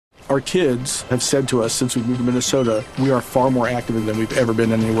Our kids have said to us since we moved to Minnesota, we are far more active than we've ever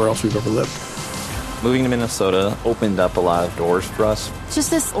been anywhere else we've ever lived. Moving to Minnesota opened up a lot of doors for us.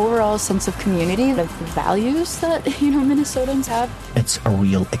 Just this overall sense of community, the values that, Minnesotans have. It's a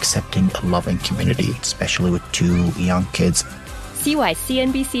real accepting, loving community, especially with 2 young kids. See why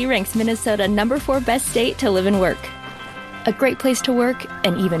CNBC ranks Minnesota number 4 best state to live and work. A great place to work,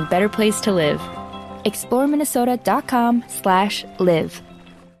 an even better place to live. ExploreMinnesota.com/live.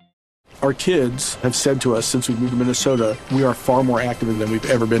 Our kids have said to us since we moved to Minnesota, we are far more active than we've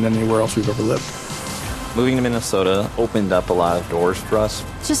ever been anywhere else we've ever lived. Moving to Minnesota opened up a lot of doors for us.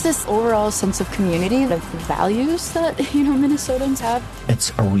 Just this overall sense of community, the values that, Minnesotans have.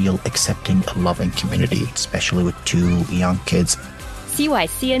 It's a real accepting, loving community, especially with 2 young kids. See why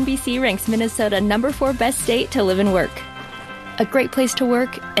CNBC ranks Minnesota number 4 best state to live and work. A great place to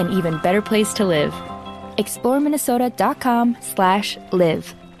work, an even better place to live.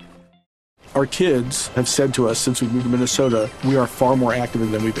 ExploreMinnesota.com/live. Our kids have said to us since we moved to Minnesota, we are far more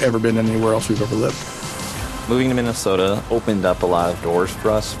active than we've ever been anywhere else we've ever lived. Moving to Minnesota opened up a lot of doors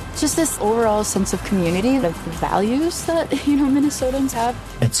for us. Just this overall sense of community, the values that, Minnesotans have.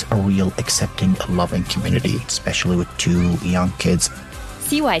 It's a real accepting, loving community, especially with 2 young kids.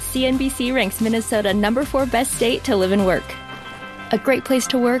 See why CNBC ranks Minnesota number 4 best state to live and work. A great place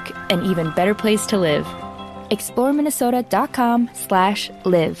to work, an even better place to live.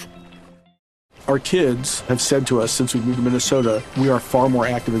 ExploreMinnesota.com/live. Our kids have said to us since we moved to Minnesota, we are far more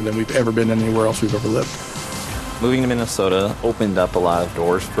active than we've ever been anywhere else we've ever lived. Moving to Minnesota opened up a lot of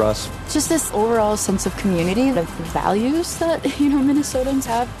doors for us. Just this overall sense of community, the values that, Minnesotans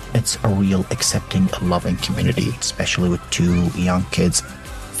have. It's a real accepting, loving community, especially with 2 young kids.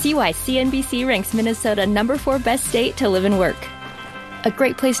 See why CNBC ranks Minnesota number 4 best state to live and work. A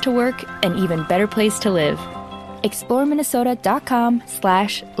great place to work, an even better place to live.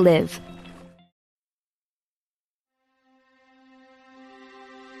 ExploreMinnesota.com/live.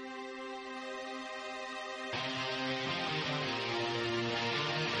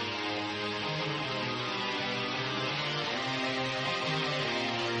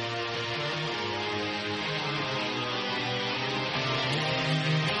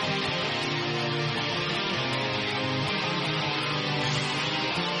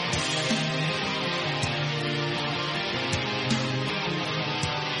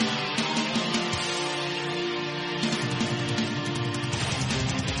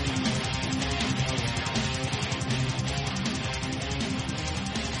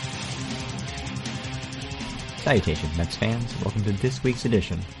 Salutations, Mets fans. Welcome to this week's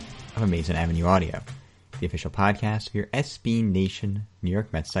edition of Amazing Avenue Audio, the official podcast of your SB Nation New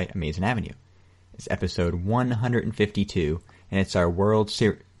York Mets site, Amazing Avenue. It's episode 152, and it's our World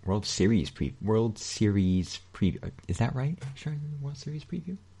Series preview. Is that right? Sure, World Series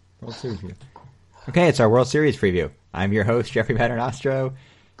preview? World Series preview. Okay, it's our World Series preview. I'm your host, Jeffrey Paternostro,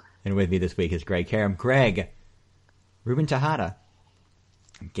 and with me this week is Greg Karam. Greg, Ruben Tejada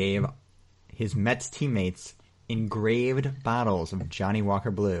gave his Mets teammates engraved bottles of Johnny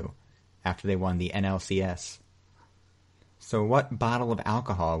Walker Blue after they won the NLCS. So what bottle of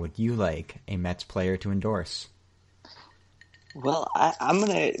alcohol would you like a Mets player to endorse? Well, I'm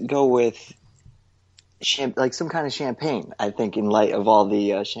going to go with like some kind of champagne, I think, in light of all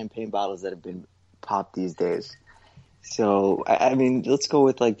the champagne bottles that have been popped these days. So, I mean, let's go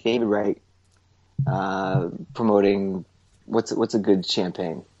with like David Wright promoting what's a good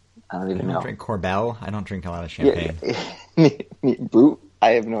champagne? I don't even know. Drink Corbel. I don't drink a lot of champagne. Brut? I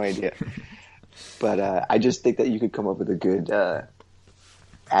have no idea. But I just think that you could come up with a good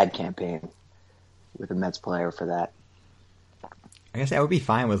ad campaign with a Mets player for that. I guess I would be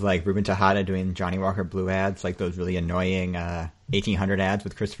fine with like Ruben Tejada doing Johnny Walker Blue ads, like those really annoying 1800 ads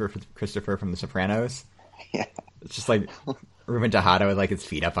with Christopher from The Sopranos. Yeah. It's just like Ruben Tejada with like his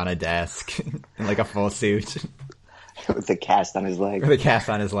feet up on a desk in like a full suit. With the cast on his leg. With a cast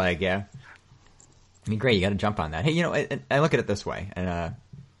on his leg, yeah. I mean, great, you got to jump on that. Hey, I look at it this way, and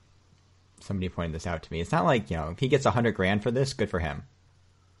somebody pointed this out to me. It's not like, if he gets $100,000 for this, good for him.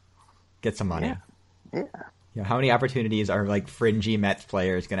 Get some money. Yeah. How many opportunities are like fringy Mets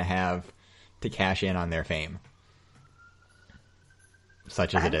players going to have to cash in on their fame?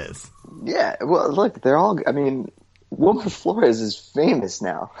 Such as it is. Yeah, well, look, they're all, I mean, Wilmer Flores is famous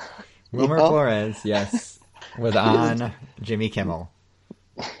now. Wilmer Flores, yes. Was on Jimmy Kimmel.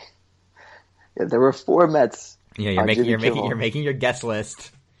 Yeah, there were 4 Mets. Yeah, you're making your guest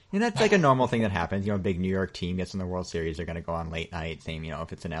list. And that's like a normal thing that happens. A big New York team gets in the World Series, they're going to go on late night. Same,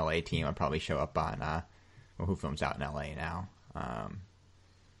 if it's an LA team, I'll probably show up on, who films out in LA now?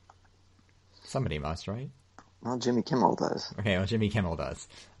 Somebody must, right? Well, Jimmy Kimmel does. Okay, well, Jimmy Kimmel does.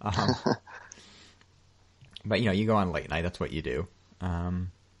 But, you go on late night. That's what you do. And,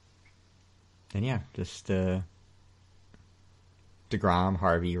 yeah, just DeGrom,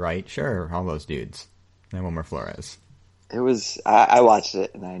 Harvey, Wright. Sure, all those dudes. And Wilmer Flores. It was... I watched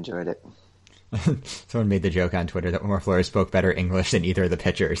it, and I enjoyed it. Someone made the joke on Twitter that Wilmer Flores spoke better English than either of the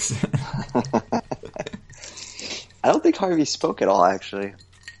pitchers. I don't think Harvey spoke at all, actually.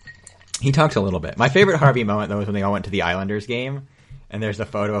 He talks a little bit. My favorite Harvey moment, though, was when they all went to the Islanders game, and there's a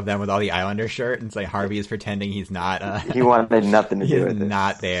photo of them with all the Islanders shirt, and it's like Harvey is pretending he's not... he wanted nothing to do with it. He's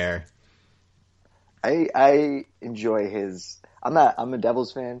not there. I enjoy his... I'm a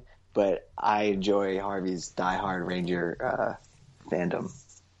Devils fan, but I enjoy Harvey's diehard Ranger fandom.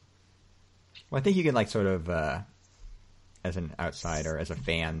 Well, I think you can, like, sort of, as an outsider, as a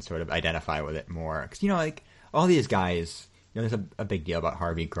fan, sort of identify with it more. Because, like, all these guys... there's a big deal about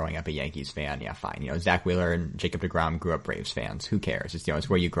Harvey growing up a Yankees fan. Yeah, fine. Zach Wheeler and Jacob deGrom grew up Braves fans. Who cares? It's it's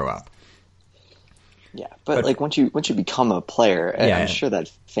where you grow up. Yeah, but like once you become a player, yeah, I'm sure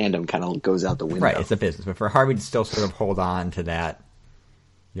that fandom kind of goes out the window. Right, it's a business. But for Harvey to still sort of hold on to that,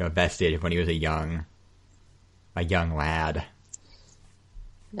 vestige of when he was a young lad.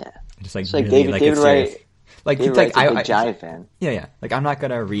 Yeah, just like it's like really, David Wright. Like David it's like Wright's a big Giant fan. Yeah. Like I'm not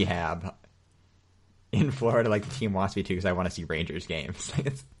gonna rehab in Florida like the team wants me to because I want to see Rangers games.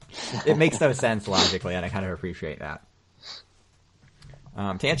 It makes no sense logically, and I kind of appreciate that.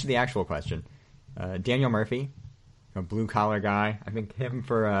 To answer the actual question, Daniel Murphy, a blue-collar guy, I think him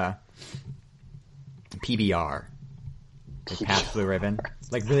for PBR, like Pabst Blue Ribbon.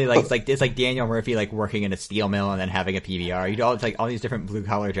 Like really, it's like Daniel Murphy like working in a steel mill and then having a PBR. You do all these different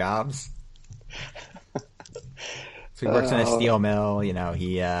blue-collar jobs. So he works in a steel mill.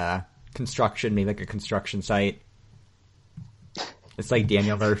 He construction, maybe like a construction site. It's like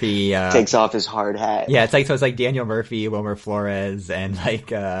Daniel Murphy takes off his hard hat. Yeah, it's like Daniel Murphy, Wilmer Flores, and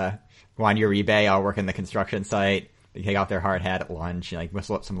like Juan Uribe all work in the construction site. They take off their hard hat at lunch and like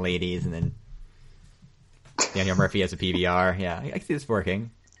whistle up some ladies, and then Daniel Murphy has a PBR. Yeah, I see this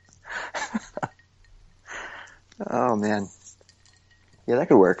working. Oh man, yeah, that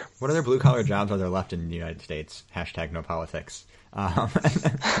could work. What other blue collar jobs are there left in the United States? # no politics. I'm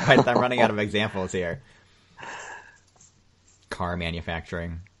running out of examples here. Car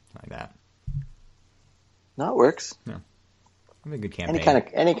manufacturing, like that. No, it works. Yeah, a good campaign.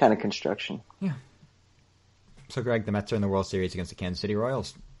 Any kind of construction. Yeah. So, Greg, the Mets are in the World Series against the Kansas City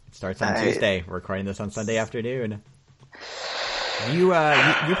Royals. It starts on Tuesday. We're recording this on Sunday afternoon. You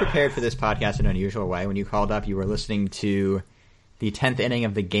prepared for this podcast in an unusual way. When you called up, you were listening to the 10th inning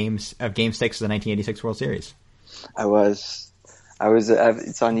of Game 6 of the 1986 World Series. I was.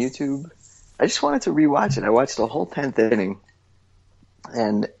 It's on YouTube. I just wanted to rewatch it. I watched the whole 10th inning,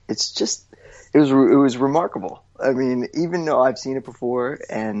 and it was remarkable. I mean, even though I've seen it before,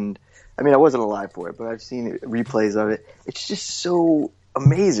 and I mean, I wasn't alive for it, but I've seen replays of it. It's just so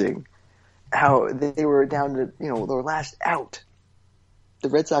amazing how they were down to their last out. The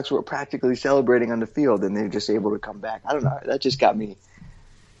Red Sox were practically celebrating on the field, and they were just able to come back. I don't know. That just got me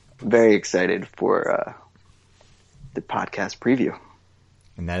very excited for the podcast preview.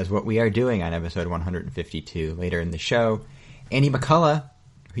 And that is what we are doing on episode 152. Later in the show, Andy McCullough,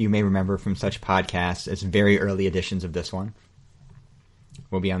 who you may remember from such podcasts as very early editions of this one,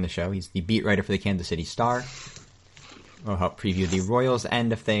 will be on the show. He's the beat writer for the Kansas City Star. We'll help preview the Royals'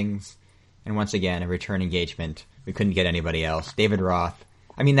 end of things. And once again, a return engagement. We couldn't get anybody else. David Roth.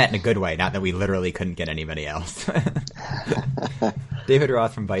 I mean that in a good way, not that we literally couldn't get anybody else. David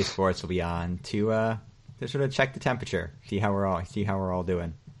Roth from Vice Sports will be on to sort of check the temperature, see how we're all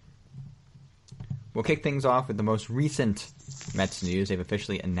doing. We'll kick things off with the most recent Mets news. They've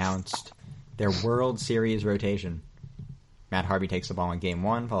officially announced their World Series rotation. Matt Harvey takes the ball in Game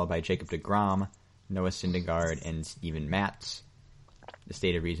 1, followed by Jacob deGrom, Noah Syndergaard, and Steven Matz. The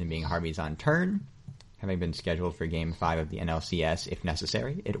stated reason being Harvey's on turn, having been scheduled for Game 5 of the NLCS if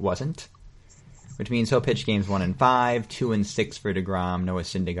necessary. It wasn't. Which means he'll pitch Games 1 and 5, 2 and 6 for deGrom, Noah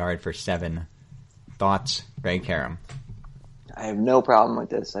Syndergaard for 7. Thoughts, Greg Karam? I have no problem with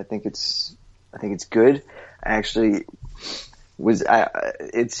this. I think it's good. I actually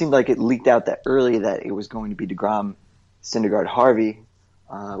it seemed like it leaked out that early that it was going to be deGrom, Syndergaard, Harvey,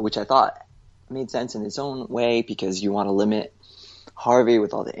 which I thought made sense in its own way because you want to limit Harvey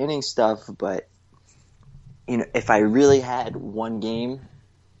with all the inning stuff. But if I really had one game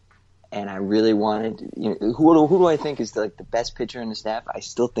and I really wanted, who do I think is the best pitcher in the staff? I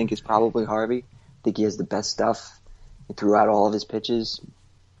still think it's probably Harvey. I think he has the best stuff throughout all of his pitches.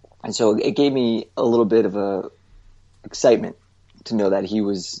 And so it gave me a little bit of excitement to know that he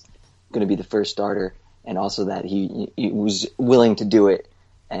was going to be the first starter and also that he was willing to do it,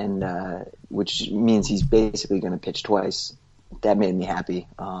 and which means he's basically going to pitch twice. That made me happy.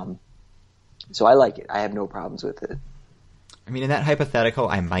 So I like it. I have no problems with it. I mean, in that hypothetical,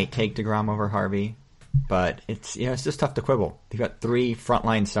 I might take DeGrom over Harvey, but it's just tough to quibble. You've got 3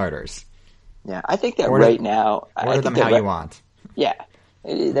 frontline starters. Yeah, I think that now... Order them how you want. Yeah,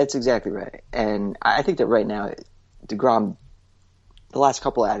 that's exactly right. And I think that right now, DeGrom, the last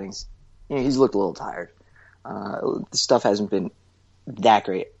couple outings, he's looked a little tired. The stuff hasn't been that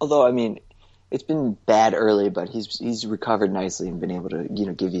great. Although, I mean, it's been bad early, but he's recovered nicely and been able to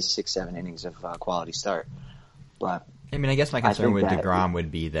give you 6-7 innings of quality start. But I mean, I guess my concern with DeGrom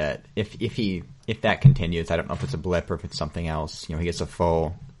would be that if that continues, I don't know if it's a blip or if it's something else.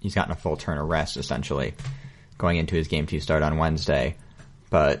 He's gotten a full turn of rest essentially going into his Game 2 start on Wednesday.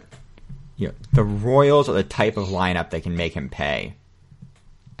 But the Royals are the type of lineup that can make him pay.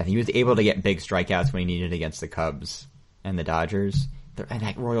 I think he was able to get big strikeouts when he needed against the Cubs and the Dodgers. And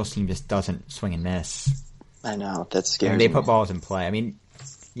that Royals team just doesn't swing and miss. I know, that's scary. They put balls in play. I mean,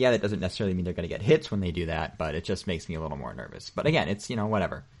 yeah, that doesn't necessarily mean they're going to get hits when they do that, but it just makes me a little more nervous. But again, it's,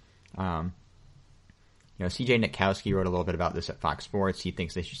 whatever. CJ Nitkowski wrote a little bit about this at Fox Sports. He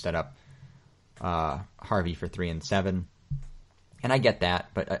thinks they should set up Harvey for 3 and 7. And I get that,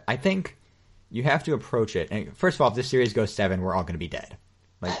 but I think you have to approach it. And first of all, if this series goes 7, we're all going to be dead.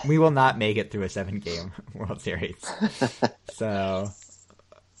 Like, we will not make it through a 7-game World Series. So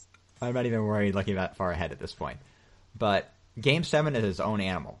I'm not even worried looking that far ahead at this point. But Game 7 is its own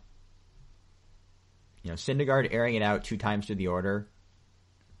animal. Syndergaard airing it out 2 times through the order,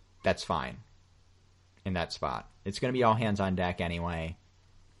 that's fine in that spot. It's going to be all hands on deck anyway.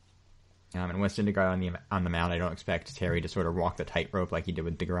 And with Syndergaard on the mound, I don't expect Terry to sort of walk the tightrope like he did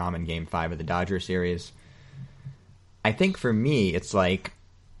with DeGrom in Game 5 of the Dodgers series. I think for me, it's like,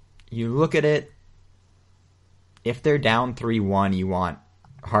 you look at it, if they're down 3-1, you want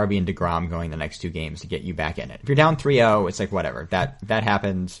Harvey and DeGrom going the next 2 games to get you back in it. If you're down 3-0, it's like, whatever. That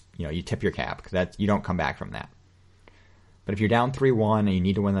happens, you tip your cap, because you don't come back from that. But if you're down 3-1 and you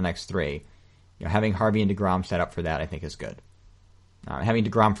need to win the next 3, having Harvey and DeGrom set up for that, I think, is good. Having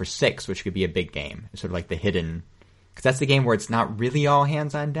DeGrom for 6, which could be a big game, is sort of like the hidden... Because that's the game where it's not really all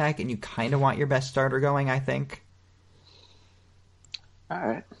hands on deck, and you kind of want your best starter going, I think. All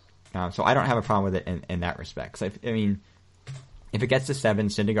right. So I don't have a problem with it in that respect. 'Cause I mean, if it gets to 7,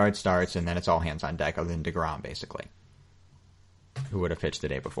 Syndergaard starts, and then it's all hands on deck, other than DeGrom, basically, who would have pitched the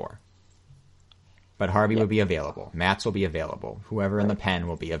day before. But Harvey will be available. Matz will be available. Whoever in the pen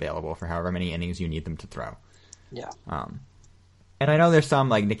will be available for however many innings you need them to throw. Yeah. And I know there's some,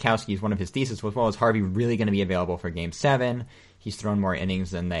 like Nitkowski's, one of his thesis was, well, is Harvey really going to be available for Game 7? He's thrown more innings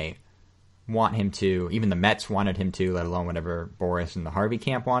than they want him to. Even the Mets wanted him to, let alone whatever Boris and the Harvey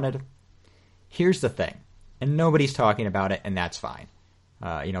camp wanted. Here's the thing, and nobody's talking about it, and that's fine.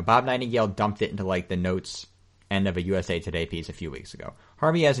 Bob Nightingale dumped it into like the notes end of a USA Today piece a few weeks ago.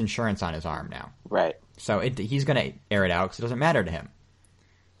 Harvey has insurance on his arm now. Right. So he's going to air it out because it doesn't matter to him.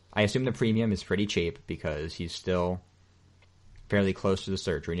 I assume the premium is pretty cheap because he's still fairly close to the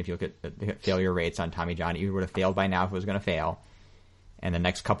surgery. And if you look at the failure rates on Tommy John, he would have failed by now if it was going to fail. And the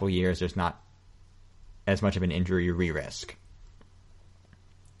next couple years, there's not as much of an injury re-risk.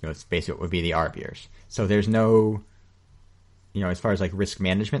 It's basically what would be the ARB years. So there's no, as far as like risk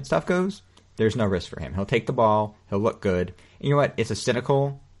management stuff goes, there's no risk for him. He'll take the ball. He'll look good. And you know what? It's a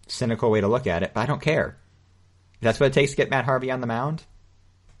cynical way to look at it, but I don't care. If that's what it takes to get Matt Harvey on the mound,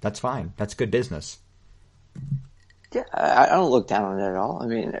 that's fine. That's good business. Yeah, I don't look down on it at all. I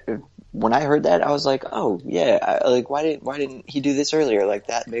mean, when I heard that, I was like, oh, yeah, why didn't he do this earlier? Like,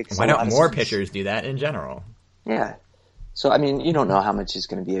 that makes Why don't more pitchers do that in general? Yeah. So, I mean, you don't know how much it's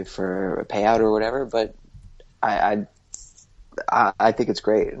going to be for a payout or whatever, but I think it's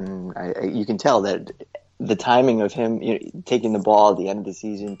great. And you can tell that the timing of him taking the ball at the end of the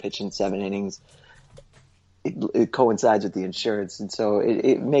season, pitching 7 innings, it coincides with the insurance. And so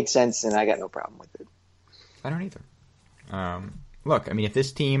it makes sense, and I got no problem with it. I don't either. Look, I mean, if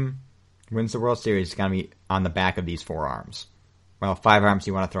this team wins the World Series, it's going to be on the back of these 4 arms. Well, 5 arms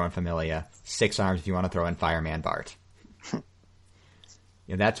you want to throw in Familia, 6 arms if you want to throw in Fireman Bart.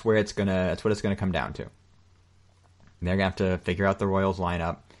 That's what it's gonna come down to. They're gonna have to figure out the Royals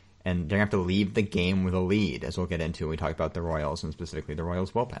lineup, and they're gonna have to leave the game with a lead, as we'll get into when we talk about the Royals and specifically the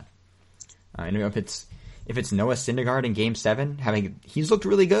Royals bullpen. If it's Noah Syndergaard in Game 7, he's looked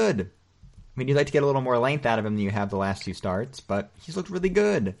really good. I mean, you'd like to get a little more length out of him than you have the last 2 starts, but he's looked really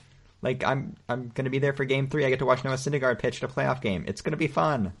good. Like, I'm going to be there for Game 3. I get to watch Noah Syndergaard pitch in a playoff game. It's going to be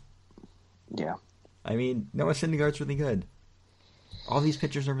fun. Yeah. I mean, Noah Syndergaard's really good. All these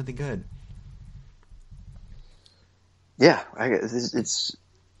pitchers are really good. Yeah, it's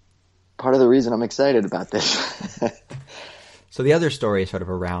part of the reason I'm excited about this. So the other story sort of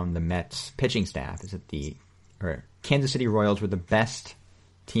around the Mets pitching staff is that the Kansas City Royals were the best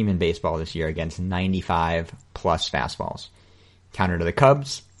team in baseball this year against 95 plus fastballs. Counter to the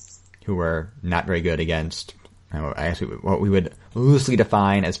Cubs, who were not very good against, I guess what we would loosely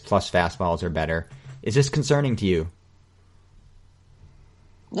define as plus fastballs or better. Is this concerning to you?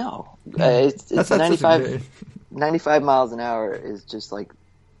 No. It's 95 miles an hour is just like,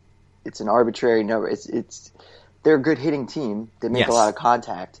 it's an arbitrary number. They're a good hitting team. They make a lot of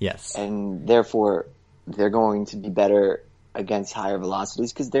contact. Yes. And therefore, they're going to be better against higher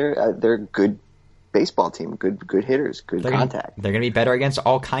velocities because they're a good baseball team, good hitters, good contact. They're going to be better against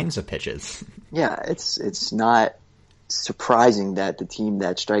all kinds of pitches. Yeah, it's not surprising that the team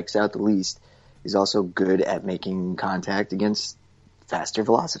that strikes out the least is also good at making contact against faster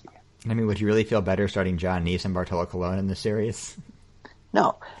velocity. I mean, would you really feel better starting John Neese and Bartolo Colon in this series?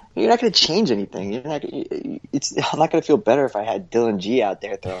 No. You're not going to change anything. I'm not going to feel better if I had Dylan G out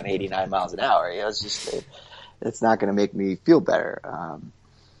there throwing 89 miles an hour. It's not going to make me feel better.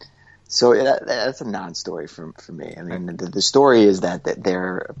 So that's a non-story for me. I mean, the story is that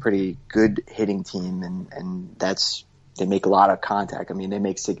they're a pretty good hitting team, and they make a lot of contact. I mean,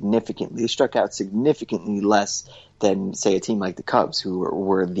 they struck out significantly less than, say, a team like the Cubs, who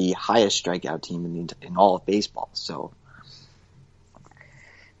were the highest strikeout team in all of baseball. So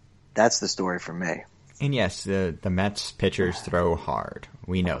that's the story for me. And yes, the Mets pitchers throw hard.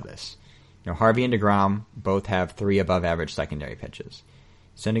 We know this. Harvey and DeGrom both have 3 above average secondary pitches.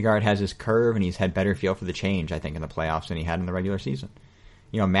 Syndergaard has his curve, and he's had better feel for the change, I think, in the playoffs than he had in the regular season.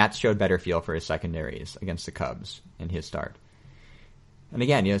 Matt showed better feel for his secondaries against the Cubs in his start. And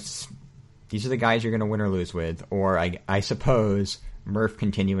again, these are the guys you're going to win or lose with, or I suppose Murph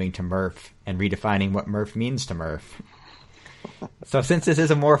continuing to Murph and redefining what Murph means to Murph. So since this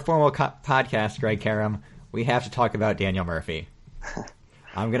is a more formal podcast, Greg Karam, we have to talk about Daniel Murphy.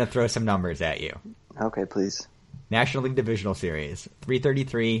 I'm going to throw some numbers at you. Okay, please. National League Divisional Series,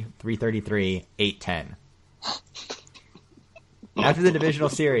 333, 333, 810. After the Divisional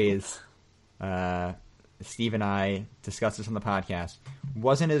Series, Steve and I discussed this on the podcast,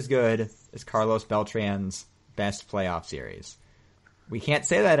 wasn't as good as Carlos Beltran's best playoff series. We can't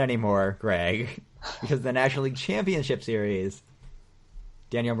say that anymore, Greg, because the National League Championship Series,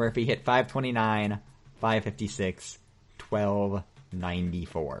 Daniel Murphy hit .529, .556,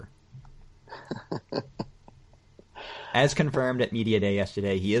 .1294. As confirmed at Media Day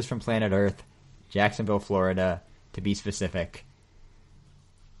yesterday, he is from planet Earth, Jacksonville, Florida, to be specific.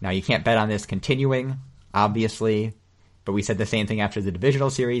 Now, you can't bet on this continuing, obviously, but we said the same thing after the Divisional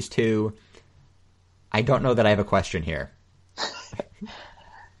Series, too. I don't know that I have a question here.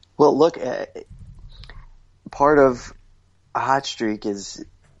 Well, look, part of a hot streak is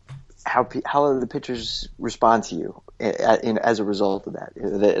how the pitchers respond to you as a result of that.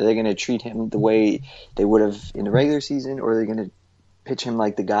 Are they going to treat him the way they would have in the regular season, or are they going to pitch him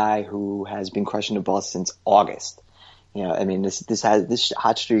like the guy who has been crushing the ball since August? I mean, this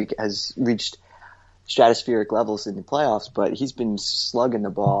hot streak has reached stratospheric levels in the playoffs, but he's been slugging the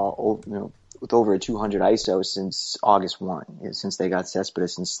ball, with over a 200 ISO since August 1, since they got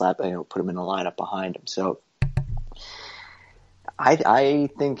Cespedes and put him in the lineup behind him. So I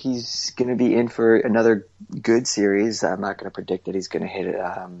think he's going to be in for another good series. I'm not going to predict that he's going to hit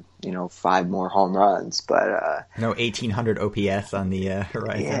 5 more home runs, but no 1800 OPS on the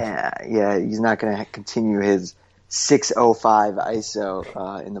horizon. Yeah, he's not going to continue his 605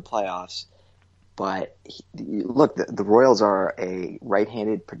 ISO in the playoffs. But look, the Royals are a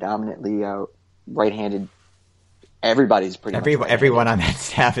predominantly right-handed. Everybody's pretty much right-handed. Everyone on that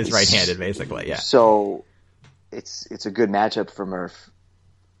staff is right-handed, basically. Yeah. So it's a good matchup for Murph.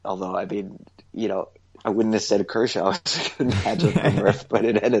 Although, I mean, I wouldn't have said Kershaw was a good matchup for Murph, but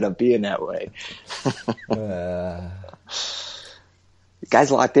it ended up being that way. The guy's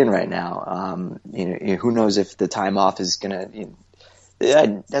locked in right now. Who knows if the time off is gonna.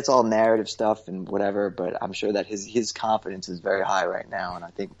 That's all narrative stuff and whatever, but I'm sure that his confidence is very high right now, and I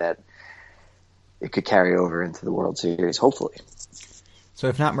think that it could carry over into the World Series, hopefully. So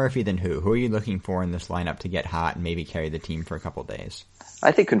if not Murphy, then who? Who are you looking for in this lineup to get hot and maybe carry the team for a couple days?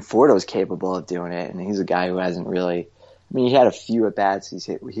 I think Conforto's capable of doing it, and he's a guy who hasn't really. I mean, he had a few at bats. He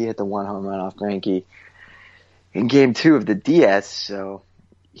hit the 1 home run off Greinke in Game 2 of the DS, so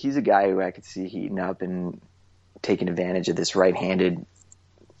he's a guy who I could see heating up and taking advantage of this right-handed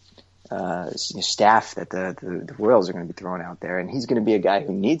staff that the Royals are going to be throwing out there, and he's going to be a guy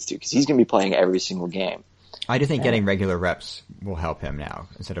who needs to, because he's going to be playing every single game. I do think getting regular reps will help him now,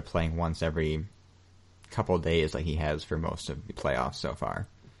 instead of playing once every couple of days like he has for most of the playoffs so far.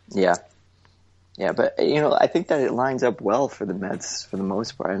 Yeah. Yeah, but, I think that it lines up well for the Mets for the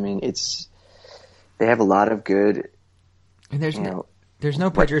most part. I mean, they have a lot of good... And there's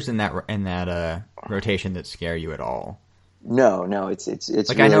no pitchers in that rotation that scare you at all. No, it's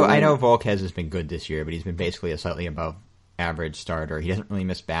like really, I know Volquez has been good this year, but he's been basically a slightly above average starter. He doesn't really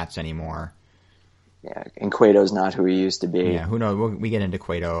miss bats anymore. Yeah, and Cueto's not who he used to be. Yeah, who knows? We get into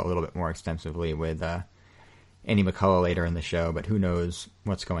Cueto a little bit more extensively with Andy McCullough later in the show, but who knows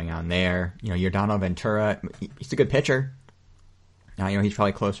what's going on there? Yordano Ventura, he's a good pitcher. He's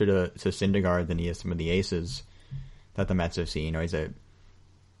probably closer to Syndergaard than he is some of the aces that the Mets have seen. He's a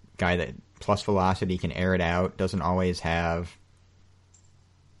guy that plus velocity can air it out, doesn't always have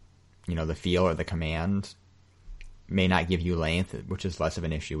the feel or the command, may not give you length, which is less of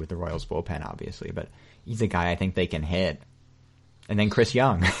an issue with the Royals bullpen, obviously, but he's a guy I think they can hit. And then Chris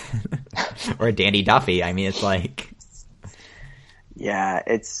Young or Danny Duffy. I mean, it's like, yeah,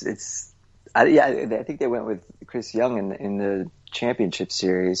 I think they went with Chris Young in the championship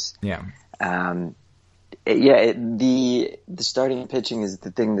series. Yeah. The starting pitching is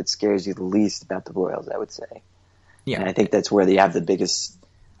the thing that scares you the least about the Royals, I would say. Yeah. And I think that's where they have the biggest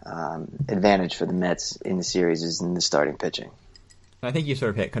advantage for the Mets in the series is in the starting pitching. I think you sort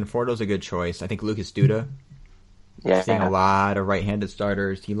of hit. Conforto's a good choice. I think Lucas Duda. Yeah. Seeing a lot of right-handed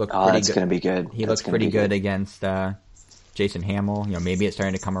starters. He looked pretty good. That's going to be good. He looked pretty good against Jason Hamill. Maybe it's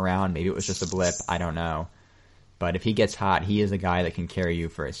starting to come around. Maybe it was just a blip. I don't know. But if he gets hot, he is a guy that can carry you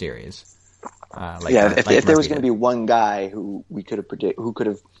for a series. If there was going to be one guy who we could have who could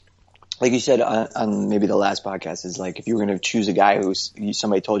have, like you said on maybe the last podcast, is like if you were going to choose a guy who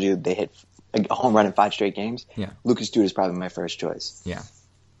somebody told you they hit a home run in 5 straight games, Lucas Duda is probably my first choice. Yeah.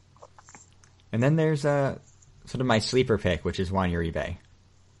 And then there's sort of my sleeper pick, which is Juan Uribe.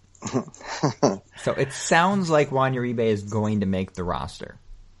 So it sounds like Juan Uribe is going to make the roster.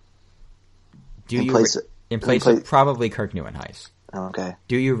 In place of probably Kirk Neuenhuis. Okay.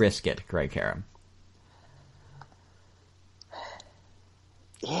 Do you risk it, Greg Karam?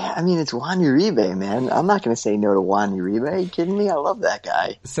 Yeah, I mean, it's Juan Uribe, man. I'm not going to say no to Juan Uribe. Are you kidding me? I love that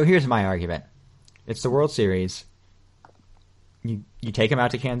guy. So here's my argument. It's the World Series. You take him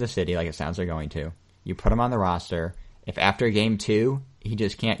out to Kansas City, like it sounds they're going to. You put him on the roster. If after Game 2 he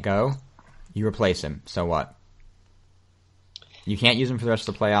just can't go, you replace him. So what? You can't use him for the rest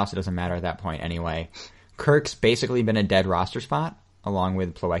of the playoffs. It doesn't matter at that point anyway. Kirk's basically been a dead roster spot, along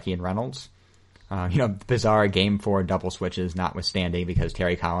with Plawecki and Reynolds. Bizarre Game 4 double switches notwithstanding, because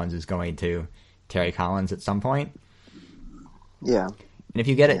Terry Collins is going to Terry Collins at some point. Yeah. And if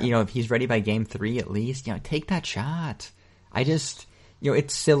you get it, if he's ready by Game 3 at least, take that shot. It's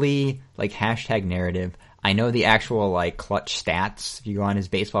silly, like, hashtag narrative. I know the actual, like, clutch stats, if you go on his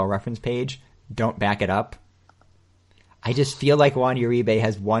baseball reference page, don't back it up. I just feel like Juan Uribe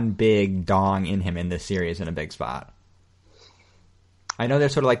has one big dong in him in this series in a big spot. I know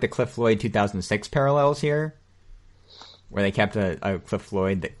there's sort of like the Cliff Floyd 2006 parallels here, where they kept a Cliff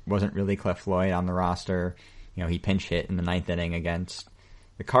Floyd that wasn't really Cliff Floyd on the roster. He pinch hit in the 9th inning against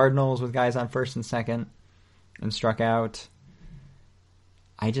the Cardinals with guys on first and second and struck out.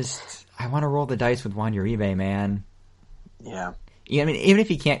 I want to roll the dice with Juan Uribe, man. Yeah. I mean, even if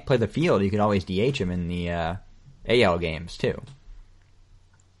he can't play the field, you could always DH him in the AL games, too.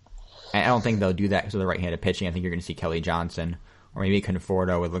 I don't think they'll do that because of the right-handed pitching. I think you're going to see Kelly Johnson or maybe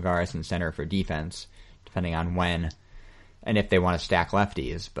Conforto with Lagares in center for defense, depending on when and if they want to stack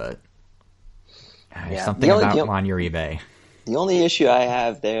lefties. But there's something about Juan Uribe. The only issue I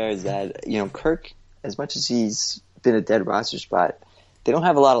have there is that, Kirk, as much as he's been a dead roster spot, they don't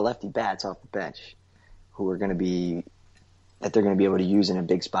have a lot of lefty bats off the bench who are going to be that they're going to be able to use in a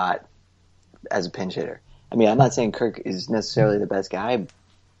big spot as a pinch hitter. I mean, I'm not saying Kirk is necessarily the best guy,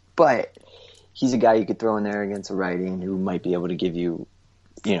 but he's a guy you could throw in there against a righty and who might be able to give you,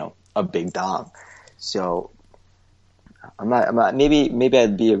 a big dong. So I'm not. Maybe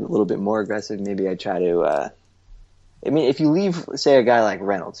I'd be a little bit more aggressive. Maybe I'd try to. If you leave, say, a guy like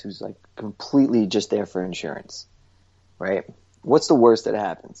Reynolds, who's like completely just there for insurance, right? What's the worst that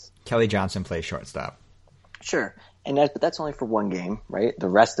happens? Kelly Johnson plays shortstop. Sure, but that's only for one game, right? The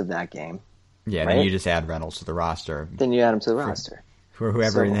rest of that game. Yeah, right? Then you just add Reynolds to the roster. Then you add him to the roster. For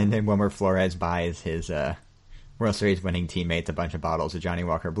whoever, and then Wilmer Flores buys his World Series winning teammates a bunch of bottles of Johnny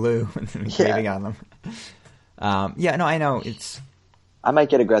Walker Blue and graving on them. I know. I might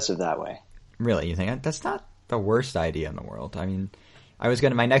get aggressive that way. Really? You think? That's not the worst idea in the world. I mean,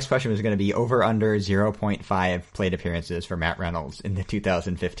 my next question was going to be over under 0.5 plate appearances for Matt Reynolds in the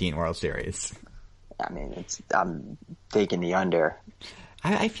 2015 World Series. I mean, I'm taking the under.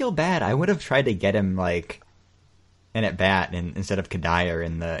 I feel bad. I would have tried to get him like an at bat instead of Kadire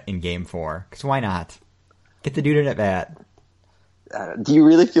in Game 4. Because why not? Get the dude an at bat. Do you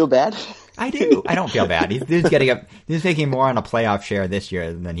really feel bad? I do. I don't feel bad. He's making more on a playoff share this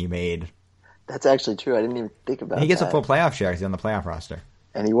year than he made. That's actually true. I didn't even think about that. He gets a full playoff share because he's on the playoff roster.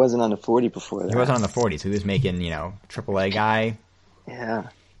 And he wasn't on the 40 before that. He wasn't on the 40, so he was making, AAA guy. Yeah.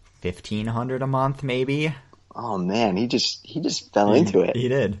 $1,500 a month, maybe. Oh man, he just fell into it. He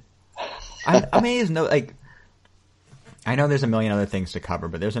did. I'm amazed. I know there's a million other things to cover,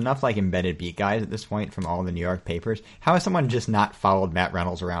 but there's enough embedded beat guys at this point from all the New york papers. How has someone just not followed Matt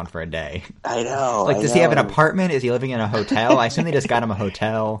Reynolds around for a day? I know. Does he have an apartment? Is he living in a hotel? I assume they just got him a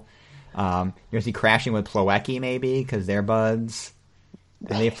hotel. Is he crashing with Plawecki maybe because they're buds?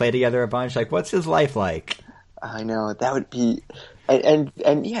 And they play together a bunch. What's his life like? I know, that would be, and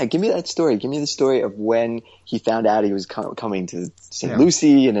yeah, give me that story. Give me the story of when he found out he was coming to St.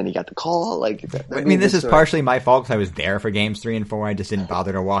 Lucie, and then he got the call. This is partially my fault because I was there for games 3 and 4. I just didn't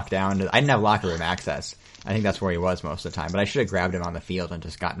bother to walk down. I didn't have locker room access. I think that's where he was most of the time. But I should have grabbed him on the field and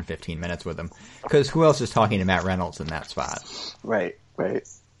just gotten 15 minutes with him. Because who else is talking to Matt Reynolds in that spot? Right.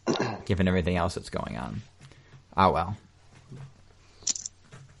 Given everything else that's going on. Oh, well.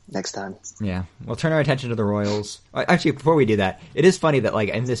 Next time. Yeah. We'll turn our attention to the Royals. Actually, before we do that, it is funny that,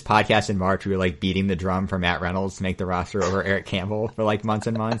 in this podcast in March, we were, beating the drum for Matt Reynolds to make the roster over Eric Campbell for, months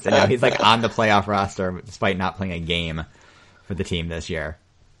and months. And now he's, on the playoff roster despite not playing a game for the team this year.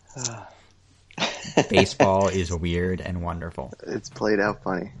 Baseball is weird and wonderful. It's played out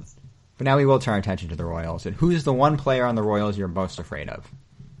funny. But now we will turn our attention to the Royals. And who's the one player on the Royals you're most afraid of?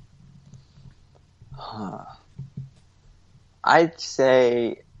 I'd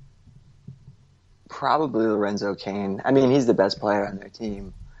say probably Lorenzo Cain. I mean, he's the best player on their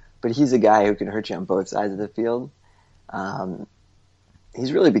team, but he's a guy who can hurt you on both sides of the field.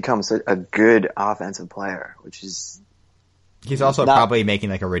 He's really become a good offensive player, which is... He's also probably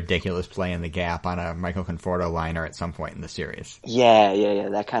making a ridiculous play in the gap on a Michael Conforto liner at some point in the series. Yeah.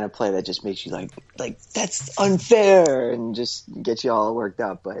 That kind of play that just makes you like that's unfair and just gets you all worked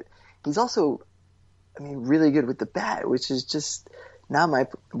up. But he's also, really good with the bat, which is just not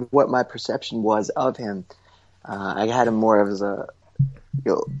what my perception was of him. I had him more as a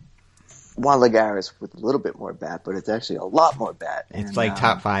Juan Lagares with a little bit more bat, but it's actually a lot more bat. It's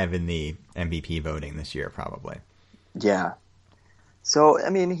top 5 in the MVP voting this year, probably. Yeah. So,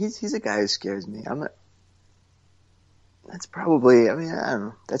 he's a guy who scares me. That's probably, I don't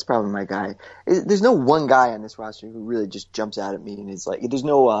know. That's probably my guy. There's no one guy on this roster who really just jumps out at me and is there's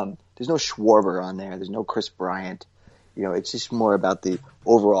no Schwarber on there. There's no Chris Bryant. It's just more about the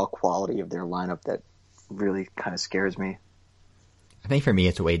overall quality of their lineup that really kind of scares me. I think for me,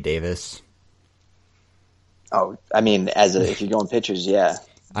 it's Wade Davis. Oh, if you're going pitchers, yeah.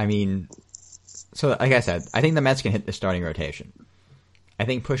 So like I said, I think the Mets can hit the starting rotation. I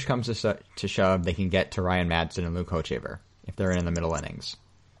think push comes to shove, they can get to Ryan Madson and Luke Hochevar if they're in the middle innings.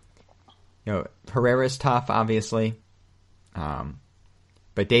 Herrera's tough, obviously.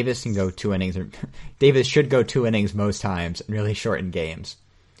 But Davis can go 2 innings. Davis should go 2 innings most times in really shortened games.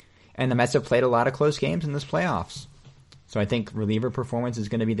 And the Mets have played a lot of close games in this playoffs. So I think reliever performance is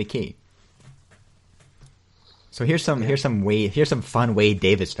going to be the key. So here's some fun Wade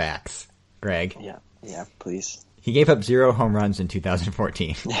Davis facts, Greg. Yeah, please. He gave up 0 home runs in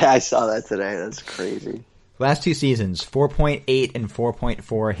 2014. Yeah, I saw that today. That's crazy. Last 2 seasons, 4.8 and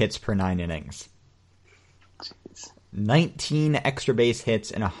 4.4 hits per 9 innings. Jeez. 19 extra base hits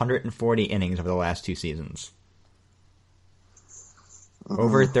in 140 innings over the last 2 seasons.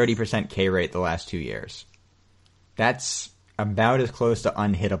 Over 30% K rate the last 2 years. That's about as close to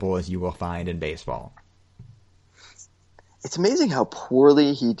unhittable as you will find in baseball. It's amazing how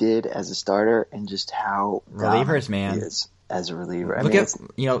poorly he did as a starter and just how relievers, man, he is as a reliever. Look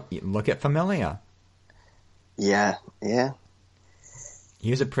at Familia. Yeah. He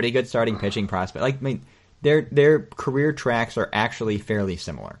was a pretty good starting pitching prospect. Their career tracks are actually fairly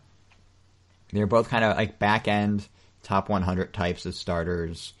similar. They're both kind of back end top 100 types of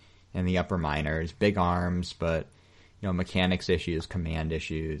starters in the upper minors, big arms, but mechanics issues, command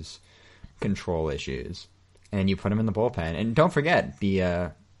issues, control issues. And you put him in the bullpen. And don't forget,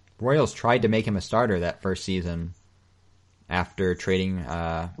 the Royals tried to make him a starter that first season after trading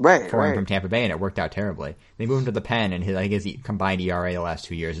for him from Tampa Bay, and it worked out terribly. They moved him to the pen, and his combined ERA the last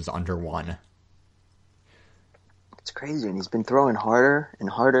 2 years is under 1. It's crazy, and he's been throwing harder and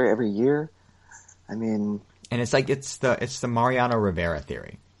harder every year. And it's the Mariano Rivera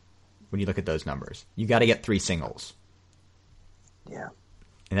theory. When you look at those numbers, you got to get 3 singles. Yeah,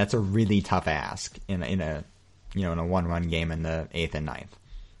 and that's a really tough ask in a in a 1-1 game in the 8th and 9th.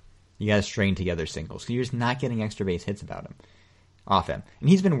 You got to string together singles. So you're just not getting extra base hits off him. And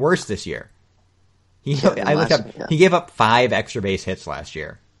he's been worse this year. He gave up 5 extra base hits last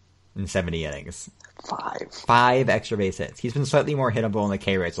year in 70 innings. 5 extra base hits. He's been slightly more hittable and the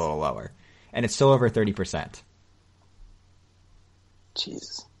K rate's a little lower. And it's still over 30%.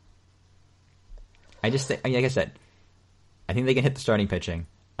 Jesus. I just think, like I said, I think they can hit the starting pitching.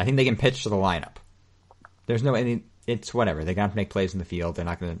 I think they can pitch to the lineup. It's whatever. They're going to have to make plays in the field. They're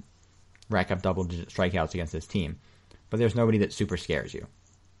not going to rack up double-digit strikeouts against this team. But there's nobody that super scares you.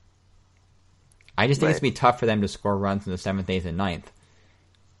 I just think it's going to be tough for them to score runs in the 7th, 8th, and 9th.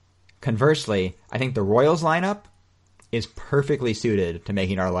 Conversely, I think the Royals lineup is perfectly suited to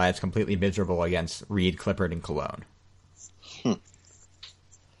making our lives completely miserable against Reed, Clippard, and Cologne.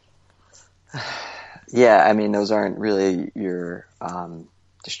 Yeah, I mean, those aren't really your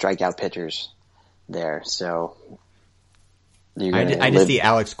strikeout pitchers there, so I just see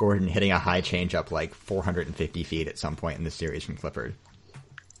Alex Gordon hitting a high changeup like 450 feet at some point in the series from Clippard.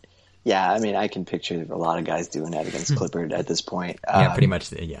 Yeah, I mean, I can picture a lot of guys doing that against Clippard at this point. Yeah, pretty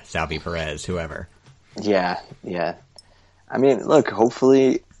much. Yeah, Salvi Perez, whoever. Yeah. I mean, look,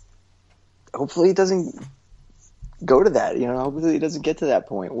 hopefully it doesn't go to that. Hopefully it doesn't get to that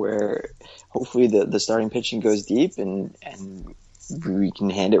point where hopefully the starting pitching goes deep and we can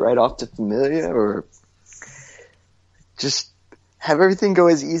hand it right off to Familia, or just have everything go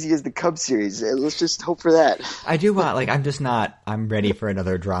as easy as the Cubs series. Let's just hope for that. I do want, I'm ready for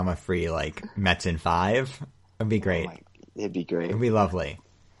another drama-free, Mets in 5. It'd be great. It'd be great. It'd be lovely.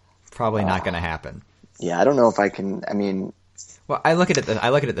 Probably not going to happen. Yeah, I don't know if I can, I mean... Well, I look at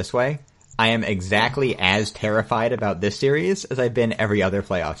it this way. I am exactly as terrified about this series as I've been every other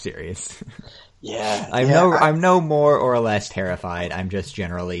playoff series. Yeah. I'm no more or less terrified. I'm just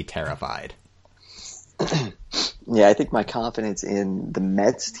generally terrified. Yeah, I think my confidence in the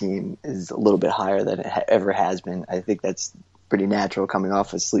Mets team is a little bit higher than it ever has been. I think that's pretty natural coming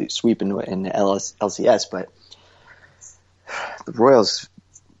off a sweep in the LCS, but the Royals,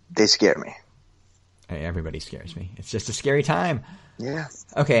 they scare me. Everybody scares me. It's just a scary time. Yeah.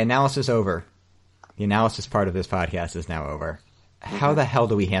 Okay, analysis over. The analysis part of this podcast is now over. How the hell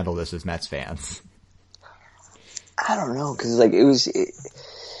do we handle this as Mets fans? I don't know, because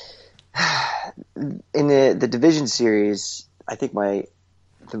in the division series, I think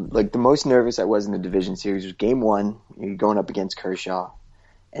the most nervous I was in the division series was game 1. You're going up against Kershaw,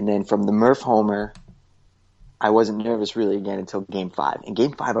 and then from the Murph homer, I wasn't nervous really again until game 5. In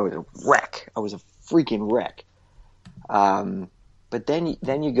game 5, I was a wreck. I was a freaking wreck. But then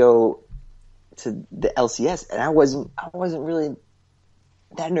you go to the LCS, and I wasn't really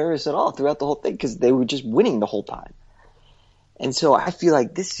that nervous at all throughout the whole thing because they were just winning the whole time. And so I feel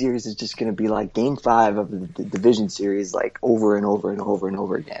like this series is just going to be like game 5 of the division series, like over and over and over and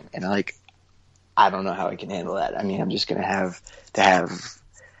over again. And I don't know how I can handle that. I mean, I'm just going to have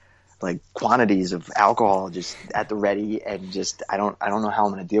like quantities of alcohol just at the ready, and just I don't know how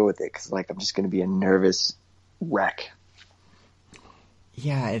I'm going to deal with it because I'm just going to be a nervous wreck.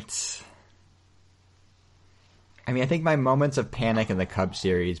 Yeah, I think my moments of panic in the Cubs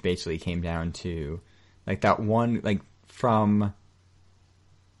series basically came down to that one, from,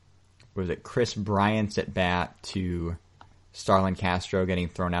 was it Chris Bryant's at bat to Starlin Castro getting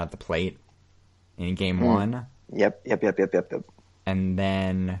thrown out at the plate in game 1. Yep. And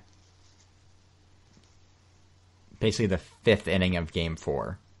then basically the 5th inning of game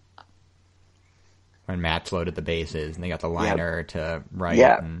 4. When Matz loaded the bases and they got the liner to right.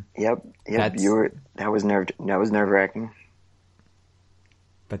 Yeah. Yep. That was nerve-wracking.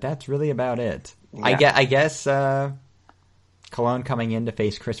 But that's really about it. Yeah. I guess Cologne coming in to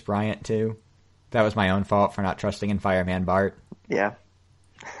face Chris Bryant too. That was my own fault for not trusting in Fireman Bart. Yeah.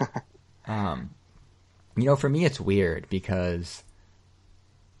 For me it's weird because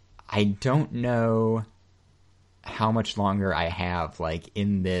I don't know how much longer I have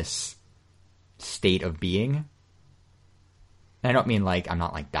in this state of being. And I don't mean I'm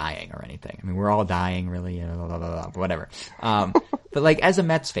not dying or anything. I mean, we're all dying really, blah, blah, blah, whatever. But as a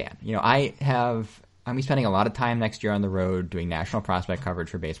Mets fan, I'm be spending a lot of time next year on the road doing national prospect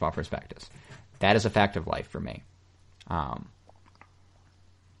coverage for Baseball Prospectus. That is a fact of life for me.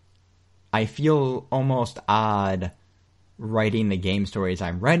 I feel almost odd writing the game stories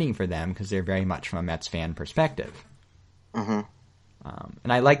I'm writing for them because they're very much from a Mets fan perspective. Mm-hmm.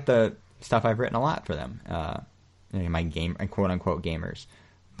 And I like the stuff I've written a lot for them, my quote-unquote gamers.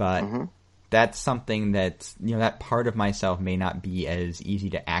 But that's something that, that part of myself may not be as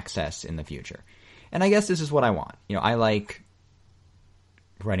easy to access in the future. And I guess this is what I want. I like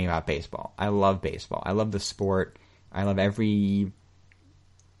writing about baseball. I love baseball. I love the sport. I love every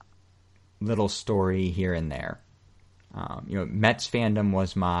little story here and there. Mets fandom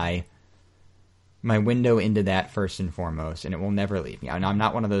was my window into that first and foremost, and it will never leave me. I'm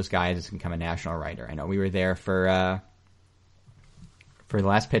not one of those guys that's become a national writer. I know we were there for the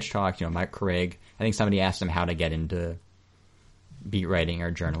last pitch talk. Mike Craig. I think somebody asked him how to get into beat writing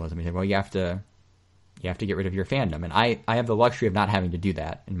or journalism. He said, "Well, you have to get rid of your fandom," and I have the luxury of not having to do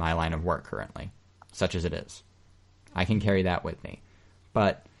that in my line of work currently, such as it is. I can carry that with me,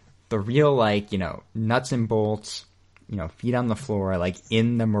 but the real nuts and bolts. Feet on the floor,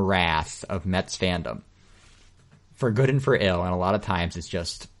 in the morass of Mets fandom. For good and for ill, and a lot of times it's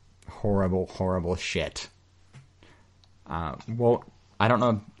just horrible, horrible shit. Well, I don't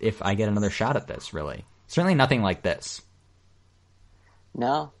know if I get another shot at this, really. Certainly nothing like this.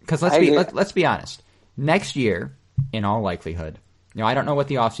 No. Because let's be honest. Next year, in all likelihood, I don't know what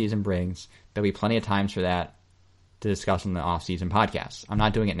the offseason brings. There'll be plenty of times for that to discuss in the off-season podcasts. I'm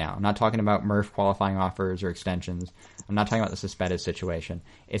not doing it now. I'm not talking about Murph qualifying offers or extensions. I'm not talking about the suspended situation.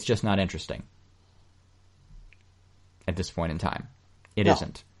 It's just not interesting at this point in time. It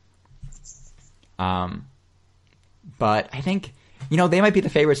isn't. But I think, they might be the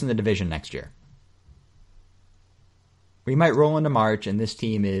favorites in the division next year. We might roll into March, and this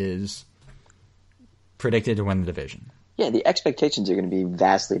team is predicted to win the division. Yeah, the expectations are going to be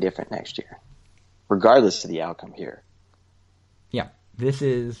vastly different next year, regardless of the outcome here. Yeah, this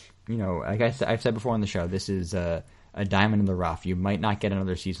is, like I've said before on the show, this is a diamond in the rough. You might not get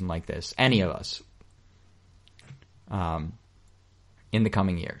another season like this, any of us, in the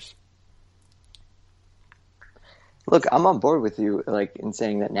coming years. Look, I'm on board with you, in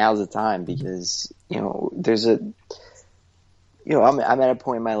saying that now's the time because, there's I'm at a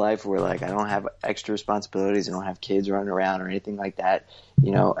point in my life where I don't have extra responsibilities. I don't have kids running around or anything like that.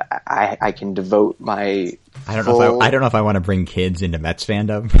 I can devote my. I don't know if I want to bring kids into Mets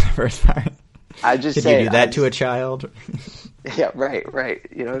fandom for the first time. I just Could you do that to a child? Yeah,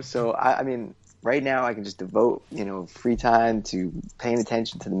 right. So I mean, right now I can just devote free time to paying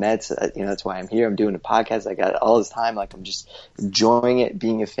attention to the Mets. That's why I'm here. I'm doing a podcast. I got all this time. I'm just enjoying it,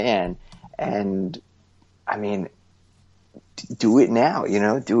 being a fan, and I mean. Do it now,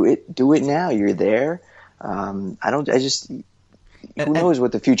 do it now. You're there. Who knows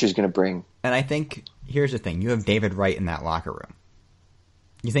what the future is going to bring. And I think, here's the thing. You have David Wright in that locker room.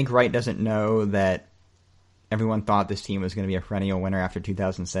 You think Wright doesn't know that everyone thought this team was going to be a perennial winner after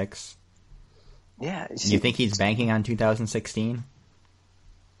 2006? Yeah. You think he's banking on 2016?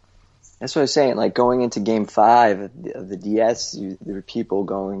 That's what I was saying. Going into Game 5 of the DS, there were people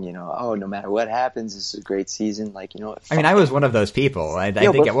going, oh, no matter what happens, this is a great season. I mean, I was one of those people. I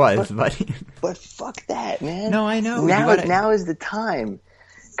think it was, but but fuck that, man. No, I know. Now is the time.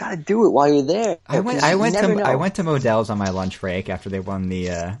 Got to do it while you're there. I went to Modell's on my lunch break after they won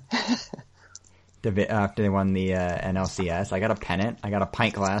the NLCS. I got a pennant. I got a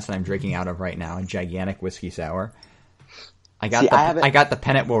pint glass that I'm drinking out of right now, a gigantic whiskey sour. I got the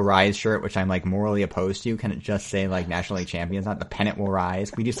Pennant Will Rise shirt, which I'm morally opposed to. Can it just say National League Champions? Not the Pennant Will Rise.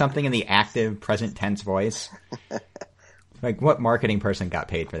 Can we do something in the active present tense voice? What marketing person got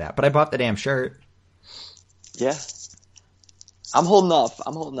paid for that? But I bought the damn shirt. Yeah. I'm holding off.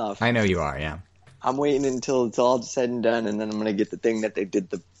 I know you are, yeah. I'm waiting until it's all said and done, and then I'm going to get the thing that they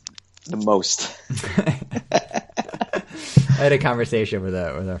did the most. I had a conversation with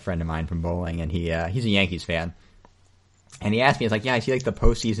a friend of mine from bowling, and he's a Yankees fan. And he asked me, he's like, yeah, I see the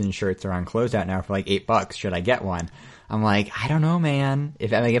postseason shirts are on closeout now for $8. Should I get one? I'm like, I don't know, man.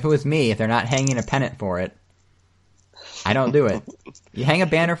 If it was me, if they're not hanging a pennant for it, I don't do it. You hang a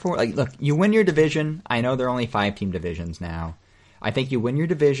banner for it. Look, you win your division. I know there are only 5-team divisions now. I think you win your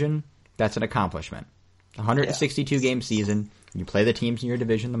division. That's an accomplishment. 162 game season. You play the teams in your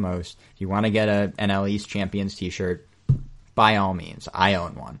division the most. If you want to get a NL East Champions t-shirt, by all means. I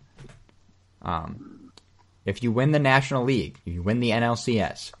own one. If you win the National League, if you win the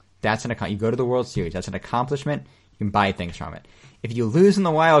NLCS, you go to the World Series, that's an accomplishment. You can buy things from it. If you lose in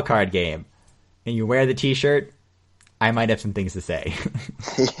the wild card game and you wear the t-shirt, I might have some things to say.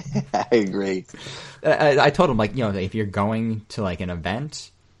 I agree. I told him, if you're going to an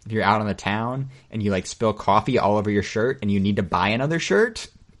event, if you're out on the town and you spill coffee all over your shirt and you need to buy another shirt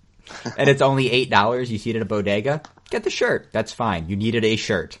and it's only $8, you see it at a bodega, get the shirt. That's fine. You needed a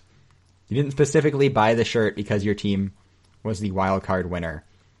shirt. You didn't specifically buy the shirt because your team was the wild card winner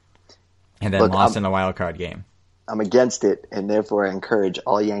and then lost in a wild card game. I'm against it, and therefore I encourage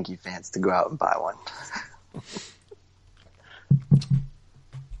all Yankee fans to go out and buy one.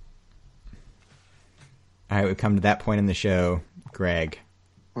 All right, we've come to that point in the show, Greg,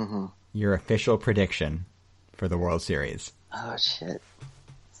 your official prediction for the World Series. Oh, shit.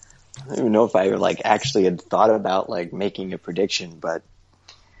 I don't even know if I actually had thought about making a prediction, but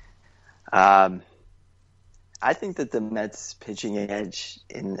I think that the Mets pitching edge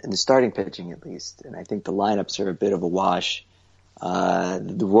in the starting pitching at least, and I think the lineups are a bit of a wash.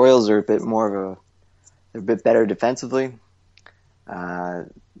 The Royals are a bit they're a bit better defensively.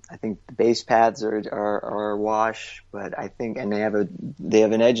 I think the base paths are a wash, but I think, and they have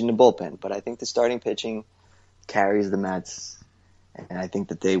an edge in the bullpen, but I think the starting pitching carries the Mets, and I think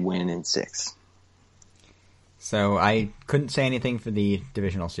that they win in 6. So I couldn't say anything for the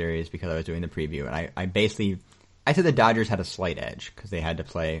divisional series because I was doing the preview, and I said the Dodgers had a slight edge because they had to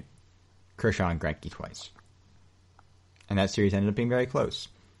play Kershaw and Greinke twice. And that series ended up being very close.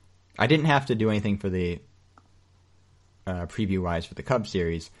 I didn't have to do anything for the preview-wise for the Cubs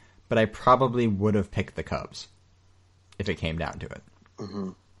series, but I probably would have picked the Cubs if it came down to it. Mm-hmm.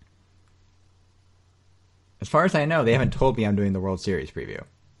 As far as I know, they haven't told me I'm doing the World Series preview.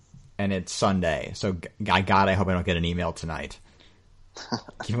 And it's Sunday, so I hope I don't get an email tonight.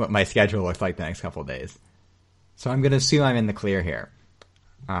 Given what my schedule looks like the next couple of days. So I'm going to assume I'm in the clear here.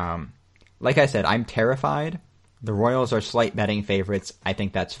 Like I said, I'm terrified. The Royals are slight betting favorites. I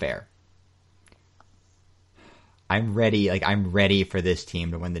think that's fair. I'm ready for this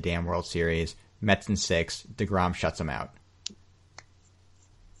team to win the damn World Series. Mets in 6. DeGrom shuts them out.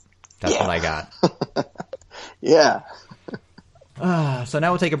 That's what I got. Yeah. So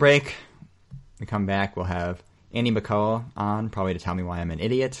now we'll take a break. When we come back, we'll have Andy McCullough on, probably to tell me why I'm an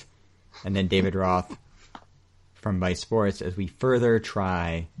idiot. And then David Roth from Vice Sports as we further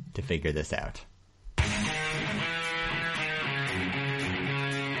try to figure this out.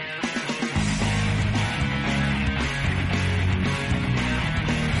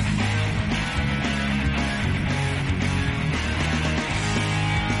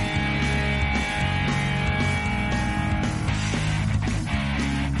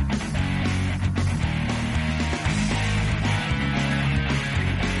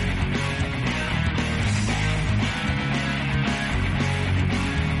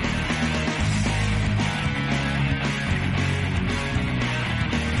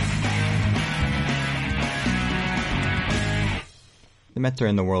 The Mets are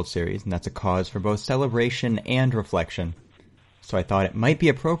in the World Series, and that's a cause for both celebration and reflection. So I thought it might be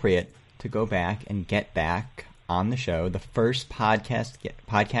appropriate to go back and get back on the show the first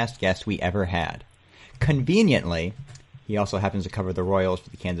podcast guest we ever had. Conveniently, he also happens to cover the Royals for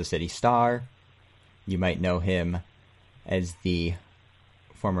the Kansas City Star. You might know him as the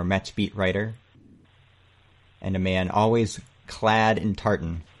former Mets beat writer and a man always clad in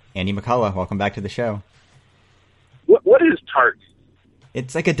tartan. Andy McCullough, welcome back to the show. What is tartan?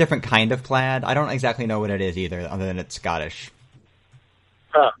 It's like a different kind of plaid. I don't exactly know what it is either, other than it's Scottish.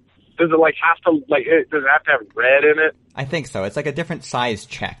 Huh. Does it does it have to have red in it? I think so. It's like a different size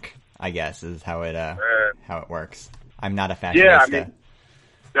check, I guess, is how it works. I'm not a fashionista. Yeah, I mean,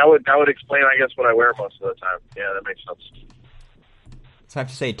 that would explain, I guess, what I wear most of the time. Yeah, that makes sense. So I have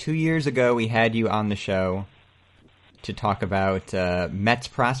to say, 2 years ago, we had you on the show to talk about Mets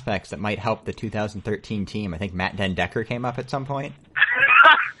prospects that might help the 2013 team. I think Matt Den Decker came up at some point.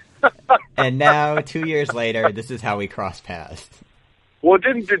 And now, 2 years later, this is how we cross paths. Well,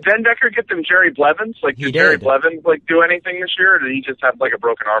 did Den Decker get them Jerry Blevins? Did Jerry Blevins do anything this year, or did he just have a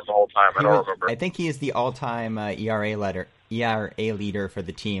broken arm the whole time? I don't remember. I think he is the all-time ERA leader for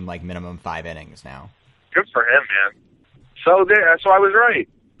the team, minimum 5 innings now. Good for him, man. So I was right.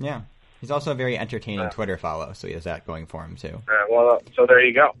 Yeah. He's also a very entertaining Twitter follow, so he has that going for him, too. So there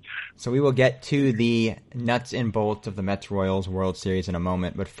you go. So we will get to the nuts and bolts of the Mets-Royals World Series in a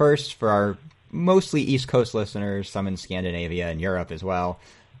moment. But first, for our mostly East Coast listeners, some in Scandinavia and Europe as well,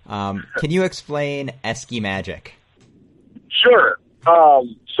 can you explain Esky Magic? Sure.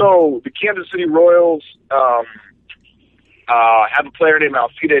 So the Kansas City Royals have a player named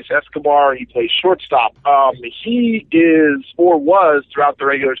Alcides Escobar. He plays shortstop. He is, or was, throughout the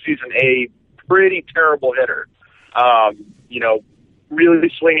regular season, a pretty terrible hitter.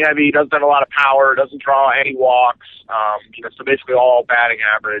 Really swing heavy, doesn't have a lot of power, doesn't draw any walks, so basically all batting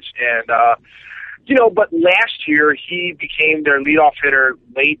average. And, but last year he became their leadoff hitter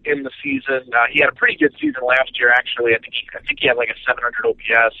late in the season. He had a pretty good season last year, actually. I think he had a 700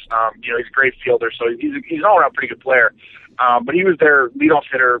 OPS. He's a great fielder, so he's an all-around pretty good player. But he was their leadoff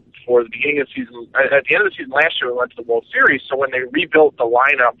hitter for the beginning of the season. At the end of the season last year, we went to the World Series. So when they rebuilt the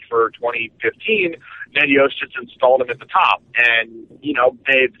lineup for 2015, Ned Yost just installed him at the top. And, you know,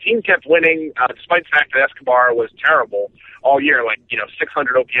 the team kept winning, despite the fact that Escobar was terrible all year, like, you know,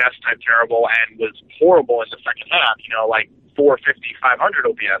 600 OPS type terrible, and was horrible in the second half, you know, like 450, 500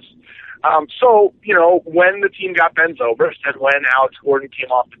 OPS. So, you know, when the team got Ben Zobrist and when Alex Gordon came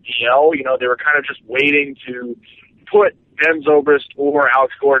off the DL, you know, they were kind of just waiting to put Ben Zobrist or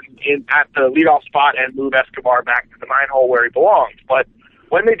Alex Gordon in at the leadoff spot and move Escobar back to the 9-hole where he belongs. But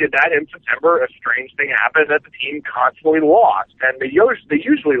when they did that in September, a strange thing happened that the team constantly lost. And they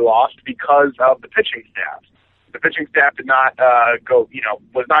usually lost because of the pitching staff. The pitching staff did not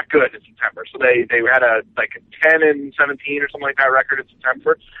was not good in September. So they had a 10-17 or something like that record in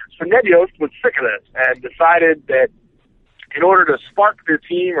September. So Ned Yost was sick of this and decided that in order to spark their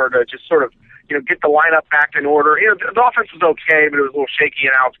team or to just sort of, you know, get the lineup back in order, you know, the offense was okay, but it was a little shaky,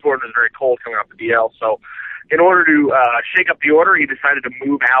 and Alex Gordon was very cold coming off the DL. So in order to shake up the order, he decided to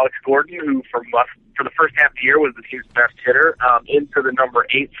move Alex Gordon, who for the first half of the year was the team's best hitter, into the number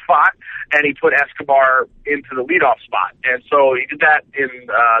 8 spot, and he put Escobar into the leadoff spot. And so he did that in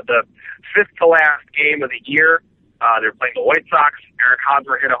the fifth to last game of the year. They were playing the White Sox. Eric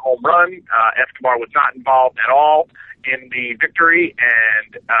Hosmer hit a home run. Escobar was not involved at all in the victory,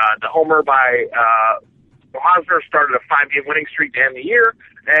 and the homer by Hosmer started a 5-game winning streak to end the year,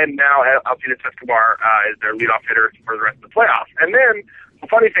 and now Alcides Escobar is their leadoff hitter for the rest of the playoffs. And then the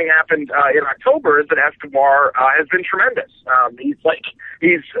funny thing happened in October is that Escobar has been tremendous. He was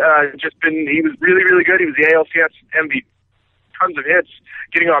really, really good. He was the ALCS MVP, tons of hits,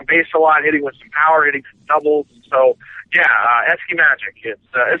 getting on base a lot, hitting with some power, hitting some doubles. So, yeah, Esky Magic. It's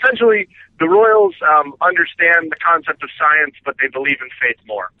essentially the Royals understand the concept of science, but they believe in faith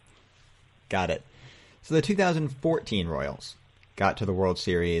more. Got it. So the 2014 Royals got to the World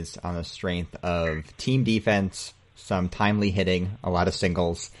Series on the strength of team defense, some timely hitting, a lot of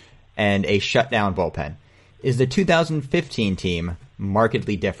singles, and a shutdown bullpen. Is the 2015 team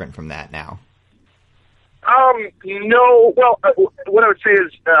markedly different from that now? No. Well, what I would say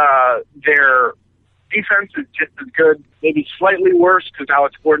is their defense is just as good, maybe slightly worse, because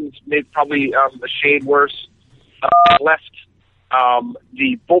Alex Gordon's probably a shade worse left.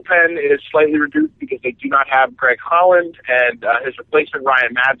 The bullpen is slightly reduced because they do not have Greg Holland, and his replacement,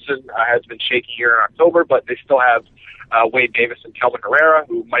 Ryan Madsen, has been shaky here in October, but they still have Wade Davis and Kelvin Herrera,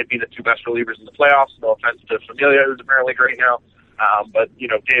 who might be the two best relievers in the playoffs. No offense to Familia, who's apparently great now. But, you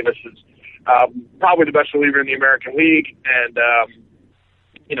know, Davis is probably the best reliever in the American League, and,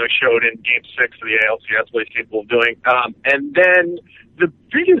 you know, showed in Game 6 of the ALCS what he's capable of doing. And then the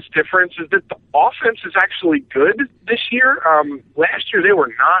biggest difference is that the offense is actually good this year. Last year they were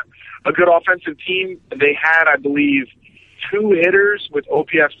not a good offensive team. They had, I believe, 2 hitters with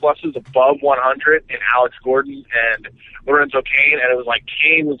OPS pluses above 100 in Alex Gordon and Lorenzo Cain, and it was like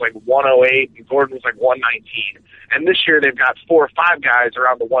Cain was like 108 and Gordon was like 119. And this year they've got 4 or 5 guys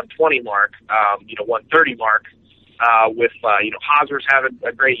around the 120 mark, 130 mark. Hosmer's having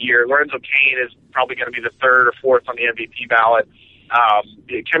a great year. Lorenzo Cain is probably going to be the 3rd or 4th on the MVP ballot.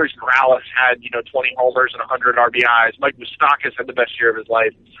 Kendrys Morales had, 20 homers and 100 RBIs. Mike Moustakas had the best year of his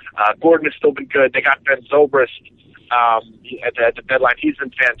life. Gordon has still been good. They got Ben Zobrist at the deadline. He's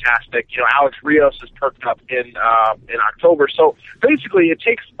been fantastic. Alex Rios has perked up in October. So basically, it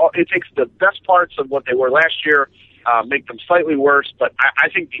takes the best parts of what they were last year, make them slightly worse. But I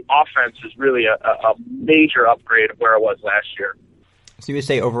think the offense is really a major upgrade of where it was last year. So you would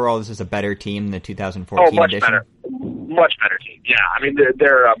say overall this is a better team than the 2014 much edition? Much better team. Yeah, I mean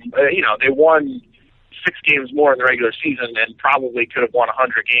they're they won 6 games more in the regular season and probably could have won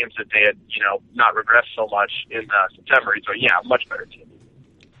 100 games if they had not regressed so much in September. So yeah, much better team.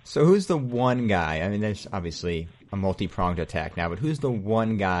 So who's the one guy? I mean, there's obviously a multi-pronged attack now, but who's the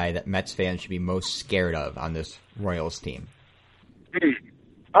one guy that Mets fans should be most scared of on this Royals team? Good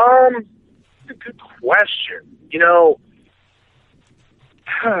question.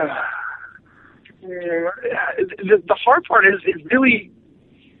 The hard part is it really,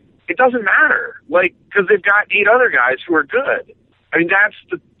 it doesn't matter, because they've got 8 other guys who are good. I mean, that's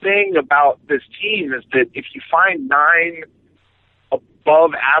the thing about this team is that if you find 9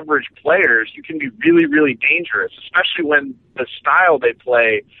 above average players, you can be really, really dangerous, especially when the style they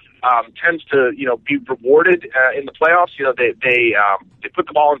play tends to, be rewarded in the playoffs. They put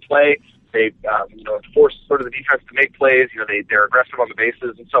the ball in play. They, force sort of the defense to make plays. They're aggressive on the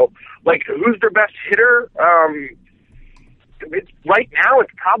bases. And so, who's their best hitter? Right now,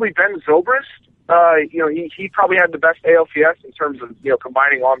 it's probably Ben Zobrist. He probably had the best ALCS in terms of,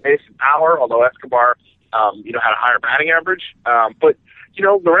 combining on base and power, although Escobar had a higher batting average. But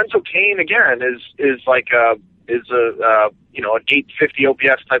Lorenzo Cain again is like an 850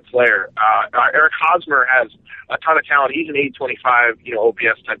 OPS type player. Eric Hosmer has a ton of talent. He's an 825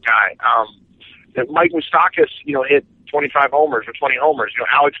 OPS type guy. Mike Moustakas hit 25 homers or 20 homers.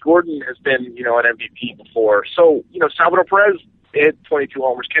 Alex Gordon has been an MVP before. So Salvador Perez hit 22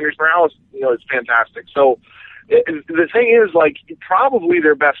 homers. Kendrys Morales is fantastic. So the thing is, like, probably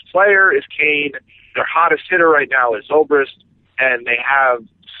their best player is Cain. Their hottest hitter right now is Zobrist, and they have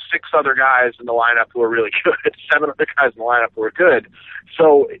 6 other guys in the lineup who are really good. 7 other guys in the lineup who are good.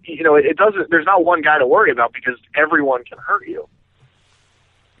 So it doesn't. There's not one guy to worry about because everyone can hurt you.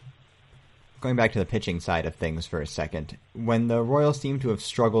 Going back to the pitching side of things for a second, when the Royals seem to have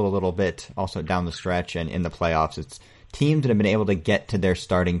struggled a little bit also down the stretch and in the playoffs, it's teams that have been able to get to their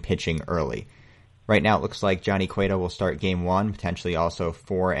starting pitching early. Right now it looks like Johnny Cueto will start game 1, potentially also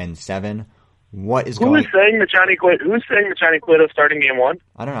 4 and 7. Who's saying that Johnny Cueto starting game 1?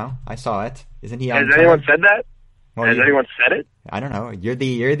 I don't know. I saw it. Isn't he on? Has anyone said that? Well, has anyone said it? I don't know. You're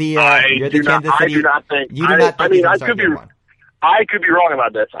the Kansas City. I do not think. I could be wrong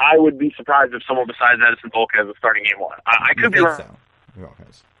about this. I would be surprised if someone besides Edinson Volquez was starting game 1. I could be wrong. So.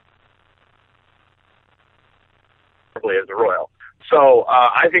 Volquez. As the Royal. So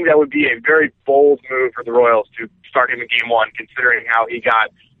I think that would be a very bold move for the Royals to start him in game 1, considering how he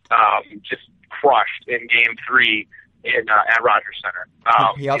got just crushed in game 3 at Rogers Center.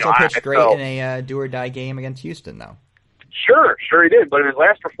 He also pitched great in a do-or-die game against Houston, though. Sure he did. But in his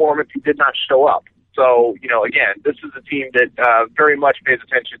last performance, he did not show up. So, again, this is a team that very much pays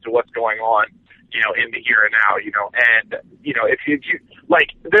attention to what's going on, in the here and now, and, if you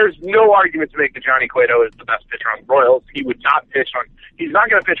there's no argument to make that Johnny Cueto is the best pitcher on the Royals. He's not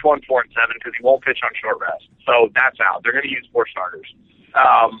going to pitch 1, 4, and 7 because he won't pitch on short rest. So that's out. They're going to use 4 starters.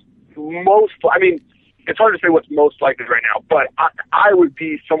 It's hard to say what's most likely right now, but I would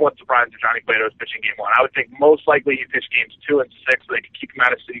be somewhat surprised if Johnny Cueto is pitching game 1. I would think most likely he pitch games 2 and 6 so they can keep him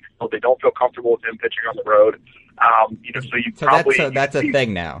out of Citi Field. They don't feel comfortable with him pitching on the road. That's a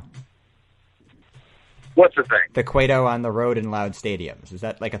thing now. What's the thing? The Cueto on the road in loud stadiums. Is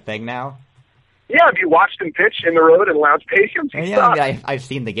that like a thing now? Yeah, have you watched him pitch in the road in loud stadiums? I've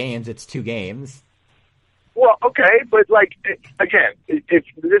seen the games. It's 2 games. Well, okay, but again,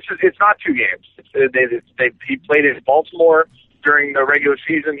 it's not 2 games. He played in Baltimore during the regular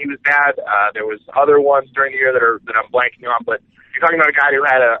season. He was bad. There was other ones during the year that I'm blanking on. But you're talking about a guy who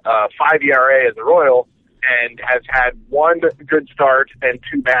had a 5 ERA as a Royal and has had 1 good start and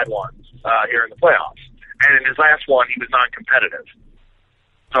 2 bad ones here in the playoffs. And in his last one, he was non-competitive.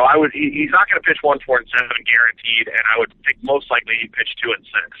 So he's not going to pitch 1, 4, and 7 guaranteed, and I would think most likely he'd pitch 2 and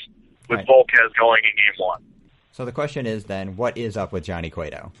 6 with right. Volquez going in game 1. So the question is then, what is up with Johnny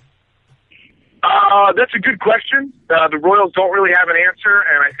Cueto? That's a good question. The Royals don't really have an answer,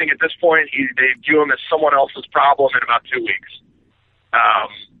 and I think at this point they view him as someone else's problem in about 2 weeks.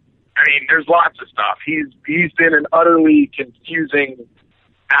 There's lots of stuff. He's been an utterly confusing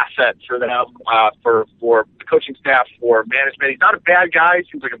asset for them, for the coaching staff, for management. He's not a bad guy.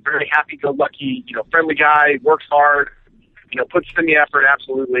 He seems like a very happy-go-lucky, friendly guy. Works hard, puts in the effort,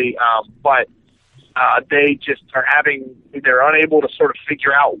 absolutely. But they just they're unable to sort of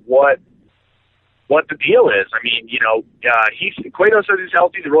figure out what the deal is. Cueto says he's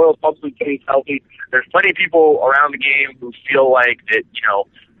healthy. The Royals publicly say he's healthy. There's plenty of people around the game who feel like that,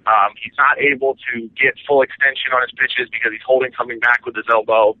 he's not able to get full extension on his pitches because he's holding something back with his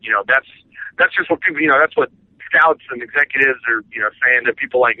elbow. That's just what people, that's what scouts and executives are, saying to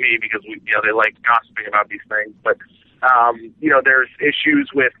people like me because they like gossiping about these things. But, there's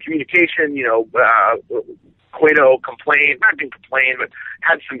issues with communication. Cueto not didn't complain, but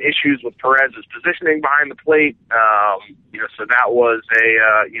had some issues with Perez's positioning behind the plate. So that was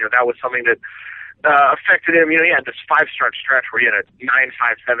that was something that affected him. He had this 5-start stretch where he had a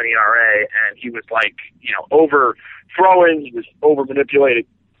 9.57 ERA, and he was over throwing. He was over manipulating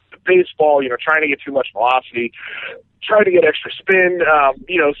the baseball. Trying to get too much velocity, trying to get extra spin.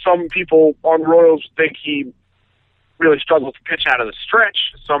 Some people on the Royals think he really struggles to pitch out of the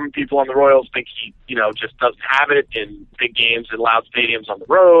stretch. Some people on the Royals think he, just doesn't have it in big games in loud stadiums on the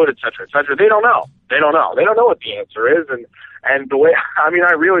road, et cetera, et cetera. They don't know. They don't know what the answer is. And the way, I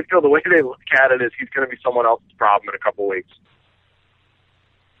really feel the way they look at it is he's going to be someone else's problem in a couple of weeks.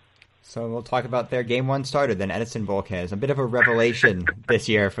 So we'll talk about their game 1 starter, then Edinson Volquez. A bit of a revelation this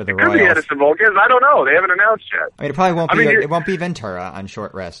year for the Royals. Could be Edinson Volquez. I don't know. They haven't announced yet. It probably won't be. It won't be Ventura on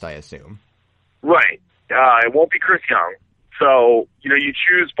short rest, I assume. Right. It won't be Chris Young. So, you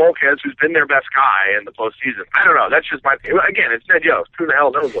choose Volquez, who's been their best guy in the postseason. I don't know. That's just again, it's Ned Yost. Who the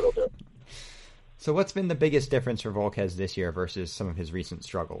hell knows what he'll do? So what's been the biggest difference for Volquez this year versus some of his recent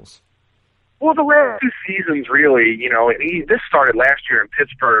struggles? Well, the last 2 seasons, really, this started last year in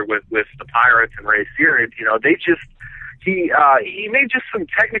Pittsburgh with the Pirates and Ray Searage. He made just some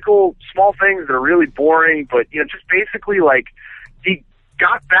technical small things that are really boring, but just basically like he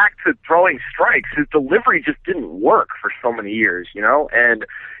got back to throwing strikes. His delivery just didn't work for so many years, and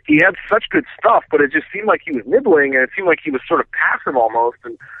he had such good stuff, but it just seemed like he was nibbling, and it seemed like he was sort of passive almost.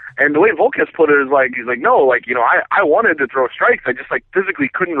 And the way Volquez put it is like, he's like, no, I wanted to throw strikes. I just physically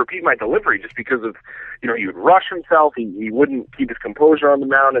couldn't repeat my delivery just because of, he would rush himself. He wouldn't keep his composure on the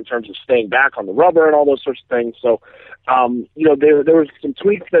mound in terms of staying back on the rubber and all those sorts of things. So, there was some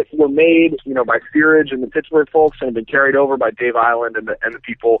tweaks that were made, by Searage and the Pittsburgh folks and have been carried over by Dave Island and the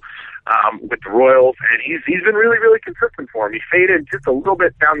people, with the Royals. And he's been really, really consistent for him. He faded just a little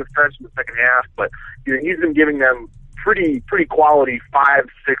bit down the stretch in the second half, but he's been giving them pretty quality 5-6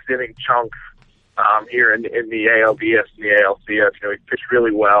 inning chunks here in the ALDS and the ALCS. He pitched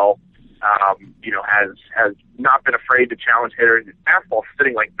really well. Has not been afraid to challenge hitters. His fastball's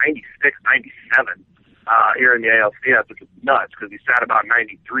sitting like 96, 97 here in the ALCS, which is nuts because he sat about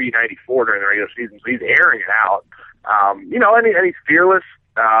 93, 94 during the regular season. So he's airing it out. And he's fearless.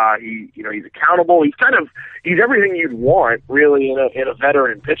 He's accountable. He's everything you'd want really in a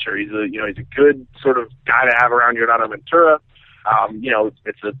veteran pitcher. He's a good sort of guy to have around Yordan Ventura.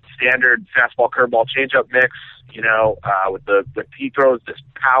 It's a standard fastball, curveball, changeup mix. With he throws this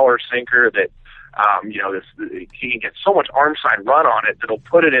power sinker that, he can get so much arm side run on it that'll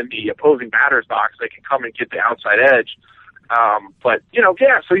put it in the opposing batter's box. They can come and get the outside edge.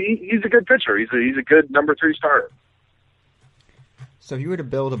 So he's a good pitcher. He's a good number 3 starter. So if you were to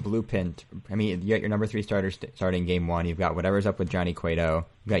build a blueprint, you got your number 3 starter starting game 1. You've got whatever's up with Johnny Cueto.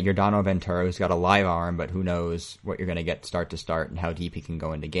 You've got Yordano Ventura, who's got a live arm, but who knows what you're going to get start to start and how deep he can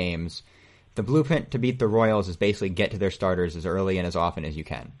go into games. The blueprint to beat the Royals is basically get to their starters as early and as often as you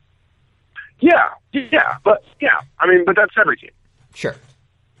can. But that's every team. Sure.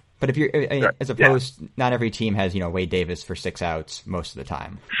 But if you're, not every team has, Wade Davis for 6 outs most of the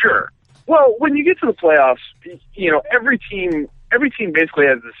time. Sure. Well, when you get to the playoffs, every team basically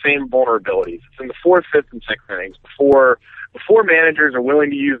has the same vulnerabilities. It's in the 4th, 5th, and 6th innings before managers are willing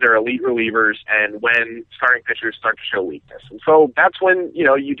to use their elite relievers and when starting pitchers start to show weakness. And so that's when,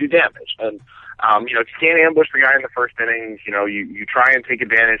 you do damage. And, if you can't ambush the guy in the 1st inning, you try and take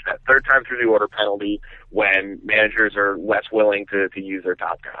advantage that 3rd time through the order penalty when managers are less willing to use their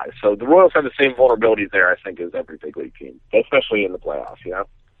top guys. So the Royals have the same vulnerabilities there, I think, as every big league team, especially in the playoffs,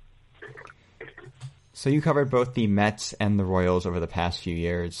 So you covered both the Mets and the Royals over the past few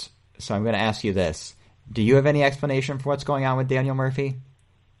years. So I'm going to ask you this. Do you have any explanation for what's going on with Daniel Murphy?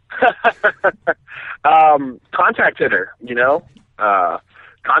 Contact hitter,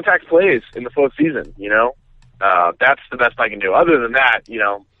 contact plays in the postseason, that's the best I can do. Other than that,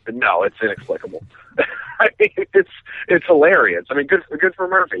 no, it's inexplicable. It's hilarious. Good for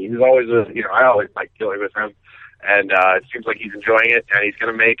Murphy. He's always I always like dealing with him. And it seems like he's enjoying it, and he's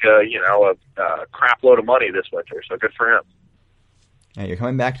going to make a crap load of money this winter. So good for him. Now you're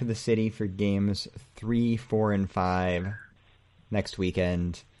coming back to the city for games 3, 4, and 5 next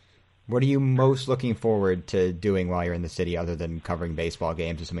weekend. What are you most looking forward to doing while you're in the city, other than covering baseball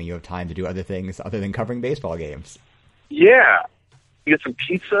games? Assuming you have time to do other things other than covering baseball games. Yeah, get some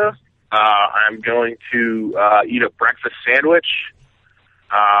pizza. I'm going to eat a breakfast sandwich.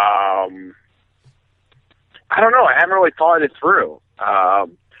 I don't know. I haven't really thought it through.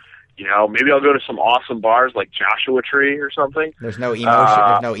 Maybe I'll go to some awesome bars like Joshua Tree or something. There's no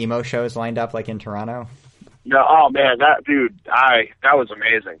emo shows lined up like in Toronto. No, oh man, that was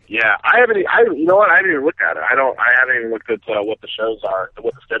amazing. Yeah, I haven't even looked at it. I haven't even looked at what the shows are,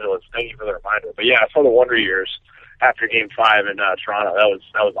 what the schedule is. Thank you for the reminder. But yeah, I saw the Wonder Years after Game 5 in Toronto.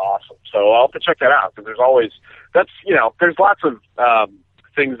 That was awesome. So I'll have to check that out because there's lots of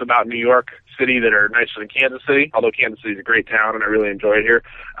things about New York City that are nicer than Kansas City, although Kansas City is a great town and I really enjoy it here.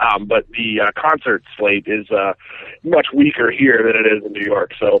 But the concert slate is much weaker here than it is in New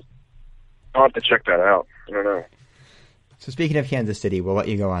York, so I'll have to check that out. I don't know. So speaking of Kansas City, we'll let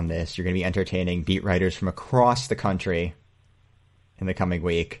you go on this. You're going to be entertaining beat writers from across the country in the coming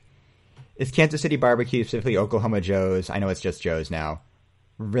week. Is Kansas City barbecue, specifically Oklahoma Joe's, I know it's just Joe's now,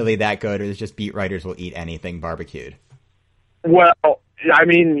 really that good, or is it just beat writers will eat anything barbecued? Well,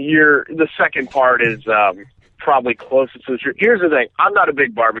 the second part is probably closest to the truth. Here's the thing. I'm not a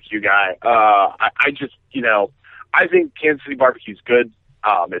big barbecue guy. I think Kansas City barbecue is good.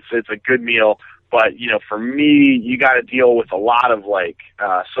 It's a good meal. But, for me, you got to deal with a lot of,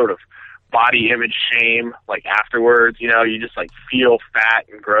 sort of body image shame, afterwards. You just, feel fat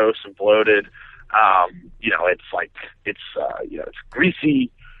and gross and bloated. It's like it's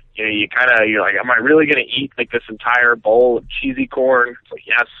greasy. You're like, am I really going to eat like this entire bowl of cheesy corn? It's like,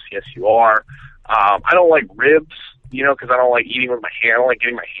 yes, you are. I don't like ribs, because I don't like eating with my hand. I don't like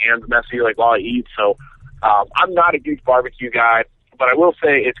getting my hands messy like while I eat. So I'm not a huge barbecue guy, but I will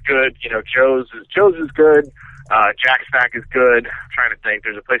say it's good. Joe's is good. Jack Stack is good. I'm trying to think.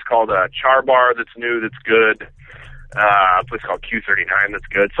 There's a place called Char Bar that's new that's good. A place called Q39 that's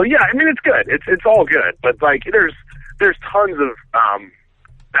good. So yeah, I mean, it's good. It's all good. But like, there's tons of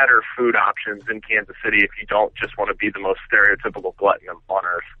better food options in Kansas City if you don't just want to be the most stereotypical glutton on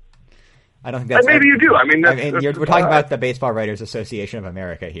earth. I don't think that's... And maybe you do. I mean, we're talking about the Baseball Writers Association of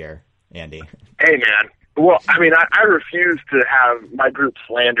America here, Andy. Hey, man. Well, I mean, I refuse to have my group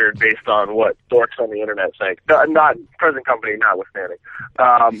slandered based on what dorks on the internet say. Not present company, notwithstanding.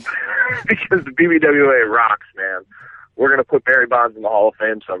 Because the BBWA rocks, man. We're going to put Barry Bonds in the Hall of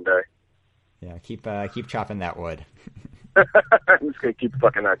Fame someday. Yeah, keep chopping that wood. I'm just going to keep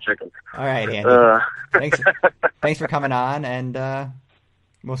fucking that chicken. All right, Andy. Thanks for coming on, and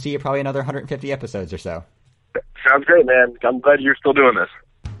we'll see you probably another 150 episodes or so. Sounds great, man. I'm glad you're still doing this.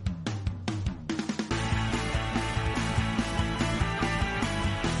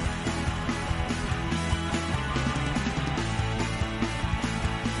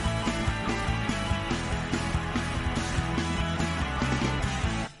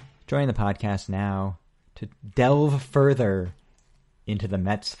 Joining the podcast now to delve further into the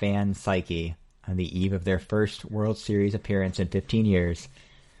Mets fan psyche on the eve of their first World Series appearance in 15 years.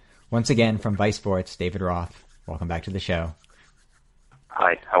 Once again, from Vice Sports, David Roth. Welcome back to the show.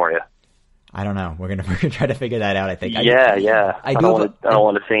 Hi, how are you? I don't know. We're gonna try to figure that out, I think. Yeah. I don't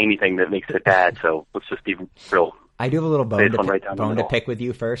want to say anything that makes it bad, so let's just be real. I do have a little bone to pick with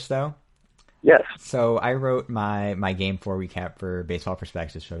you first, though. Yes. So I wrote my Game 4 recap for Baseball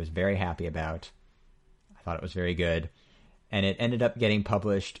Perspectives, which I was very happy about. I thought it was very good. And it ended up getting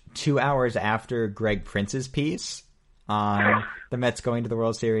published 2 hours after Greg Prince's piece on the Mets going to the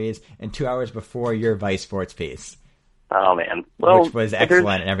World Series and 2 hours before your Vice Sports piece. Oh, man. Well, which was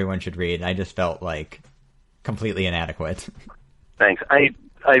excellent and everyone should read. And I just felt like completely inadequate. Thanks. I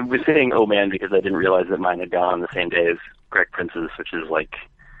was saying, oh, man, because I didn't realize that mine had gone on the same day as Greg Prince's, which is like...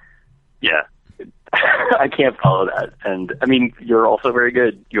 Yeah, I can't follow that. And, I mean, you're also very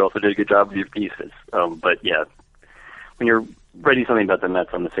good. You also did a good job with your pieces. But, yeah, when you're writing something about the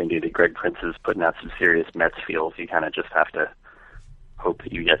Mets on the same day that Greg Prince is putting out some serious Mets feels, you kind of just have to hope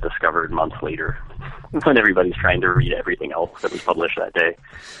that you get discovered months later when everybody's trying to read everything else that was published that day.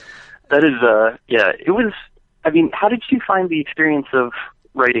 That is, it was, I mean, how did you find the experience of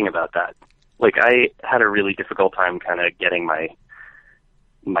writing about that? Like, I had a really difficult time kind of getting my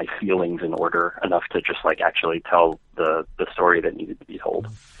feelings in order enough to just like actually tell the story that needed to be told.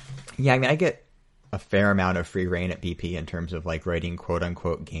 Yeah, I mean, I get a fair amount of free reign at BP in terms of like writing quote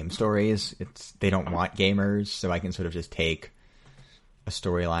unquote game stories. They don't want gamers, so I can sort of just take a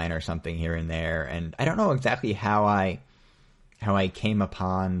storyline or something here and there. And I don't know exactly how I came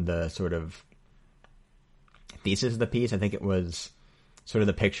upon the sort of thesis of the piece. I think it was sort of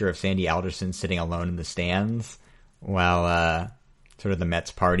the picture of Sandy Alderson sitting alone in the stands while sort of the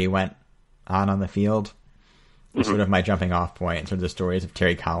Mets party went on the field. Was sort of my jumping off point, and sort of the stories of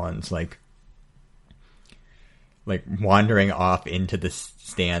Terry Collins, like wandering off into the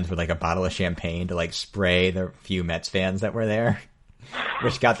stands with like a bottle of champagne to like spray the few Mets fans that were there,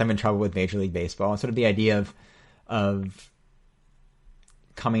 which got them in trouble with Major League Baseball. And sort of the idea of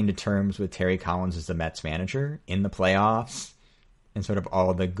coming to terms with Terry Collins as the Mets manager in the playoffs, and sort of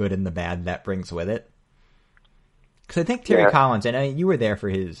all the good and the bad that brings with it. Because I think Terry Collins, and you were there for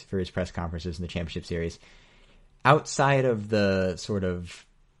his press conferences in the championship series, outside of the sort of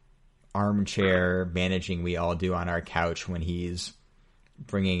armchair managing we all do on our couch when he's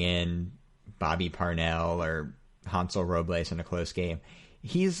bringing in Bobby Parnell or Hansel Robles in a close game,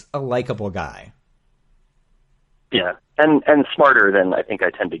 he's a likable guy. Yeah, and smarter than I think I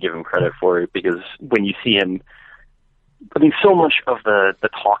tend to give him credit for, because when you see him, I mean, so much of the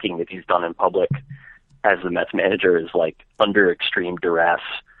talking that he's done in public as the Mets manager is like under extreme duress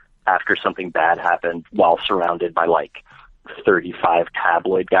after something bad happened, while surrounded by like 35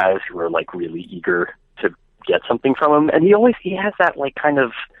 tabloid guys who are like really eager to get something from him. And he has that like kind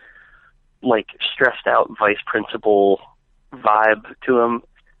of like stressed out vice principal vibe to him.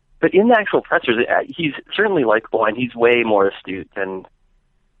 But in the actual pressers, he's certainly likable, and he's way more astute than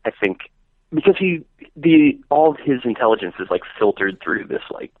I think, because all of his intelligence is like filtered through this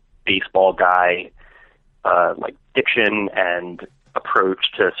like baseball guy like diction and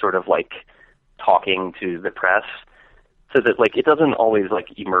approach to sort of like talking to the press. so that like it doesn't always like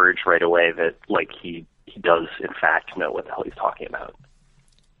emerge right away that like he does in fact know what the hell he's talking about.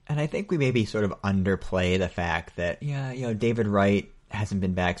 And I think we maybe sort of underplay the fact that David Wright hasn't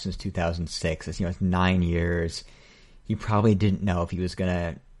been back since 2006. It's 9 years. He probably didn't know if he was going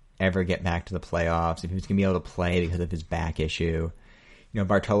to ever get back to the playoffs, if he was going to be able to play because of his back issue.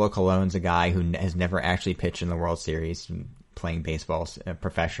 Bartolo Colon's a guy who has never actually pitched in the World Series, playing baseball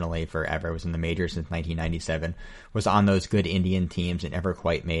professionally forever, was in the majors since 1997, was on those good Indian teams and never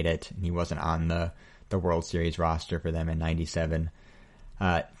quite made it. And he wasn't on the World Series roster for them in 97.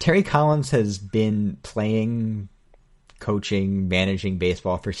 Terry Collins has been playing, coaching, managing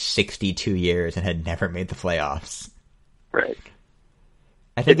baseball for 62 years and had never made the playoffs. Right.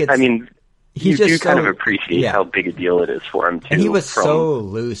 I think you do kind of appreciate how big a deal it is for him, too. And he was so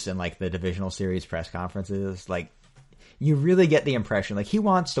loose in, like, the divisional series press conferences. Like, you really get the impression, like, he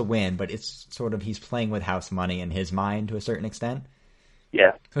wants to win, but it's sort of he's playing with house money in his mind to a certain extent.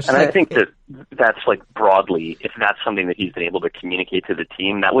 Yeah. And I think that's, like, broadly, if that's something that he's been able to communicate to the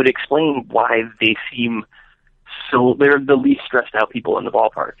team, that would explain why they seem they're the least stressed out people in the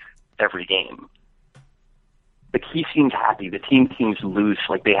ballpark every game. Like, he seems happy. The team seems loose.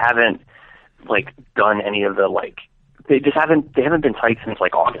 Like, they haven't, like, done any of the, like, they haven't been tight since,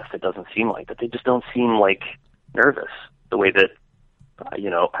 like, August, it doesn't seem like. But they just don't seem, like, nervous the way that,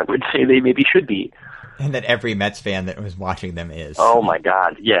 I would say they maybe should be. And that every Mets fan that was watching them is. Oh, my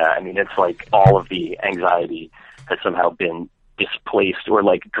God. Yeah. I mean, it's like all of the anxiety has somehow been displaced or,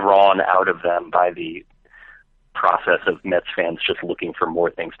 like, drawn out of them by the process of Mets fans just looking for more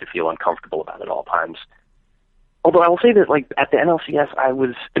things to feel uncomfortable about at all times. Although I will say that, like, at the NLCS,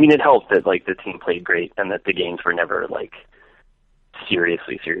 it helped that, like, the team played great and that the games were never, like,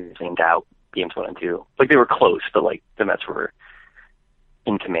 seriously in doubt, games 1 and 2. Like, they were close, but, like, the Mets were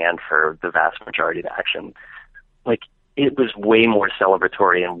in command for the vast majority of the action. Like, it was way more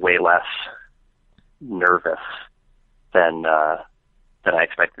celebratory and way less nervous than I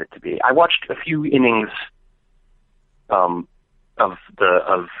expected it to be. I watched a few innings of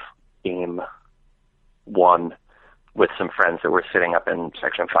game 1 with some friends that were sitting up in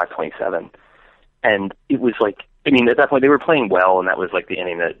section 527. And it was like, at that point they were playing well, and that was like the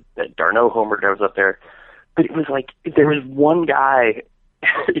inning that d'Arnaud homered. I was up there. But it was like, there was one guy,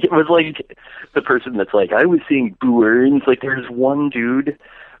 it was like the person that's like, I was seeing Boo Earns. Like, there's one dude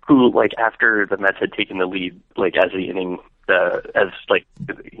who, like, after the Mets had taken the lead, like, as the inning,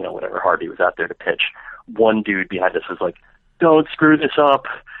 whatever, Harvey was out there to pitch, one dude behind us was like, don't screw this up.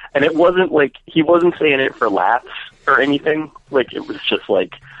 And it wasn't like, he wasn't saying it for laughs or anything. Like, it was just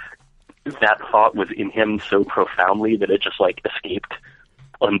like, that thought was in him so profoundly that it just, like, escaped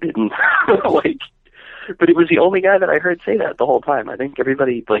unbidden. But it was the only guy that I heard say that the whole time. I think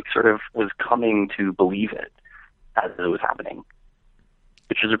everybody, like, sort of was coming to believe it as it was happening,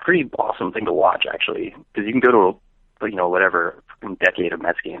 which is a pretty awesome thing to watch, actually, because you can go to whatever decade of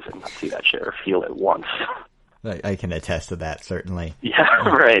Mets games and not see that shit or feel it once. I can attest to that, certainly. Yeah,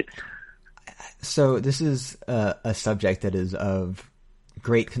 right. So this is a subject that is of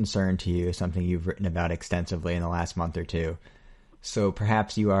great concern to you, something you've written about extensively in the last month or two. So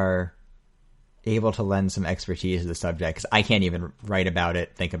perhaps you are able to lend some expertise to the subject, because I can't even write about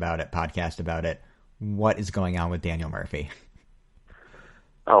it, think about it, podcast about it. What is going on with Daniel Murphy?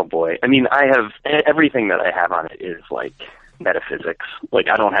 Oh, boy. I mean, I have everything that I have on it is, like, metaphysics. Like,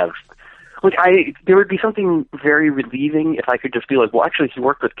 I don't have... Like, there would be something very relieving if I could just be like, well, actually, he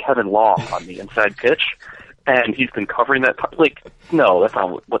worked with Kevin Long on the inside pitch, and he's been covering that. Like, no, that's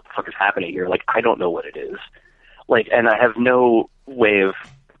not what the fuck is happening here. Like, I don't know what it is. Like, and I have no way of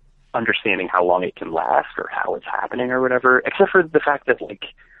understanding how long it can last or how it's happening or whatever, except for the fact that, like,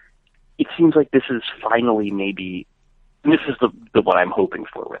 it seems like this is finally maybe, and this is the what I'm hoping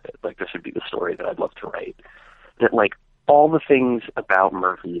for with it. Like, this would be the story that I'd love to write. That, like, all the things about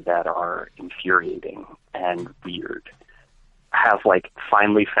Murphy that are infuriating and weird have, like,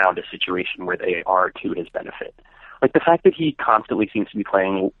 finally found a situation where they are to his benefit. Like, the fact that he constantly seems to be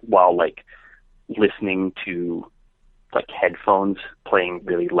playing while, like, listening to, like, headphones playing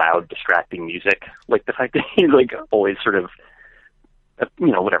really loud, distracting music. Like, the fact that he's, like, always sort of,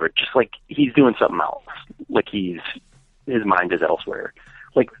 whatever, just, like, he's doing something else. Like, his mind is elsewhere.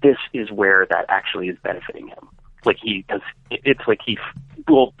 Like, this is where that actually is benefiting him. Like, it's like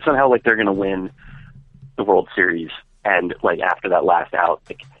somehow, like, they're going to win the World Series, and, like, after that last out,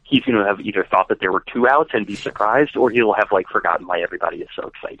 like, he's going to have either thought that there were 2 outs and be surprised, or he'll have, like, forgotten why everybody is so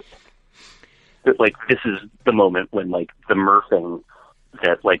excited. But, like, this is the moment when, like, the Murphing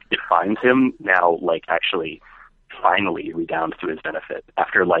that, like, defines him now, like, actually finally redounds to his benefit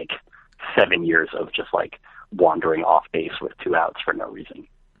after, like, 7 years of just, like, wandering off base with 2 outs for no reason.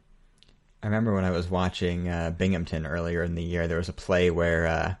 I remember when I was watching Binghamton earlier in the year, there was a play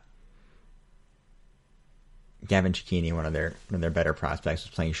where Gavin Cicchini, one of their better prospects,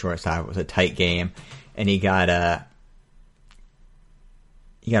 was playing shortstop. It was a tight game, and he got a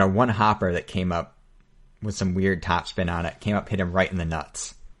one hopper that came up with some weird topspin on it. Came up, hit him right in the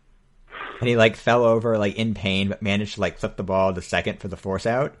nuts, and he fell over in pain, but managed to flip the ball to second for the force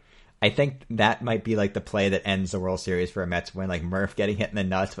out. I think that might be the play that ends the World Series for a Mets win, Murph getting hit in the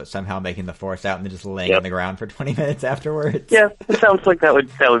nuts, but somehow making the force out and then just laying on the ground for 20 minutes afterwards. Yeah, it sounds like that would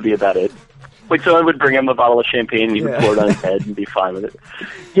be about it. Someone would bring him a bottle of champagne and he would pour it on his head and be fine with it.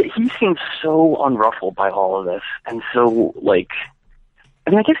 Yeah, he seems so unruffled by all of this, and so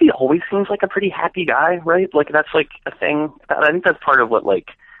I guess he always seems like a pretty happy guy, right? That's a thing. I think that's part of what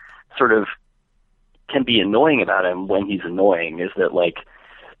sort of can be annoying about him when he's annoying is that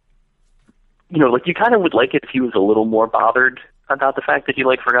you kind of would like it if he was a little more bothered about the fact that he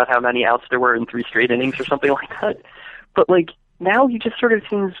forgot how many outs there were in 3 straight innings or something like that. But now he just sort of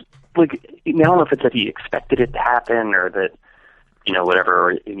seems I don't know if it's that he expected it to happen or that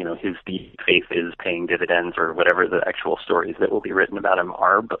whatever, or, his deep faith is paying dividends or whatever the actual stories that will be written about him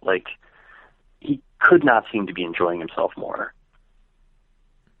are, but he could not seem to be enjoying himself more.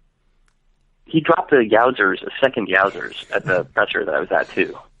 He dropped a second Yowzers at the presser that I was at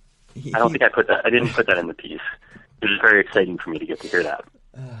too. I don't think I didn't put that in the piece. It was very exciting for me to get to hear that.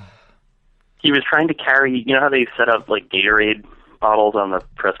 He was trying to carry, how they set up Gatorade bottles on the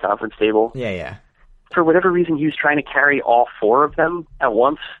press conference table? Yeah. For whatever reason, he was trying to carry all 4 of them at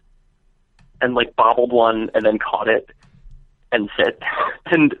once and bobbled one and then caught it and said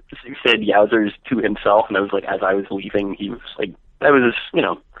Yowzers to himself. And I was as I was leaving, he was that was,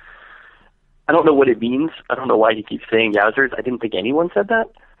 I don't know what it means. I don't know why he keeps saying Yowzers. I didn't think anyone said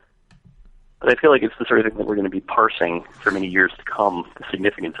that. But I feel it's the sort of thing that we're going to be parsing for many years to come, the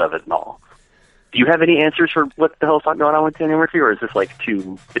significance of it and all. Do you have any answers for what the hell's going on with Daniel Murphy, or is this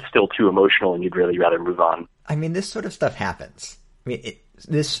it's still too emotional and you'd really rather move on? I mean, this sort of stuff happens.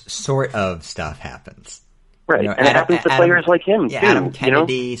 This sort of stuff happens. Right, and it happens to players like him, too. Adam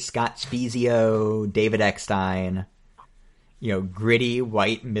Kennedy, Scott Spezio, David Eckstein, gritty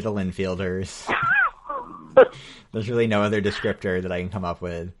white middle infielders. There's really no other descriptor that I can come up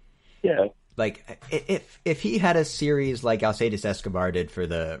with. Yeah. If he had a series like Alcides Escobar did for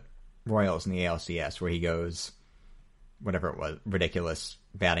the Royals in the ALCS, where he goes, whatever it was, ridiculous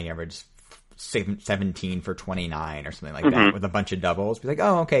batting average, 17 for 29 or something like that, with a bunch of doubles, be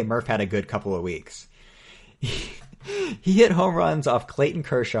oh, okay, Murph had a good couple of weeks. He hit home runs off Clayton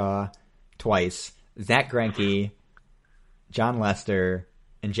Kershaw twice, Zach Greinke, John Lester,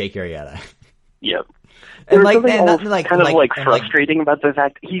 and Jake Arrieta. Yep. And frustrating about the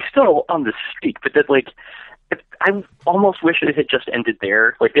fact he's still on the streak, but that I almost wish it had just ended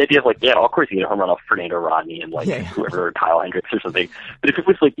there. The idea of of course he hit a home run off Fernando Rodney and whoever, Kyle Hendricks or something. But if it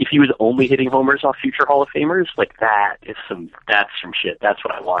was if he was only hitting homers off future Hall of Famers, that's some shit. That's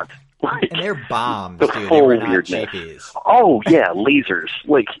what I want. And they're bombs, dude. They were not chippies. Oh yeah, lasers.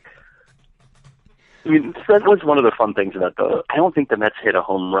 That was one of the fun things about I don't think the Mets hit a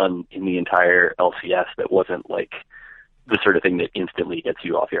home run in the entire LCS that wasn't the sort of thing that instantly gets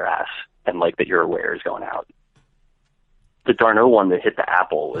you off your ass and that you're aware is going out. The d'Arnaud one that hit the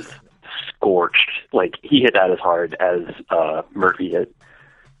apple was scorched. He hit that as hard as Murphy hit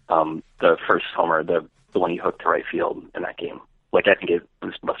the first homer, the one he hooked to right field in that game. I think it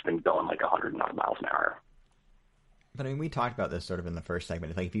must have been going 109 miles an hour. But we talked about this sort of in the first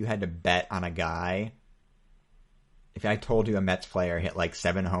segment. It's if you had to bet on a guy, if I told you a Mets player hit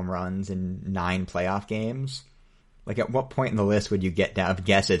 7 home runs in 9 playoff games, at what point in the list would you get down of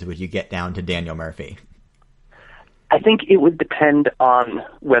guesses would you get down to Daniel Murphy? I think it would depend on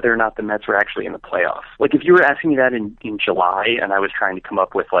whether or not the Mets were actually in the playoffs. If you were asking me that in July and I was trying to come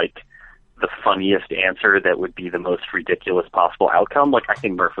up with the funniest answer that would be the most ridiculous possible outcome, I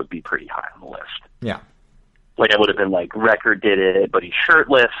think Murph would be pretty high on the list. Yeah. I would have been Record did it, but he's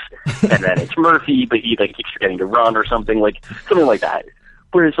shirtless, and then it's Murphy, but he keeps forgetting to run or something like that.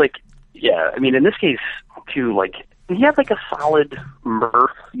 Whereas in this case too, he had a solid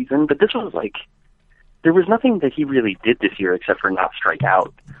Murph season, but this was there was nothing that he really did this year except for not strike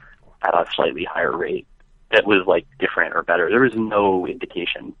out at a slightly higher rate that was different or better. There was no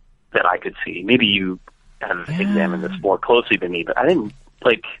indication that I could see. Maybe you have examined this more closely than me, but I didn't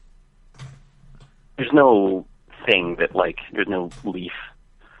there's no thing that there's no leaf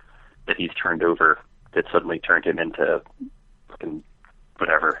that he's turned over that suddenly turned him into fucking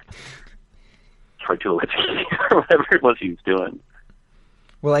whatever, Troy Tulowitzki or whatever it was he was doing.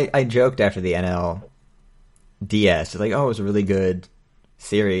 Well, I joked after the NL DS. It's like, oh, it was a really good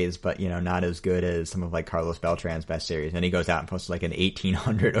series, but, not as good as some of, like, Carlos Beltran's best series. And he goes out and posts, like, an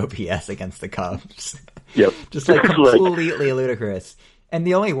 1,800 OPS against the Cubs. Yep. Just, like, completely ludicrous. And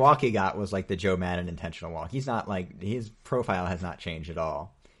the only walk he got was, like, the Joe Madden intentional walk. He's not, like, his profile has not changed at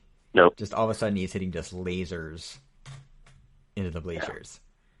all. Nope. Just all of a sudden he's hitting just lasers into the bleachers.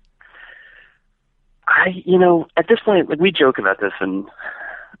 At this point, like, we joke about this and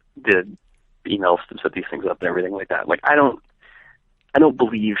the emails to set these things up and everything like that. Like, I don't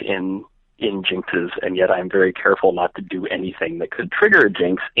believe in jinxes, and yet I'm very careful not to do anything that could trigger a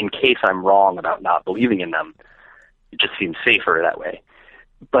jinx in case I'm wrong about not believing in them. It just seems safer that way.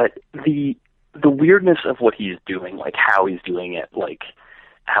 But the weirdness of what he's doing, like how he's doing it, like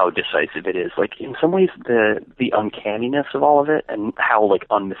how decisive it is, like in some ways the uncanniness of all of it and how like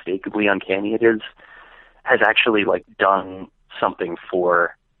unmistakably uncanny it is has actually like done something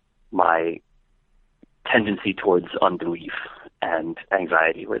for my tendency towards unbelief and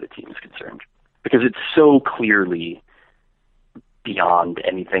anxiety where the team is concerned, because it's so clearly beyond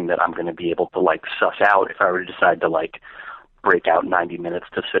anything that I'm going to be able to like suss out if I were to decide to like break out 90 minutes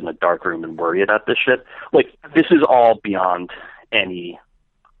to sit in a dark room and worry about this shit. Like, this is all beyond any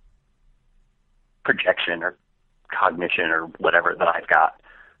projection or cognition or whatever that I've got.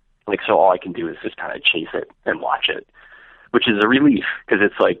 Like, so all I can do is just kind of chase it and watch it, which is a relief, because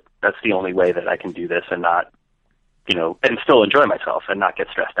it's like, that's the only way that I can do this and not, and still enjoy myself and not get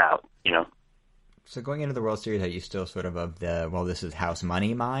stressed out, So going into the World Series, are you still sort of the, well, this is house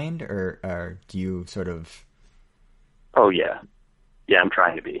money mind, or do you sort of... Oh, yeah. Yeah, I'm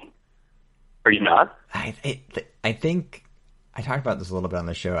trying to be. Are you not? I think, I talked about this a little bit on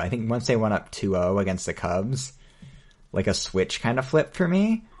the show, I think once they went up 2-0 against the Cubs, like a switch kind of flipped for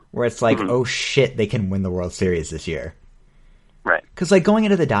me, where it's like, oh shit, they can win the World Series this year. Right. Because, like, going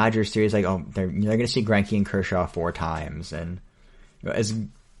into the Dodgers series, like, oh, they're going to see Greinke and Kershaw 4 times, and as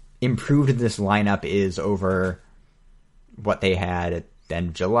improved this lineup is over what they had at the end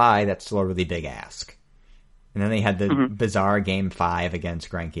of July, that's still a really big ask. And then they had the bizarre Game 5 against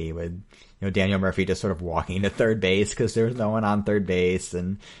Greinke with, Daniel Murphy just sort of walking to third base because there was no one on third base,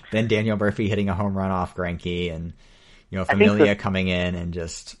 and then Daniel Murphy hitting a home run off Greinke, and, Familia coming in and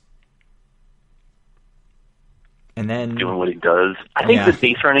just... And then doing what he does. I think the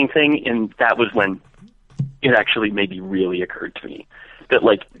base running thing, and that was when it actually maybe really occurred to me that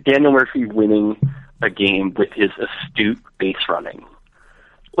like Daniel Murphy winning a game with his astute base running.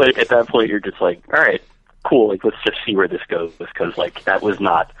 Like at that point, you're just like, all right, cool. Like let's just see where this goes, because like that was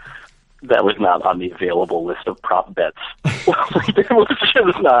not on the available list of prop bets. Like, it was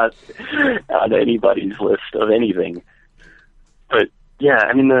just not on anybody's list of anything. But yeah,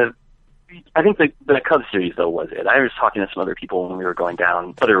 I mean I think the Cubs series, though, was it. I was talking to some other people when we were going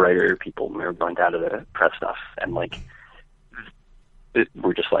down, other writer people when we were going down to the press stuff, and, like,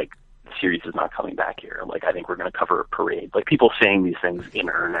 we're just like, the series is not coming back here. Like, I think we're going to cover a parade. Like, people saying these things in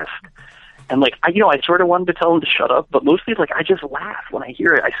earnest. And, like, I sort of wanted to tell them to shut up, but mostly, like, I just laugh when I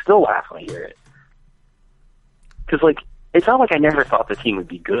hear it. I still laugh when I hear it. Because, like, it's not like I never thought the team would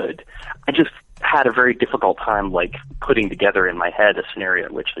be good. I just had a very difficult time, like, putting together in my head a scenario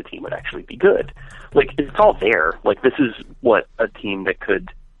in which the team would actually be good. Like, it's all there. Like, this is what a team that could,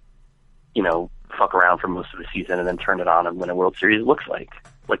 fuck around for most of the season and then turn it on and win a World Series looks like.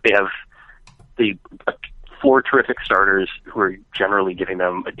 Like, they have the 4 terrific starters who are generally giving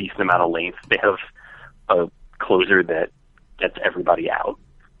them a decent amount of length. They have a closer that gets everybody out.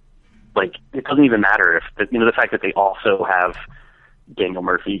 Like, it doesn't even matter if, the fact that they also have Daniel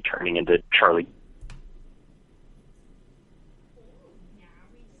Murphy turning into Charlie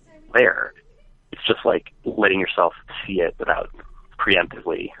there. It's just like letting yourself see it without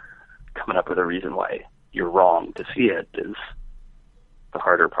preemptively coming up with a reason why you're wrong to see it is the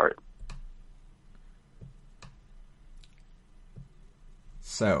harder part.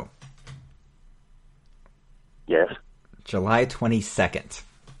 So, yes, July 22nd.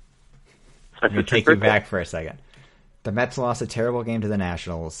 I'm going to take you back for a second. The Mets lost a terrible game to the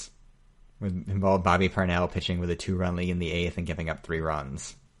Nationals, involved Bobby Parnell pitching with a 2-run lead in the 8th and giving up 3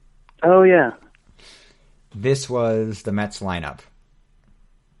 runs. Oh, yeah. This was the Mets lineup.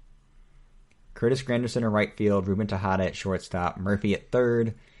 Curtis Granderson in right field, Ruben Tejada at shortstop, Murphy at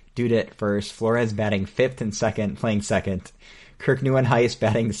third, Duda at first, Flores batting 5th and second, playing second, Kirk Neuenhuis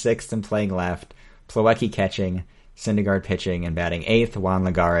batting 6th and playing left, Plawecki catching, Syndergaard pitching and batting 8th, Juan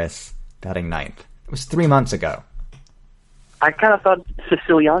Lagares batting 9th. It was 3 months ago. I kind of thought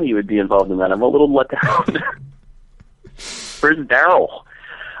Siciliani would be involved in that. I'm a little let down. Where's Darryl?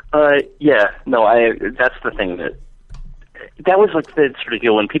 That's the thing that that was like the sort of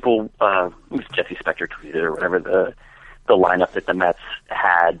deal when people, it was Jesse Spector tweeted or whatever, the lineup that the Mets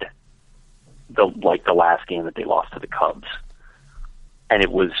had the last game that they lost to the Cubs. And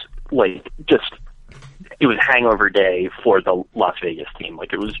it was like it was hangover day for the Las Vegas team.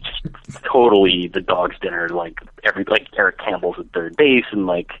 Like it was just totally the dog's dinner. Like Eric Campbell's at third base and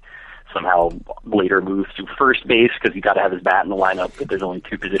like somehow later moves to first base because you got to have his bat in the lineup, but there's only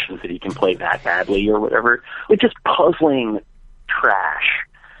 2 positions that he can play that badly or whatever. Like just puzzling trash.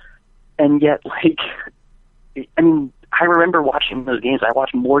 And yet, like, I mean, I remember watching those games. I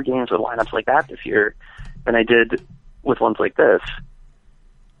watched more games with lineups like that this year than I did with ones like this.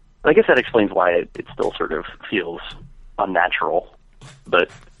 But I guess that explains why it still sort of feels unnatural. But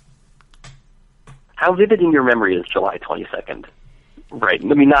how vivid in your memory is July 22nd? Right.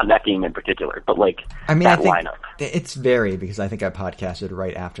 I mean, not that game in particular, but like I that think lineup. It's very, because I think I podcasted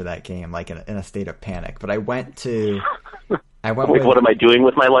right after that game, like in a state of panic. But I went like, what am I doing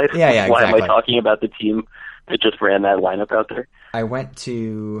with my life? Yeah, Why exactly. am I talking about the team that just ran that lineup out there? I went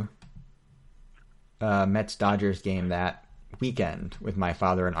to Mets-Dodgers game that weekend with my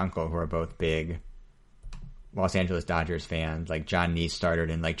father and uncle, who are both big Los Angeles Dodgers fans. Like John Neese started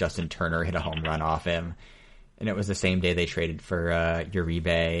and like Justin Turner hit a home run off him. And it was the same day they traded for Uribe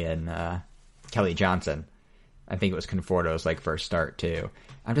and Kelly Johnson. I think it was Conforto's like first start too.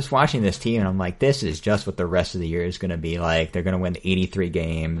 I'm just watching this team and I'm like, this is just what the rest of the year is going to be like. They're going to win 83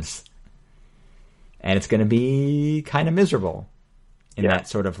 games. And it's going to be kind of miserable in that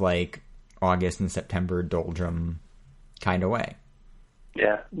sort of like August and September doldrum kind of way.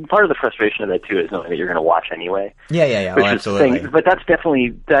 Yeah. Part of the frustration of that too is knowing that you're going to watch anyway. Yeah. Oh, absolutely. But that's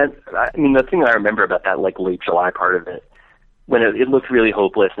definitely that. I mean, the thing that I remember about that like late July part of it, when it looked really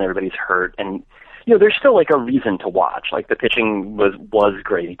hopeless and everybody's hurt, and you know, there's still like a reason to watch. Like the pitching was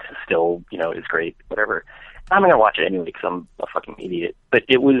great, still, you know, is great, whatever. I'm going to watch it anyway because I'm a fucking idiot. But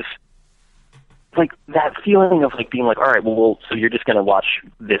it was like that feeling of like being like, all right, well, so you're just going to watch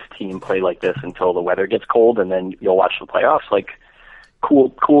this team play like this until the weather gets cold, and then you'll watch the playoffs. Like,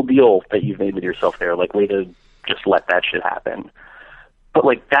 cool deal that you've made with yourself there. Like, way to just let that shit happen. But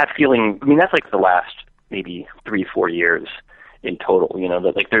like that feeling, I mean, that's like the last maybe 3-4 years in total. You know,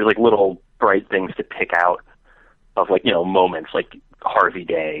 that like there's like little bright things to pick out of like, you know, moments like Harvey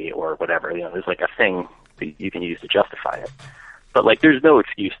Day or whatever. You know, there's like a thing that you can use to justify it. But like, there's no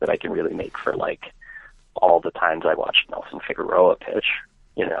excuse that I can really make for like all the times I watched Nelson Figueroa pitch.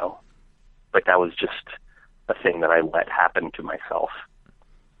 You know, like that was just a thing that I let happen to myself.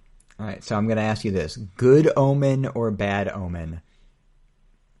 All right, so I'm going to ask you this. Good omen or bad omen?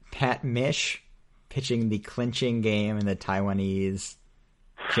 Pat Mish pitching the clinching game in the Taiwanese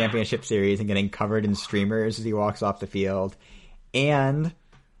Championship Series and getting covered in streamers as he walks off the field, and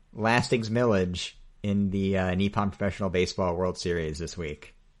Lastings Millage in the Nippon Professional Baseball World Series this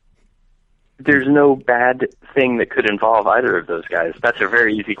week. There's no bad thing that could involve either of those guys. That's a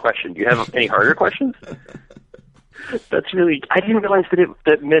very easy question. Do you have any harder questions? That's really... I didn't realize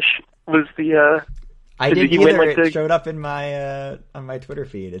that Mish was the... I didn't either. It showed up in my on my Twitter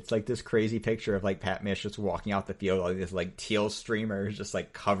feed. It's like this crazy picture of like Pat Mish just walking out the field, all these like teal streamers just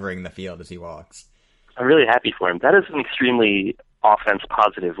like covering the field as he walks. I'm really happy for him. That is an extremely offense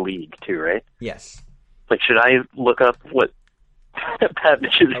positive league too, right? Yes. Like, should I look up what Pat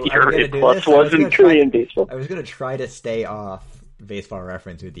Mish's ERA plus was in Korean baseball? I was going to try to stay off Baseball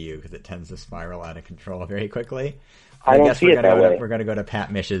Reference with you because it tends to spiral out of control very quickly. I don't see it that way. We're going to go to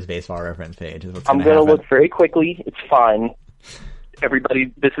Pat Mish's Baseball Reference page. I'm going to look very quickly. It's fine.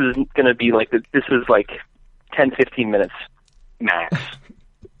 Everybody, this is going to be like, this is like 10, 15 minutes max.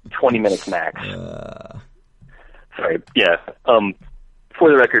 20 minutes max. Sorry. Yeah.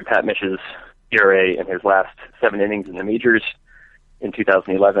 For the record, Pat Mish's ERA in his last 7 innings in the majors in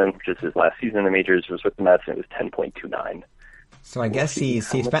 2011, which is his last season in the majors, was with the Mets, and it was 10.29. So I guess he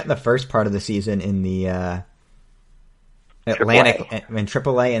spent the first part of the season in the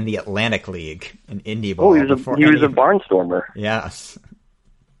AAA and the Atlantic League in Indie Ball. Oh, he was a barnstormer. Yes.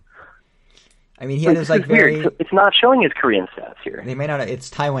 I mean, he had his like very... Weird. It's not showing his Korean stats here. They may not. It's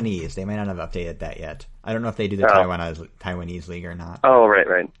Taiwanese. They may not have updated that yet. I don't know if they do the Taiwanese league or not. Oh, right.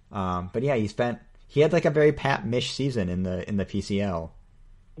 But yeah, he had like a very Pat Mish season in the PCL.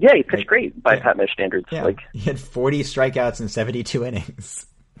 Yeah, he pitched great by Pat Mish standards. Yeah. Like, he had 40 strikeouts in 72 innings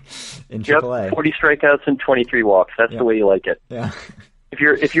in AAA. 40 strikeouts and 23 walks. That's the way you like it. Yeah. If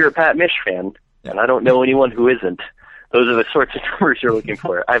you're a Pat Mish fan, and I don't know anyone who isn't, those are the sorts of numbers you're looking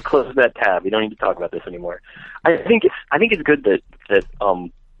for. I've closed that tab. We don't need to talk about this anymore. I think it's good that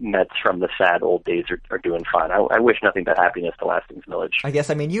Mets from the sad old days are doing fine. I wish nothing but happiness to Lastings Village. I guess,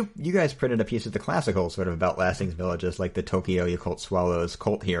 I mean, you guys printed a piece of the Classical sort of about Lastings Village as like the Tokyo Yakult Swallows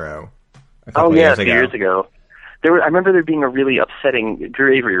cult hero. A few years ago. I remember there being a really upsetting,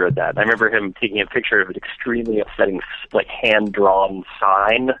 Drew Avery wrote that. I remember him taking a picture of an extremely upsetting, like, hand-drawn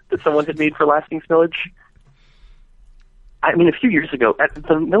sign that someone had made for Lastings Village. I mean, a few years ago,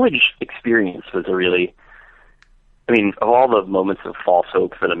 the Village experience was a really, I mean, of all the moments of false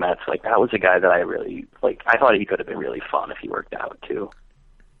hope for the Mets, like, that was a guy that I really, like, I thought he could have been really fun if he worked out, too.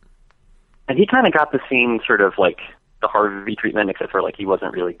 And he kind of got the same sort of, like, the Harvey treatment, except for, like, he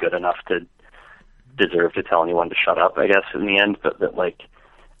wasn't really good enough to deserve to tell anyone to shut up, I guess, in the end. But that, like,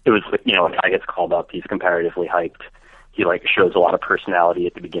 it was, you know, a guy gets called up, he's comparatively hyped. He, like, shows a lot of personality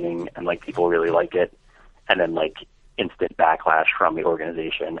at the beginning, and, like, people really like it. And then, like, instant backlash from the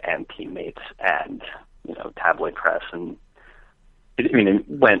organization and teammates and, you know, tabloid press. And, it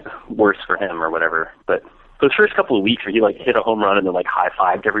went worse for him or whatever. But those first couple of weeks where he, like, hit a home run and then, like,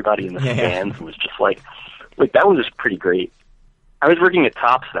 high-fived everybody in the stands and was just, like, that was just pretty great. I was working at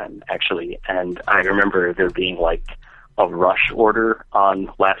Topps then, actually, and I remember there being, like, a rush order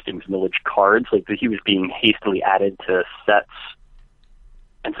on Lastings Village cards. Like, he was being hastily added to sets.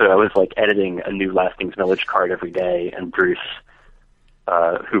 And so I was, like, editing a new Lastings Village card every day, and Bruce,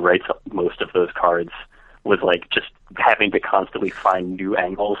 who writes most of those cards, was, like, just having to constantly find new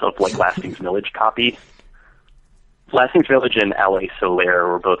angles of, like, Lastings Village copy. Lastings Village and LA Solaire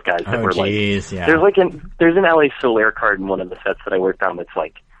were both guys that were geez, like, yeah. there's an LA Solaire card in one of the sets that I worked on that's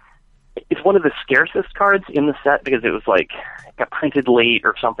like, it's one of the scarcest cards in the set because it was like, it got printed late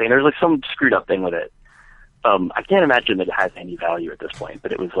or something. There's like some screwed up thing with it. I can't imagine that it has any value at this point,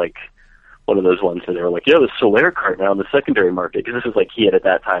 but it was like one of those ones where they were like, yeah, the Solaire card now in the secondary market. Because this was like, he had at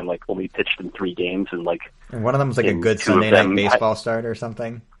that time, like, only pitched in 3 games and like. And one of them was like a good Sunday night baseball start or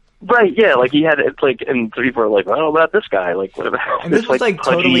something. Right, yeah, like he had it, like, and so people are like, "Oh, about this guy?" Like, what about and this was like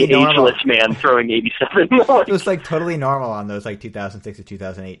pudgy, totally normal. ageless man throwing 87? It was like totally normal on those like 2006 or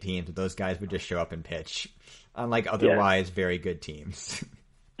 2008 teams. That those guys would just show up and pitch, unlike otherwise very good teams.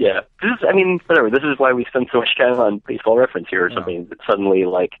 Yeah, whatever. This is why we spend so much time on Baseball Reference here, or something. That suddenly,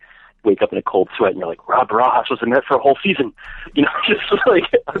 like, wake up in a cold sweat and you're like, Rob Rojas was in that for a whole season. You know, just like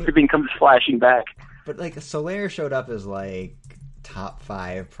everything comes flashing back. But like Solaire showed up as like top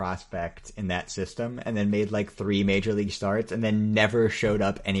 5 prospect in that system and then made like 3 major league starts and then never showed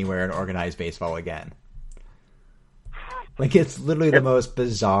up anywhere in organized baseball again. Like, it's literally the most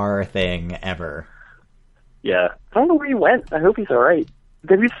bizarre thing ever. Yeah. I don't know where he went. I hope he's alright.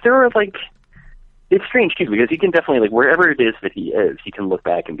 There are like, it's strange too, because he can definitely, like, wherever it is that he is, he can look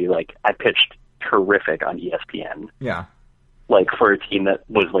back and be like, I pitched terrific on ESPN. Yeah. Like, for a team that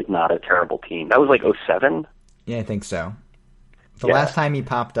was like not a terrible team. That was like 2007? Yeah, I think so. The last time he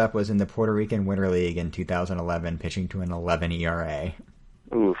popped up was in the Puerto Rican Winter League in 2011, pitching to an 11 ERA.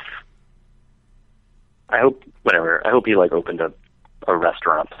 Oof. I hope he, like, opened a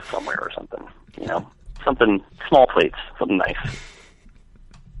restaurant somewhere or something. You know? Something, small plates, something nice.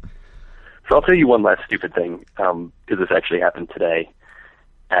 So I'll tell you one last stupid thing, because this actually happened today.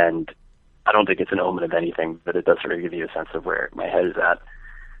 And I don't think it's an omen of anything, but it does sort of give you a sense of where my head is at.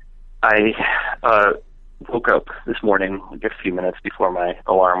 I woke up this morning, like a few minutes before my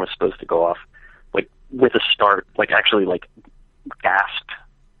alarm was supposed to go off, like, with a start, like, actually, like, gasped,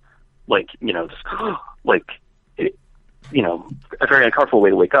 like, you know, just, like, it, you know, a very uncomfortable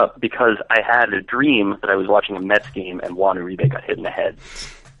way to wake up, because I had a dream that I was watching a Mets game and Juan Uribe got hit in the head.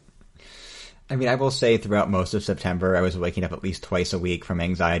 I mean, I will say throughout most of September, I was waking up at least twice a week from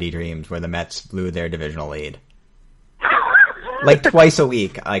anxiety dreams where the Mets blew their divisional lead. Like, twice a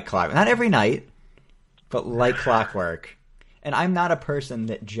week, like clockwork. Not every night, but like clockwork. And I'm not a person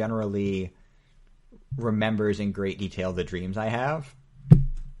that generally remembers in great detail the dreams I have.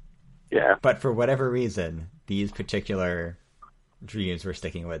 Yeah. But for whatever reason, these particular dreams were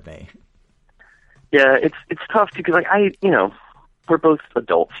sticking with me. Yeah, it's tough because, like, we're both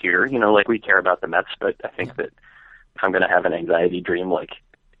adults here, you know, like, we care about the Mets, but I think that if I'm going to have an anxiety dream, like,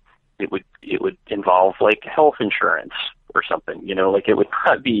 it would involve, like, health insurance or something, you know, like, it would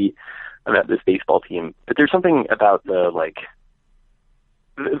not be about this baseball team. But there's something about the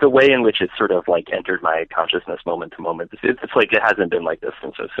way in which it sort of, like, entered my consciousness moment to moment. It's like it hasn't been like this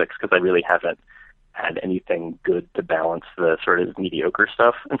since 2006, because I really haven't had anything good to balance the sort of mediocre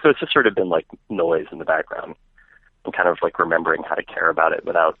stuff. And so it's just sort of been like noise in the background. I'm kind of like remembering how to care about it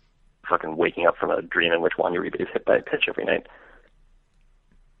without fucking waking up from a dream in which Juan Uribe is hit by a pitch every night.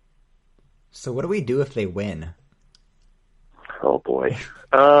 So what do we do if they win? Oh boy.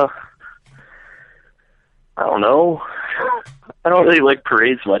 I don't know. I don't really like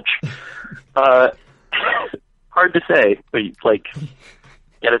parades much. Hard to say. But, like,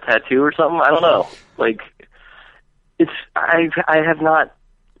 get a tattoo or something? I don't know. Like, I have not.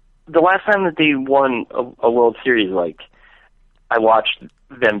 The last time that they won a World Series, like, I watched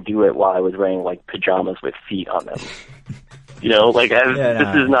them do it while I was wearing, like, pajamas with feet on them. You know, like, this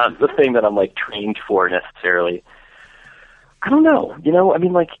is not the thing that I'm, like, trained for necessarily. I don't know. You know, I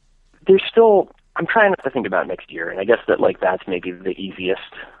mean, like, there's still. I'm trying not to think about next year, and I guess that, like, that's maybe the easiest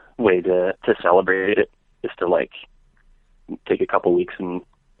way to celebrate it, is to, like, take a couple weeks and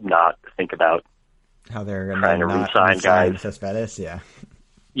not think about how they're trying to re-sign guys. Cespedes, yeah.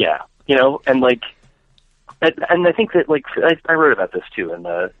 Yeah, you know, and, like, and I think that, like, I wrote about this, too, in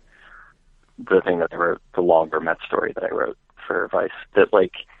the thing that I wrote, the longer Mets story that I wrote for Vice, that,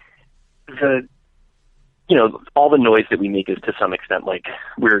 like, you know, all the noise that we make is to some extent, like,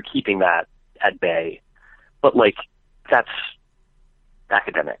 we're keeping that at bay, but, like, that's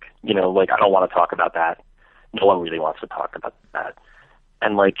academic, you know, like, I don't want to talk about that. No one really wants to talk about that.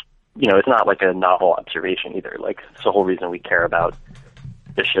 And, like, you know, it's not like a novel observation either. Like, it's the whole reason we care about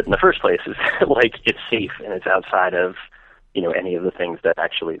this shit in the first place is like, it's safe and it's outside of, you know, any of the things that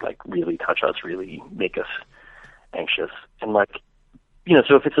actually, like, really touch us, really make us anxious. And, like, you know,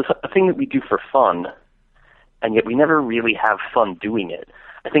 so if it's a thing that we do for fun, and yet we never really have fun doing it,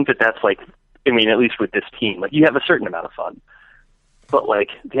 I think that that's, like, I mean, at least with this team, like, you have a certain amount of fun. But, like,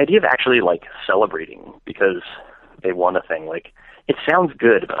 the idea of actually, like, celebrating because they won a thing, like, it sounds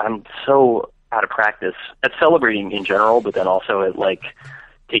good, but I'm so out of practice at celebrating in general, but then also at, like,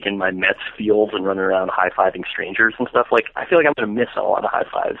 taking my Mets fields and running around high-fiving strangers and stuff. Like, I feel like I'm going to miss a lot of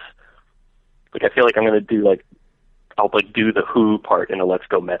high-fives. Like, I feel like I'm going to do, like, I'll, like, do the Who part in a Let's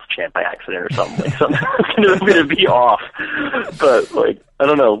Go Mets chant by accident or something. Like, something's going to be off. But, like, I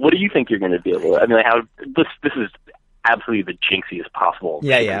don't know. What do you think you're going to be able to? I mean, like, how this is absolutely the jinxiest possible.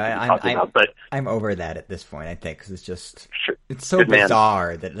 Yeah. But I'm over that at this point, I think, because it's just, sure. It's so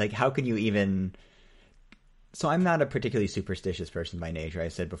bizarre that, like, how can you even... So I'm not a particularly superstitious person by nature. I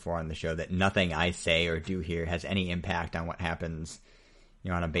said before on the show that nothing I say or do here has any impact on what happens,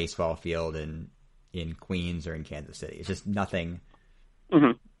 you know, on a baseball field in Queens or in Kansas City. It's just nothing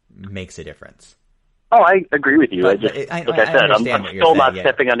makes a difference. Oh, I agree with you. But, like I said, I'm still not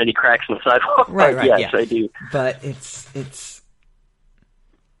stepping on any cracks in the sidewalk. Right, yes, yeah. I do. But it's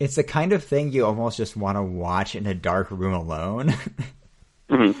the kind of thing you almost just want to watch in a dark room alone.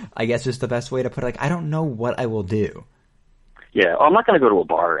 I guess is the best way to put it. Like, I don't know what I will do. Yeah, well, I'm not going to go to a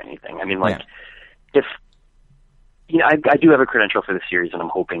bar or anything. I mean, like, if, you know, I do have a credential for the series, and I'm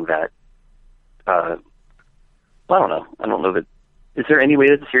hoping that, well, I don't know. I don't know that, is there any way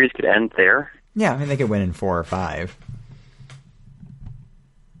that the series could end there? Yeah, I mean, they could win in 4 or 5.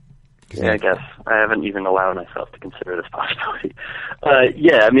 Yeah, I guess. I haven't even allowed myself to consider this possibility.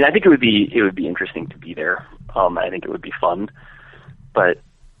 Yeah, I mean, I think it would be interesting to be there. I think it would be fun. But,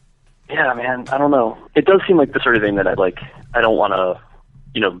 yeah, man, I don't know. It does seem like the sort of thing that I don't want to,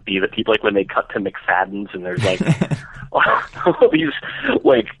 you know, be the people, like when they cut to McFadden's and there's, like, all these,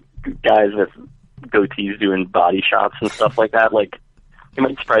 like, guys with goatees doing body shots and stuff like that. Like, it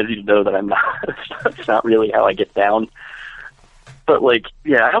might surprise you to know that I'm not, it's not really how I get down. But, like,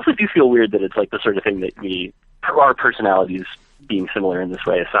 yeah, I also do feel weird that it's, like, the sort of thing that our personalities being similar in this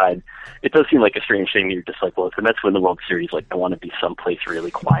way aside, it does seem like a strange thing that you're just like, well, if the Mets win the World Series, like, I want to be someplace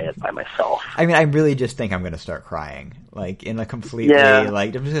really quiet by myself. I mean, I really just think I'm going to start crying. Like, in a completely,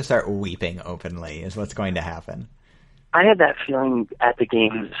 like, I'm just going to start weeping openly is what's going to happen. I had that feeling at the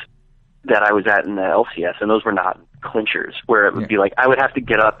games that I was at in the LCS, and those were not clinchers, where it would be like, I would have to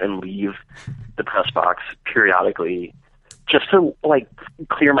get up and leave the press box periodically just to, like,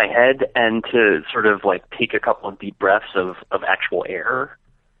 clear my head and to sort of, like, take a couple of deep breaths of actual air.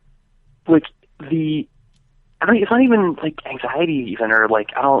 Like, I mean, it's not even, like, anxiety even, or, like,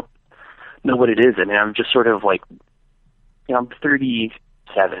 I don't know what it is. I mean, I'm just sort of, like, you know, I'm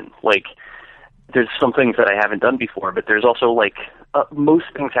 37. Like, there's some things that I haven't done before, but there's also, like, most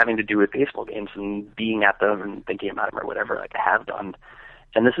things having to do with baseball games and being at them and thinking about them or whatever, like, I have done.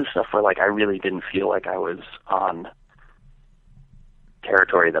 And this is stuff where, like, I really didn't feel like I was on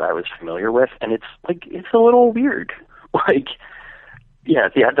territory that I was familiar with, and it's, like, it's a little weird. Like, yeah,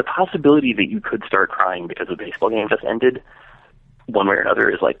 the possibility that you could start crying because a baseball game just ended, one way or another,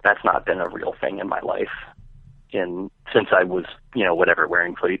 is, like, that's not been a real thing in my life since I was, you know, whatever,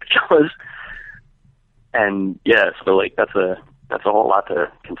 wearing footy pajamas. And yeah, so, like, that's a whole lot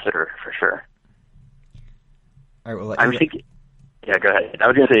to consider for sure. All right, well, I was thinking, yeah, go ahead. I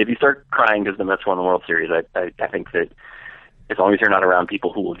was going to say, if you start crying because the Mets won the World Series, I think that as long as you're not around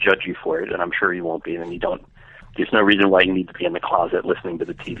people who will judge you for it, and I'm sure you won't be, then you don't There's no reason why you need to be in the closet listening to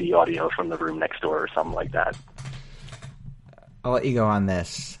the TV audio from the room next door or something like that. I'll let you go on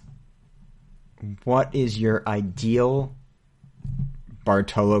this. What is your ideal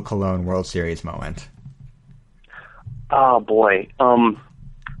Bartolo Colon World Series moment? Oh, boy. All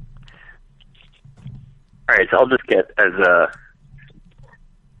right, so I'll just get as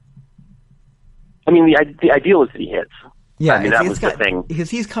I mean, the ideal is that he hits. Yeah, I mean, that was the thing. Because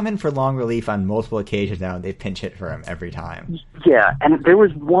he's come in for long relief on multiple occasions now, and they pinch hit for him every time. Yeah, and there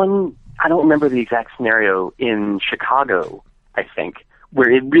was one, I don't remember the exact scenario, in Chicago, I think, where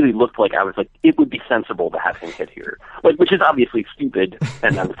it really looked like I was like, it would be sensible to have him hit here. Like, which is obviously stupid,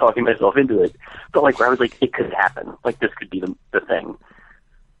 and I was talking myself into it, but like, where I was like, it could happen. Like, this could be the thing.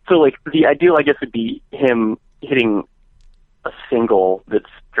 So, like, the ideal, I guess, would be him hitting a single that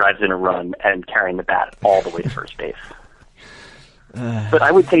drives in a run and carrying the bat all the way to first base. But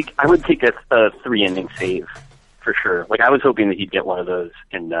I would take a 3-inning save for sure. Like, I was hoping that he'd get one of those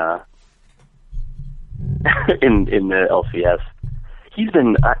in the LCS. He's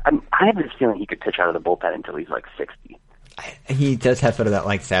been. I have this feeling he could pitch out of the bullpen until he's like 60. He does have sort of that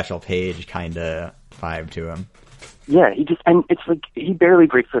like Satchel Paige kind of vibe to him. Yeah, and it's like he barely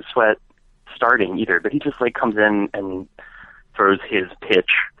breaks a sweat starting either, but he just like comes in and throws his pitch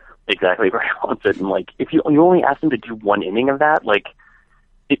exactly where he wants it. And like, if you only ask him to do 1 inning of that, like,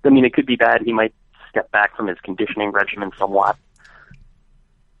 it could be bad. He might step back from his conditioning regimen somewhat.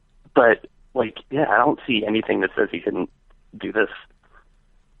 But like, yeah, I don't see anything that says he couldn't do this.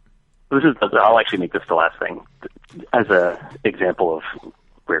 I'll actually make this the last thing as a example of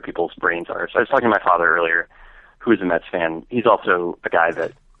where people's brains are. So I was talking to my father earlier, who is a Mets fan. He's also a guy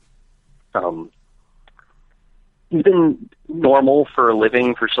that, he's been normal for a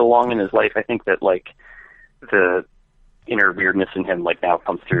living for so long in his life. I think that like the inner weirdness in him like now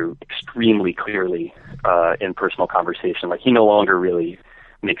comes through extremely clearly in personal conversation. Like he no longer really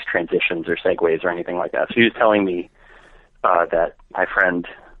makes transitions or segues or anything like that. So he was telling me that my friend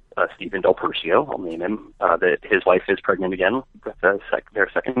Stephen Del Percio, I'll name him, that his wife is pregnant again with their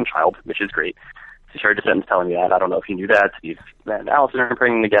second child, which is great. He started a sentence telling me that. I don't know if he knew that. Steve and Allison are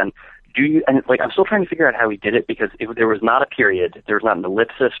pregnant again. And like, I'm still trying to figure out how he did it, because there was not a period, there was not an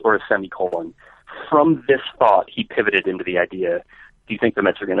ellipsis or a semicolon. From this thought, he pivoted into the idea, do you think the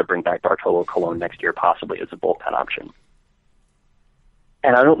Mets are going to bring back Bartolo Colon next year, possibly as a bullpen option?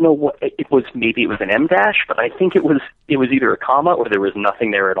 And I don't know what it was. Maybe it was an M dash, but I think it was either a comma or there was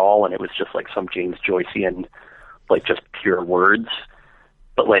nothing there at all, and it was just like some James Joycean, like just pure words.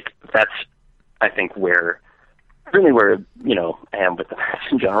 But like, that's, I think, where I am with the Mets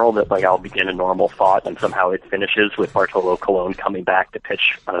in general, that like I'll begin a normal thought and somehow it finishes with Bartolo Colon coming back to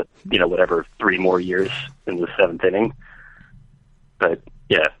pitch, 3 more years in the 7th inning. But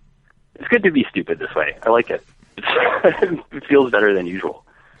yeah, it's good to be stupid this way. I like it. It feels better than usual.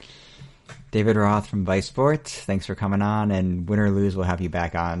 David Roth from Vice Sports, thanks for coming on, and win or lose, we'll have you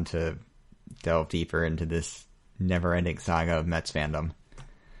back on to delve deeper into this never-ending saga of Mets fandom.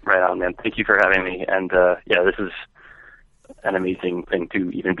 Right on, man. Thank you for having me. And this is an amazing thing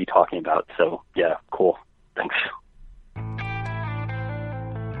to even be talking about. So yeah, cool. Thanks.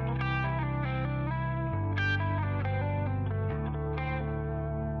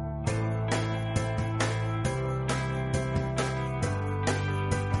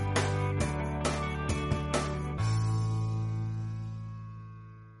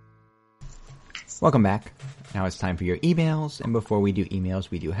 Welcome back. Now it's time for your emails, and before we do emails,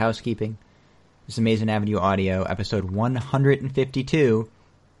 we do housekeeping. This is Amazing Avenue Audio, episode 152,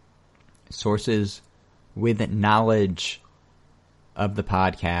 Sources with Knowledge of the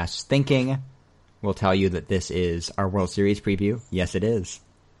Podcast. Thinking will tell you that this is our World Series preview. Yes, it is.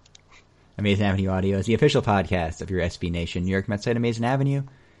 Amazing Avenue Audio is the official podcast of your SB Nation New York Mets site, Amazing Avenue.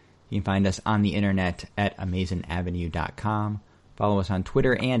 You can find us on the internet at amazingavenue.com. Follow us on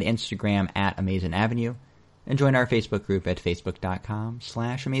Twitter and Instagram at Amazing Avenue, and join our Facebook group at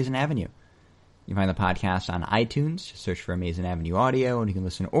facebook.com/Amazing Avenue. You can find the podcast on iTunes. Just search for Amazing Avenue Audio, and you can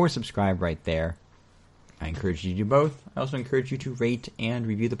listen or subscribe right there. I encourage you to do both. I also encourage you to rate and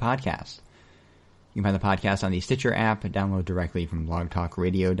review the podcast. You can find the podcast on the Stitcher app, download directly from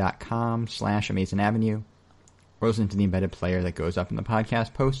blogtalkradio.com/Amazing Avenue, or listen to the embedded player that goes up in the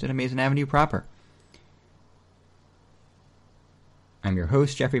podcast post at Amazing Avenue proper. I'm your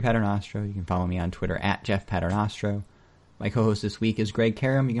host, Jeffrey Paternostro. You can follow me on Twitter at Jeff Paternostro. My co-host this week is Greg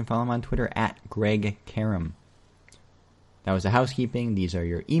Karam. You can follow him on Twitter at Greg Karam. That was the housekeeping. These are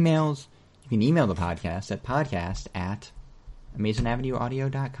your emails. You can email the podcast at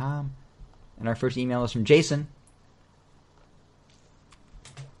podcast@amazingavenueaudio.com. And our first email is from Jason.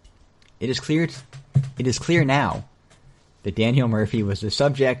 It is clear now that Daniel Murphy was the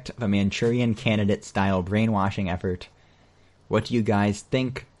subject of a Manchurian Candidate-style brainwashing effort. What do you guys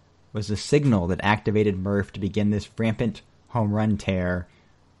think was the signal that activated Murph to begin this rampant home run tear?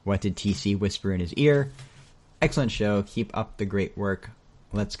 What did TC whisper in his ear? Excellent show. Keep up the great work.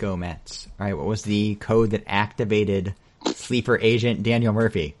 Let's go, Mets. All right, what was the code that activated sleeper agent Daniel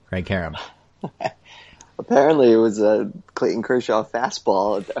Murphy? Greg Karam. Apparently, it was a Clayton Kershaw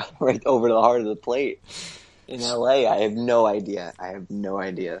fastball right over the heart of the plate in LA. I have no idea.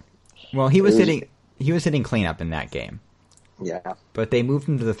 Well, he was hitting cleanup in that game. Yeah. But they moved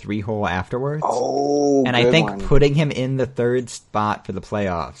him to the 3-hole afterwards. Oh, and I think putting him in the third spot for the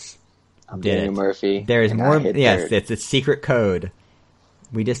playoffs did Daniel it. Murphy. There is more. Yes, third. it's a secret code.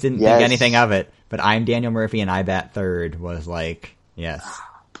 We just didn't think anything of it. But I'm Daniel Murphy and I bat third was like, yes.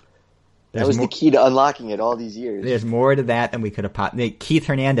 That was the key to unlocking it all these years. There's more to that than we could have popped. Keith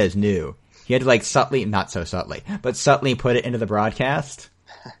Hernandez knew. He had to not so subtly, but subtly put it into the broadcast.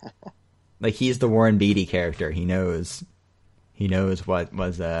 Like he's the Warren Beatty character. He knows what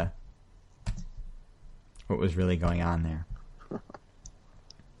was really going on there.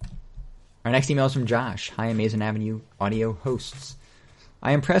 Our next email is from Josh. Hi, Amazing Avenue audio hosts.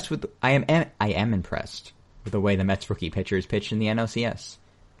 I am impressed with the way the Mets rookie pitchers pitched in the NLCS.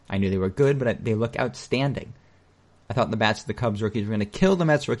 I knew they were good, but they look outstanding. I thought the bats of the Cubs rookies were going to kill the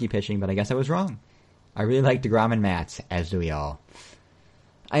Mets rookie pitching, but I guess I was wrong. I really like DeGrom and Matz, as do we all.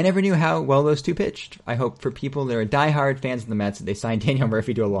 I never knew how well those two pitched. I hope for people that are diehard fans of the Mets that they sign Daniel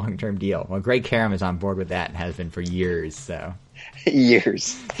Murphy to a long-term deal. Well, Greg Karam is on board with that and has been for years, so.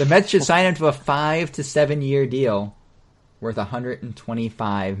 Years. The Mets should sign him to a 5 to 7 year deal worth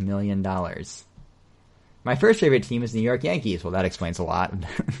 $125 million. My first favorite team is the New York Yankees. Well, that explains a lot.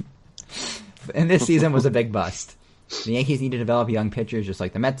 And this season was a big bust. The Yankees need to develop young pitchers just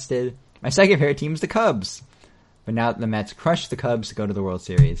like the Mets did. My second favorite team is the Cubs. But now that the Mets crushed the Cubs to go to the World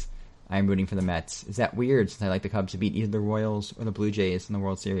Series, I'm rooting for the Mets. Is that weird since I like the Cubs to beat either the Royals or the Blue Jays in the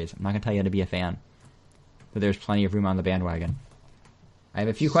World Series? I'm not going to tell you how to be a fan. But there's plenty of room on the bandwagon. I have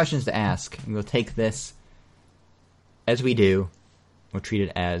a few questions to ask, and we'll take this as we do. We'll treat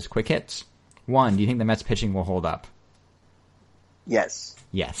it as quick hits. 1, do you think the Mets pitching will hold up? Yes.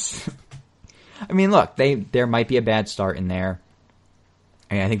 Yes. I mean, look, there might be a bad start in there.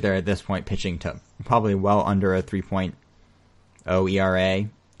 I mean, I think they're at this point pitching to probably well under a 3.0 ERA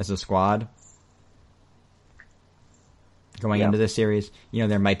as a squad going into this series. You know,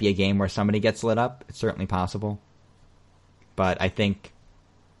 there might be a game where somebody gets lit up. It's certainly possible. But I think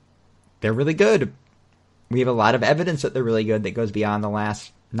they're really good. We have a lot of evidence that they're really good that goes beyond the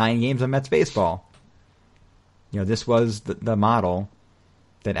last 9 games of Mets baseball. You know, this was the model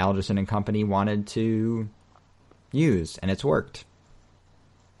that Alderson and company wanted to use, and it's worked.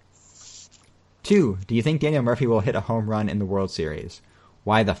 2, do you think Daniel Murphy will hit a home run in the World Series?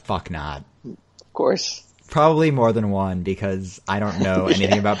 Why the fuck not? Of course. Probably more than one, because I don't know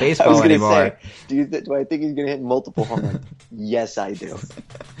anything about baseball anymore. Say, do I think he's going to hit multiple home runs? Yes, I do.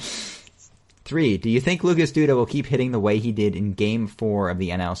 3, do you think Lucas Duda will keep hitting the way he did in Game 4 of the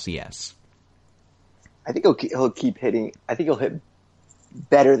NLCS? I think he'll keep hitting. I think he'll hit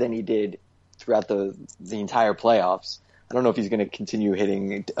better than he did throughout the entire playoffs. I don't know if he's going to continue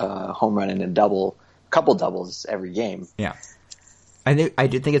hitting home run and a couple doubles every game. Yeah, I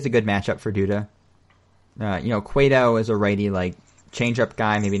do think it's a good matchup for Duda. You know, Cueto is a righty, like change-up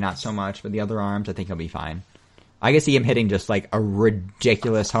guy, maybe not so much, but the other arms, I think he'll be fine. I can see him hitting just like a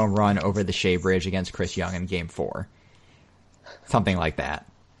ridiculous home run over the Shea Bridge against Chris Young in Game 4, something like that.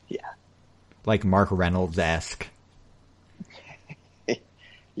 Yeah, like Mark Reynolds-esque.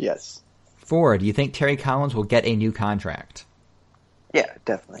 Yes. 4, do you think Terry Collins will get a new contract? Yeah,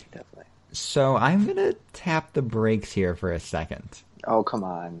 definitely. So I'm going to tap the brakes here for a second. Oh, come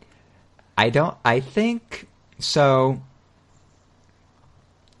on. I think, so,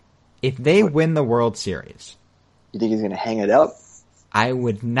 if they win the World Series... You think he's going to hang it up? I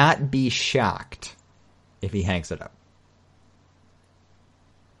would not be shocked if he hangs it up.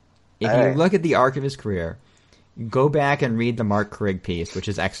 If you look at the arc of his career... Go back and read the Mark Krigg piece, which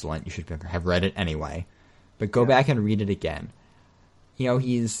is excellent. You should have read it anyway. But go back and read it again. You know,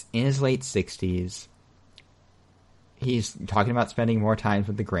 he's in his late 60s. He's talking about spending more time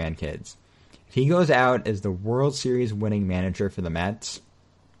with the grandkids. If he goes out as the World Series winning manager for the Mets,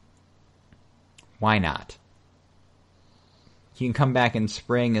 why not? He can come back in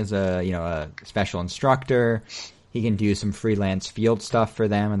spring as a special instructor. He can do some freelance field stuff for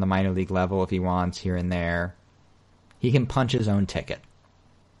them in the minor league level if he wants here and there. He can punch his own ticket.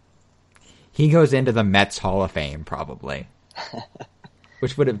 He goes into the Mets Hall of Fame, probably.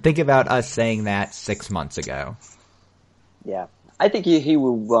 Which think about us saying that 6 months ago. Yeah. I think he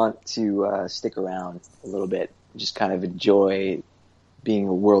would want to stick around a little bit, just kind of enjoy being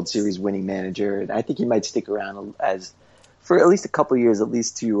a World Series winning manager. And I think he might stick around for at least a couple of years, at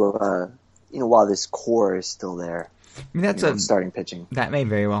least to, while this core is still there. I mean, that's starting pitching. That may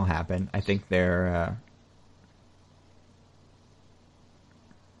very well happen. I think they're,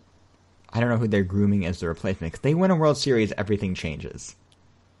 I don't know who they're grooming as the replacement. 'Cause they win a World Series, everything changes.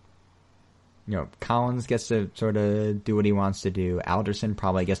 Collins gets to sort of do what he wants to do. Alderson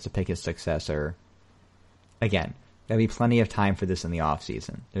probably gets to pick his successor. Again, there'll be plenty of time for this in the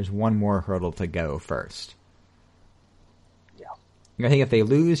offseason. There's one more hurdle to go first. Yeah. I think if they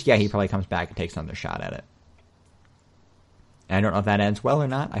lose, he probably comes back and takes another shot at it. And I don't know if that ends well or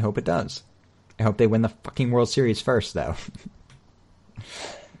not. I hope it does. I hope they win the fucking World Series first, though.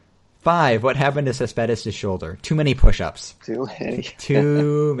 5. What happened to Cespedes' shoulder? Too many push-ups.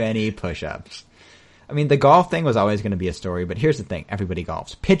 Too many push-ups. I mean, the golf thing was always going to be a story, but here's the thing. Everybody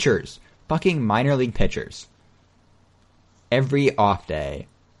golfs. Pitchers. Fucking minor league pitchers. Every off day,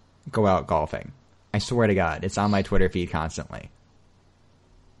 go out golfing. I swear to God. It's on my Twitter feed constantly.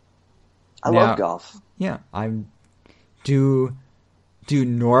 I love golf. Yeah. Do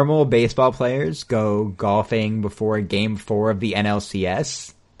normal baseball players go golfing before Game 4 of the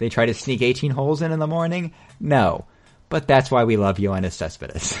NLCS? They try to sneak 18 holes in the morning? No. But that's why we love Yoenis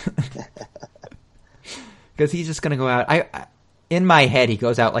Cespedes. Because he's just going to go out. In my head, he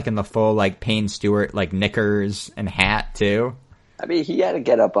goes out in the full Payne Stewart knickers and hat too. I mean, he had to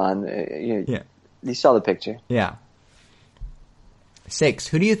get up on. Yeah. You saw the picture. Yeah. 6.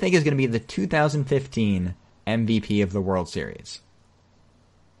 Who do you think is going to be the 2015 MVP of the World Series?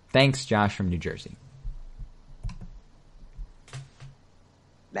 Thanks, Josh from New Jersey.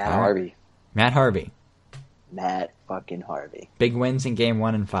 Matt Harvey. Matt Harvey. Matt fucking Harvey. Big wins in Game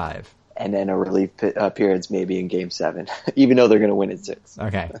 1 and 5. And then a relief appearance maybe in Game 7, even though they're going to win at 6.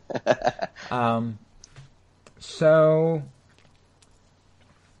 Okay. So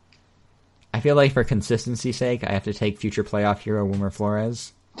I feel like for consistency's sake, I have to take future playoff hero Wilmer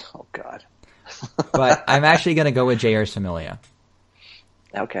Flores. Oh, God. But I'm actually going to go with J.R. Samilia.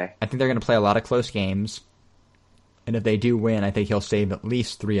 Okay. I think they're going to play a lot of close games. And if they do win, I think he'll save at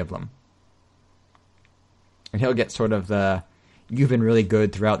least 3 of them. And he'll get sort of the, you've been really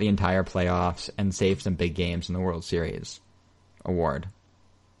good throughout the entire playoffs and save some big games in the World Series award.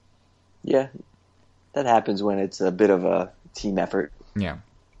 Yeah. That happens when it's a bit of a team effort. Yeah.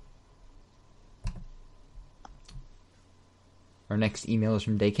 Our next email is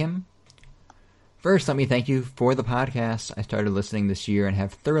from Dakim. First, let me thank you for the podcast. I started listening this year and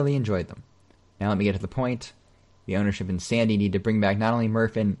have thoroughly enjoyed them. Now let me get to the point. The ownership and Sandy need to bring back not only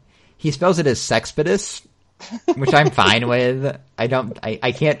Murph and he spells it as Sexpedus, which I'm fine with.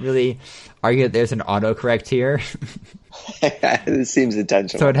 I can't really argue that there's an autocorrect here. It seems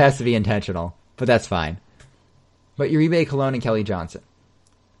intentional. So it has to be intentional, but that's fine. But Uribe, Colon, and Kelly Johnson.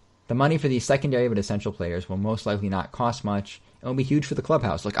 The money for these secondary but essential players will most likely not cost much. It will be huge for the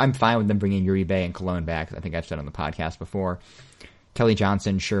clubhouse. I'm fine with them bringing Uribe and Colon back. I think I've said on the podcast before. Kelly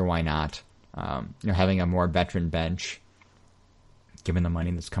Johnson, sure, why not? Having a more veteran bench, given the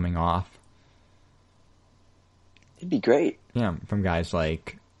money that's coming off. It'd be great. Yeah, from guys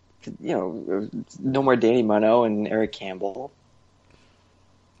like... no more Danny Muno and Eric Campbell.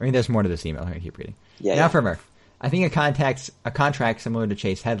 I mean, there's more to this email. I'm going to keep reading. Yeah, now for Murph. I think a contract similar to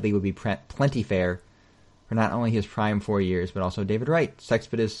Chase Headley would be plenty fair for not only his prime 4 years, but also David Wright,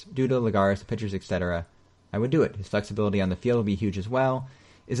 Sexpedus, Duda, Lagares, the pitchers, etc. I would do it. His flexibility on the field will be huge as well.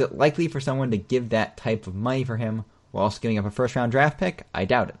 Is it likely for someone to give that type of money for him while also giving up a first-round draft pick? I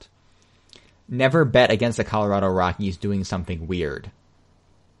doubt it. Never bet against the Colorado Rockies doing something weird.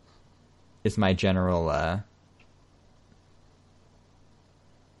 Is my general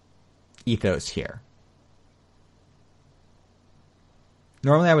ethos here.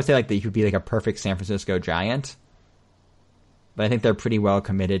 Normally I would say that you could be a perfect San Francisco Giant, but I think they're pretty well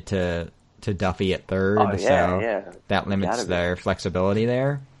committed to Duffy at third, that limits their flexibility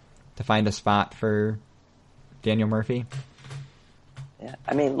there to find a spot for Daniel Murphy. Yeah,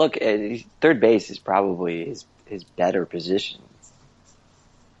 I mean, look, third base is probably his better position.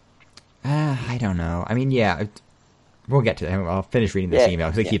 I don't know. I mean, yeah, we'll get to that. I'll finish reading this email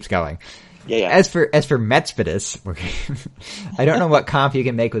because it keeps going. Yeah. As for Metspedus, I don't know what comp you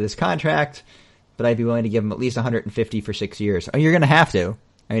can make with his contract, but I'd be willing to give him at least $150 for 6 years. Oh, you're going to have to.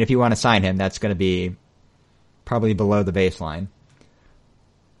 I mean, if you want to sign him, that's going to be probably below the baseline.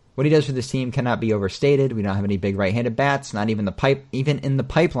 What he does for this team cannot be overstated. We don't have any big right-handed bats, not even in the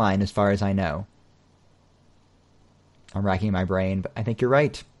pipeline, as far as I know. I'm racking my brain, but I think you're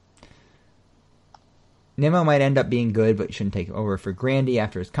right. Nimmo might end up being good, but shouldn't take over for Grandy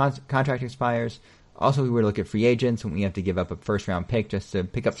after his contract expires. Also, we were to look at free agents when we have to give up a first-round pick just to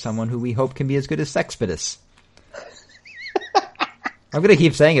pick up someone who we hope can be as good as Sexpedus. I'm going to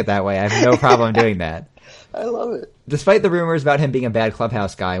keep saying it that way. I have no problem doing that. I love it. Despite the rumors about him being a bad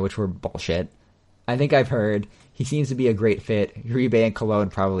clubhouse guy, which were bullshit, I think I've heard he seems to be a great fit. Uribe and Cologne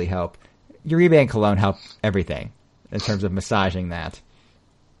probably help. Uribe and Cologne help everything in terms of massaging that.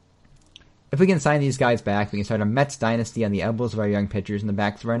 If we can sign these guys back, we can start a Mets dynasty on the elbows of our young pitchers and the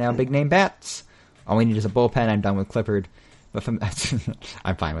backs of our now big-name bats. All we need is a bullpen. I'm done with Clippard. But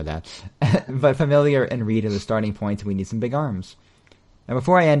I'm fine with that. But Familiar and Reed are the starting points, and we need some big arms. Now,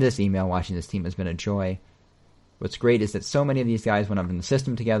 before I end this email, watching this team has been a joy. What's great is that so many of these guys went up in the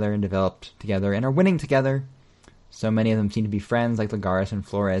system together and developed together and are winning together. So many of them seem to be friends, like Lagares and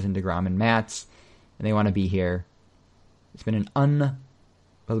Flores and DeGrom and Matz, and they want to be here. It's been an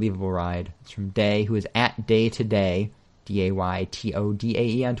unbelievable ride. It's from Day, who is at Day Today,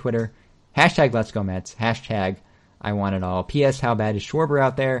 DayTodae on Twitter. Hashtag Let's Go Mets. Hashtag I want it all. P.S. How bad is Schwarber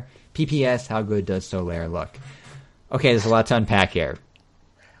out there? P.P.S. How good does Soler look? Okay, there's a lot to unpack here.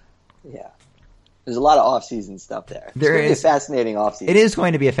 Yeah. There's a lot of off-season stuff there. It's going to be a fascinating off-season. It is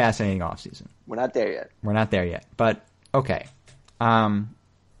going to be a fascinating off-season. We're not there yet. We're not there yet. But, okay. My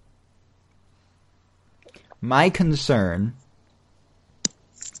concern,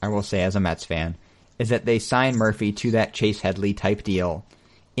 I will say as a Mets fan, is that they sign Murphy to that Chase Headley type deal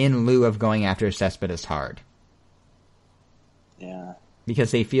in lieu of going after Cespedes hard. Yeah.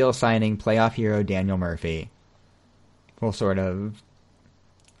 Because they feel signing playoff hero Daniel Murphy will sort of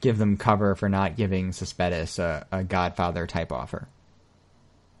give them cover for not giving Cespedes a Godfather type offer.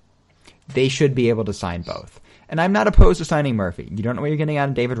 They should be able to sign both. And I'm not opposed to signing Murphy. You don't know what you're getting out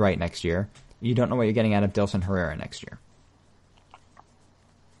of David Wright next year. You don't know what you're getting out of Dilson Herrera next year.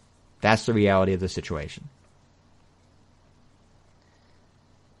 That's the reality of the situation.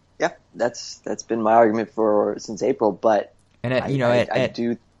 Yeah, that's been my argument since April, but I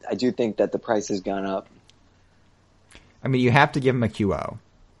do think that the price has gone up. I mean, you have to give him a QO.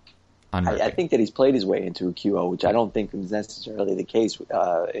 I think that he's played his way into a QO, which I don't think was necessarily the case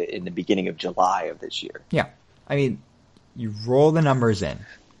in the beginning of July of this year. Yeah. I mean, you roll the numbers in.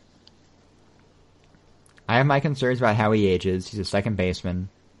 I have my concerns about how he ages. He's a second baseman.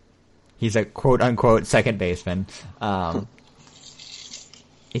 He's a quote-unquote second baseman.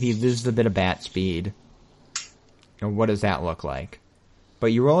 If he loses a bit of bat speed, what does that look like?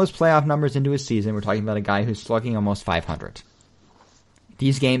 But you roll his playoff numbers into his season, we're talking about a guy who's slugging almost 500.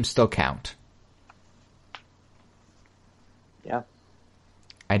 These games still count. Yeah.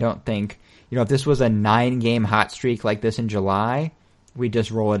 I don't think, if this was a 9-game hot streak like this in July, we'd just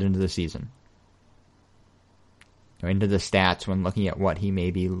roll it into the season. Into the stats when looking at what he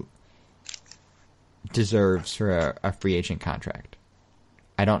maybe deserves for a free agent contract.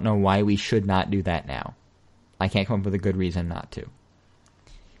 I don't know why we should not do that now. I can't come up with a good reason not to.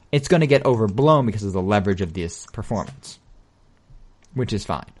 It's going to get overblown because of the leverage of this performance, which is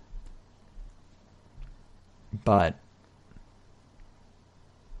fine. But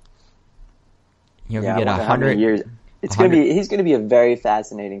we get 100 years. He's going to be a very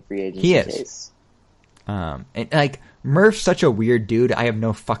fascinating free agent. He is. Murph's such a weird dude. I have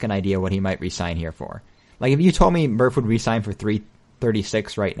no fucking idea what he might resign here for. Like, if you told me Murph would resign for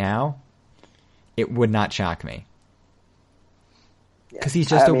 $336 right now, it would not shock me. Because he's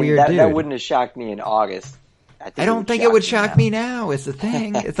just a weird dude. That wouldn't have shocked me in August. I don't think it would shock me now. Is the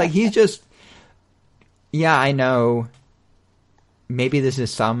thing. It's like he's just. Yeah, I know. Maybe this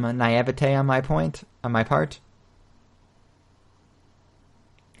is some naivete on my part.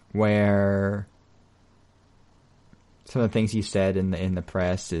 Where some of the things he said in the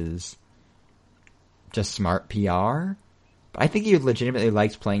press is just smart PR. But I think he legitimately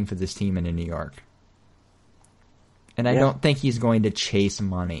likes playing for this team in New York. And I don't think he's going to chase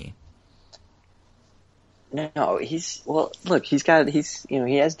money. No, he has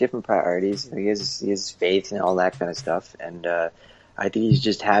different priorities. He has faith and all that kind of stuff. And I think he's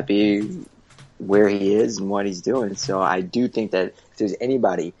just happy where he is and what he's doing. So I do think that if there's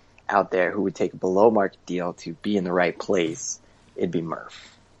anybody out there who would take a below market deal to be in the right place, it'd be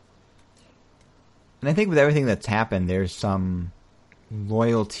Murph. And I think with everything that's happened, there's some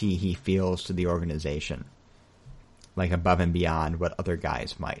loyalty he feels to the organization. Like above and beyond what other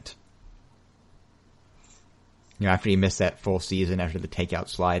guys might. After he missed that full season after the takeout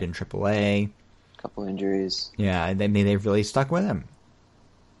slide in AAA. A couple injuries. Yeah, they've really stuck with him.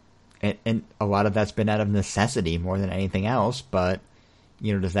 And a lot of that's been out of necessity more than anything else, but,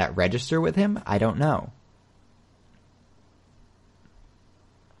 does that register with him? I don't know.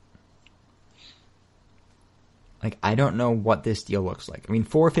 Like, I don't know what this deal looks like. I mean,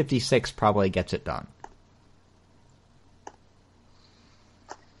 $456 probably gets it done.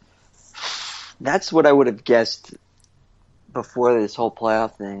 That's what I would have guessed before this whole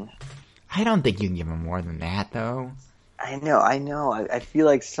playoff thing. I don't think you can give him more than that, though. I know. I feel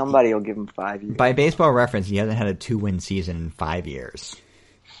like somebody will give him 5 years. By Baseball Reference, he hasn't had a 2-win season in 5 years.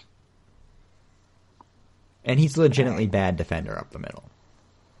 And he's a legitimately bad defender up the middle.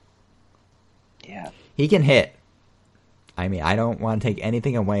 Yeah. He can hit. I mean, I don't want to take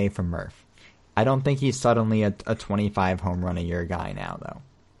anything away from Murph. I don't think he's suddenly a 25 home run a year guy now, though.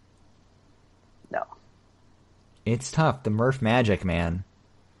 No. It's tough. The Murph magic, man.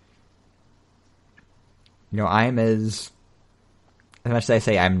 You know, I'm as much as I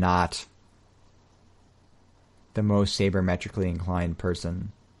say I'm not the most sabermetrically inclined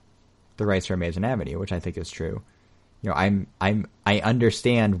person, the rights are Mason Avenue, which I think is true. You know, I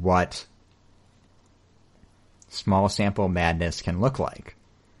understand what small sample madness can look like.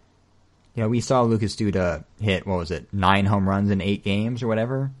 You know, we saw Lucas Duda hit, 9 home runs in 8 games or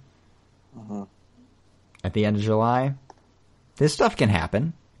whatever? Mm-hmm. At the end of July. This stuff can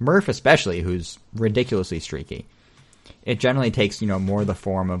happen. Murph especially, who's ridiculously streaky. It generally takes, more the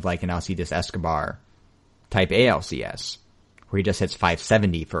form of like an Alcides Escobar type ALCS, where he just hits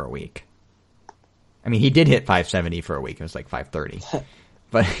 570 for a week. I mean, he did hit 570 for a week. It was like 530.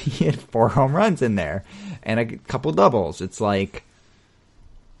 But he had 4 home runs in there and a couple doubles. It's like,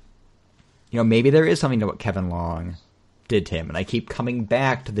 maybe there is something to what Kevin Long did to him. And I keep coming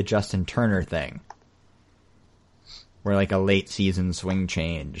back to the Justin Turner thing, where like a late season swing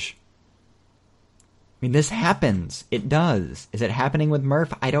change. I mean, this happens. It does. Is it happening with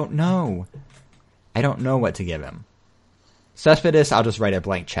Murph? I don't know. I don't know what to give him. Cespedes, I'll just write a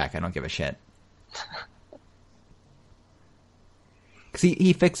blank check. I don't give a shit. Because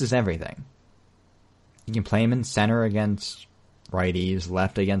he fixes everything. You can play him in center against righties,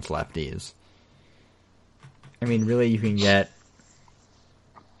 left against lefties. I mean, really, you can get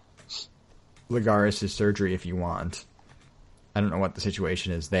Lagares' surgery if you want. I don't know what the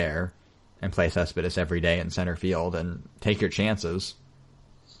situation is there. And play Cespedes every day in center field and take your chances.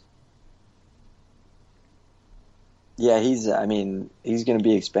 Yeah, he's going to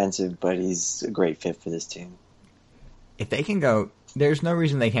be expensive, but he's a great fit for this team. If they can go, there's no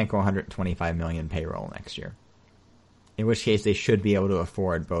reason they can't go 125 million payroll next year. In which case they should be able to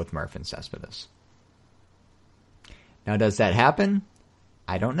afford both Murph and Cespedes. Now, does that happen?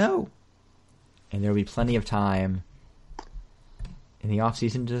 I don't know. And there'll be plenty of time in the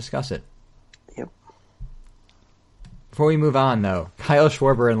offseason to discuss it. Yep. Before we move on, though, Kyle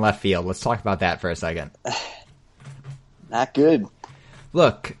Schwarber in left field. Let's talk about that for a second. Not good.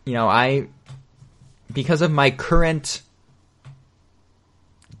 Look, because of my current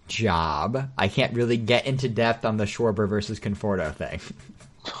job, I can't really get into depth on the Schwarber versus Conforto thing.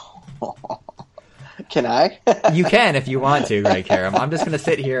 Can I? You can if you want to, Greg Karam. I'm just going to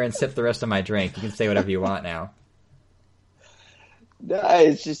sit here and sip the rest of my drink. You can say whatever you want now. No,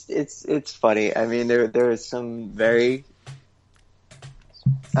 it's just it's funny. I mean, there is some very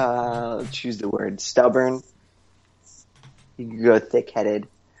choose the word stubborn. You can go thick-headed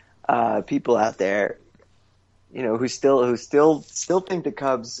people out there, who still think the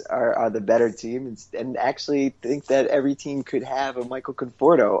Cubs are the better team and actually think that every team could have a Michael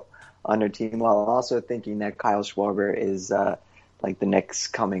Conforto on their team, while also thinking that Kyle Schwarber is like the next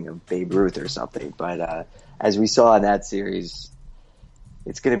coming of Babe Ruth or something. But as we saw in that series,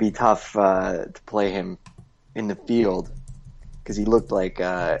 it's going to be tough to play him in the field because he looked like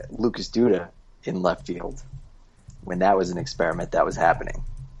Lucas Duda in left field when that was an experiment that was happening.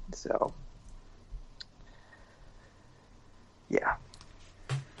 So, yeah.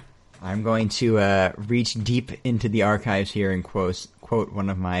 I'm going to reach deep into the archives here and quote one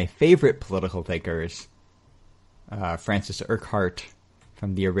of my favorite political thinkers, Francis Urquhart,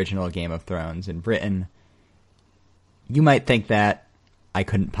 from the original Game of Thrones in Britain. You might think that I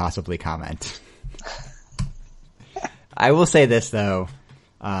couldn't possibly comment. I will say this, though,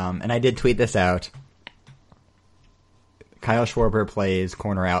 and I did tweet this out. Kyle Schwarber plays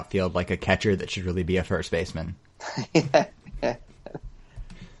corner outfield like a catcher that should really be a first baseman.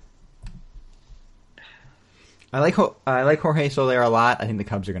 I like Jorge Soler a lot. I think the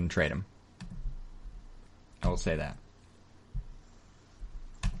Cubs are going to trade him. I will say that.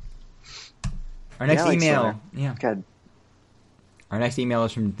 Our next email, Good. Our next email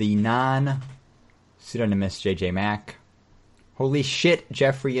is from the non-pseudonymous JJ Mack. Holy shit,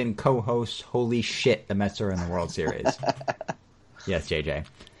 Jeffrey and co-host. Holy shit, the Mets are in the World Series. Yes, JJ.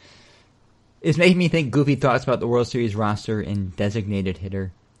 It's making me think goofy thoughts about the World Series roster and designated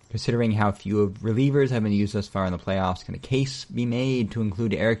hitter. Considering how few of relievers have been used thus far in the playoffs, can a case be made to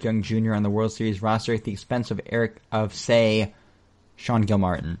include Eric Young Jr. on the World Series roster at the expense of say, Sean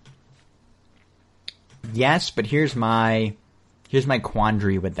Gilmartin? Yes, but here's my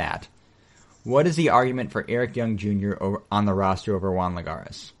quandary with that. What is the argument for Eric Young Jr. on the roster over Juan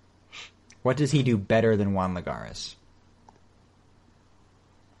Lagares? What does he do better than Juan Lagares?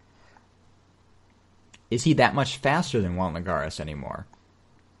 Is he that much faster than Juan Lagares anymore?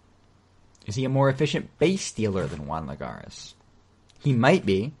 Is he a more efficient base stealer than Juan Lagares? He might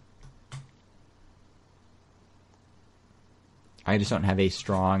be. I just don't have a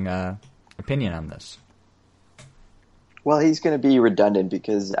strong opinion on this. Well, he's going to be redundant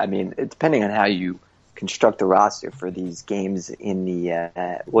because, I mean, depending on how you construct the roster for these games in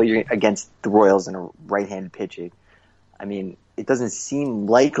the you're against the Royals in a right-handed pitching. I mean, it doesn't seem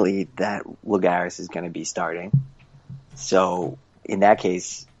likely that Lagares is going to be starting. So, in that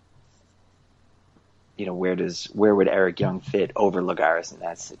case, you know, where would Eric Young fit over Lagares in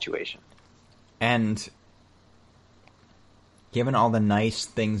that situation? And given all the nice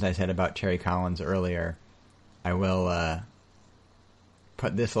things I said about Terry Collins earlier, I will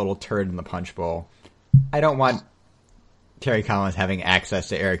put this little turd in the punch bowl. I don't want Terry Collins having access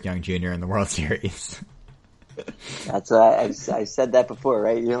to Eric Young Jr. in the World Series. That's I said that before,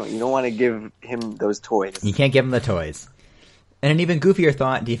 right? You don't want to give him those toys. You can't give him the toys. And an even goofier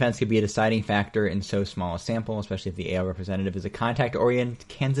thought, defense could be a deciding factor in so small a sample, especially if the AL representative is a contact-oriented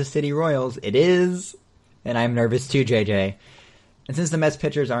Kansas City Royals. It is, and I'm nervous too, JJ. And since the Mets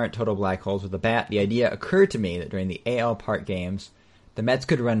pitchers aren't total black holes with a bat, the idea occurred to me that during the AL Park games, the Mets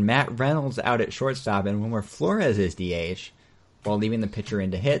could run Matt Reynolds out at shortstop and Wilmer Flores as DH, while leaving the pitcher in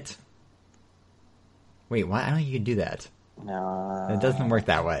to hit. Wait, why? I don't think you can do that. No. It doesn't work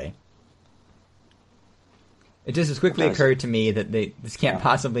that way. It just as quickly occurred to me that this can't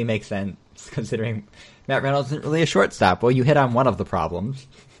possibly make sense, considering Matt Reynolds isn't really a shortstop. Well, you hit on one of the problems.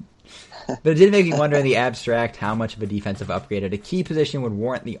 But it did make me wonder in the abstract how much of a defensive upgrade at a key position would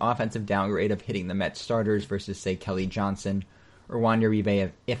warrant the offensive downgrade of hitting the Mets starters versus, say, Kelly Johnson or Juan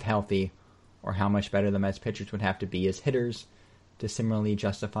Uribe if healthy, or how much better the Mets pitchers would have to be as hitters to similarly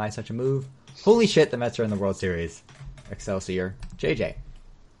justify such a move. Holy shit, the Mets are in the World Series. Excelsior. JJ.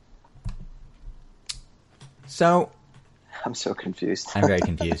 So, I'm so confused. I'm very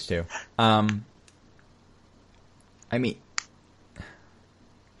confused too. I mean,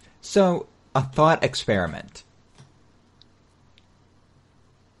 so a thought experiment.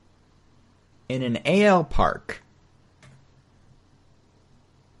 In an AL park,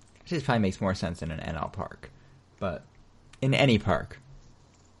 this probably makes more sense in an NL park, but in any park,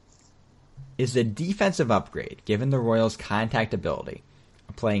 is the defensive upgrade, given the Royals' contact ability,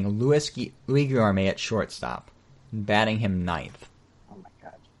 of playing Louis Guillorme at shortstop and batting him ninth? Oh my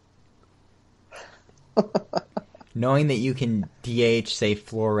god. Knowing that you can DH, say,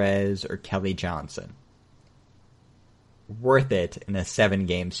 Flores or Kelly Johnson. Worth it in a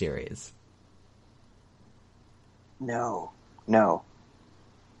 7-game series? No,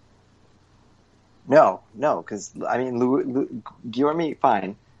 because, I mean, Guillorme,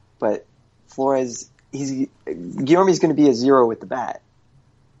 fine, but Flores, Guillorme's going to be a zero with the bat.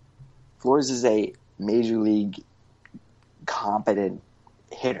 Flores is a major league competent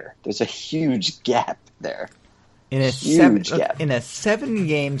hitter. There's a huge gap there. In a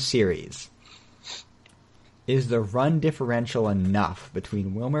 7-game series, is the run differential enough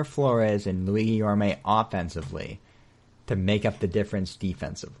between Wilmer Flores and Louis Guillorme offensively to make up the difference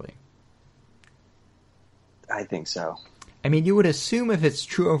defensively? I think so. I mean, you would assume if it's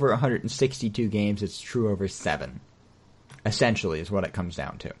true over 162 games, it's true over 7. Essentially, is what it comes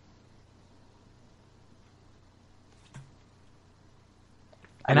down to.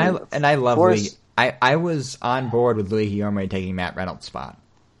 And I love Louis. I was on board with Louis Guillorme taking Matt Reynolds' spot.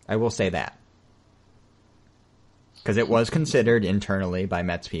 I will say that. Because it was considered internally by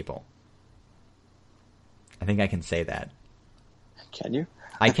Mets people. I think I can say that. Can you?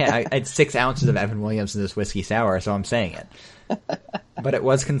 I can't. I had 6 ounces of Evan Williams in this whiskey sour, so I'm saying it. But it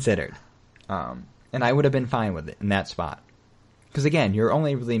was considered. And I would have been fine with it in that spot. Because again, you're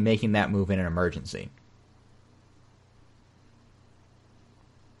only really making that move in an emergency.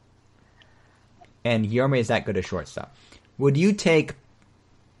 And Guillorme is that good a shortstop. Would you take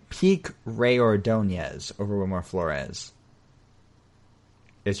peak Ray Ordonez over Wilmer Flores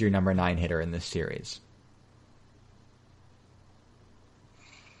as your number 9 hitter in this series?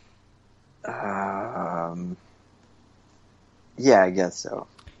 Yeah, I guess so.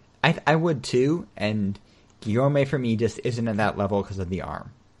 I would too, and Guillorme for me just isn't at that level because of the arm.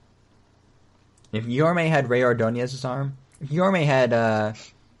 If Guillorme had Ray Ordonez's arm, if Guillorme had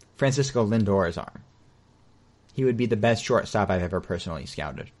Francisco Lindor's arm. He would be the best shortstop I've ever personally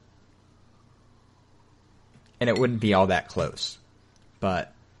scouted. And it wouldn't be all that close.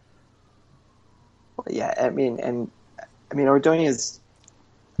 But... yeah, I mean, Ordonez,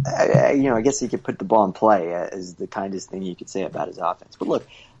 I guess he could put the ball in play as the kindest thing you could say about his offense. But look,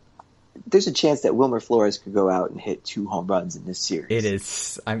 there's a chance that Wilmer Flores could go out and hit 2 home runs in this series. It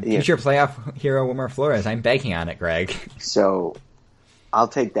is. I'm future playoff hero Wilmer Flores. I'm banking on it, Greg. So I'll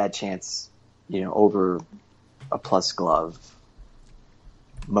take that chance, over a plus glove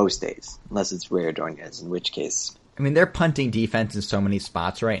most days, unless it's Ray Ordonez, in which case. I mean, they're punting defense in so many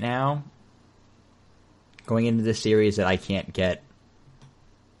spots right now, going into this series, that I can't get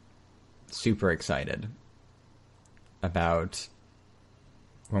super excited about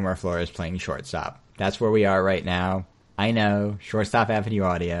Wilmer Flores playing shortstop. That's where we are right now. I know, Shortstop Avenue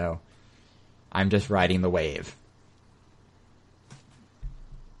Audio. I'm just riding the wave.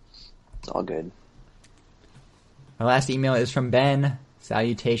 It's all good. My last email is from Ben.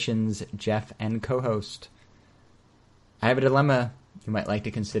 Salutations, Jeff and co-host. I have a dilemma you might like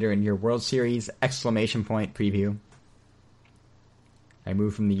to consider in your World Series ! Preview. I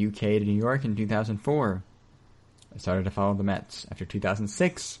moved from the UK to New York in 2004. I started to follow the Mets after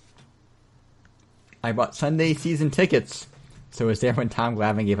 2006. I bought Sunday season tickets, so I was there when Tom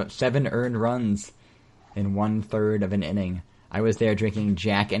Glavine gave up 7 earned runs in 1/3 of an inning. I was there drinking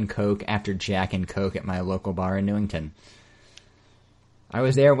Jack and Coke after Jack and Coke at my local bar in Newington. I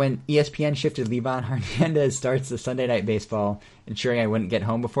was there when ESPN shifted Livan Hernandez starts the Sunday Night Baseball, ensuring I wouldn't get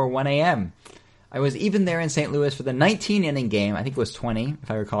home before 1 a.m. I was even there in St. Louis for the 19-inning game, I think it was 20,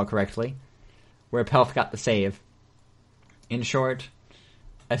 if I recall correctly, where Pelf got the save. In short,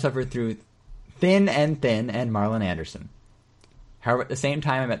 I suffered through Thin and Marlon Anderson. However, at the same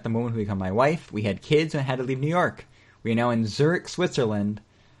time, I met the woman who became my wife. We had kids and I had to leave New York. We are now in Zurich, Switzerland.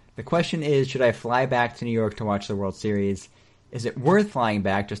 The question is, should I fly back to New York to watch the World Series? Is it worth flying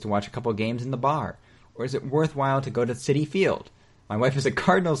back just to watch a couple games in the bar? Or is it worthwhile to go to Citi Field? My wife is a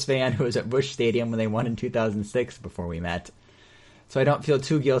Cardinals fan who was at Busch Stadium when they won in 2006 before we met. So I don't feel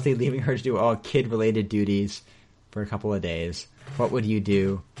too guilty leaving her to do all kid-related duties for a couple of days. What would you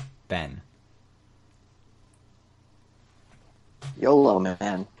do, Ben? YOLO,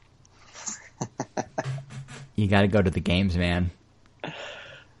 man. You gotta go to the games, man.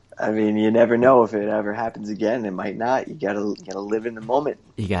 I mean, you never know if it ever happens again. It might not. You gotta live in the moment.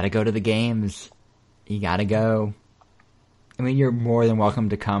 You gotta go to the games. You gotta go. I mean, you're more than welcome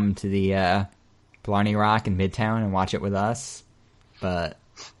to come to the Blarney Rock in Midtown and watch it with us. But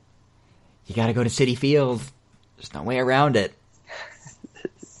you gotta go to Citi Field. There's no way around it.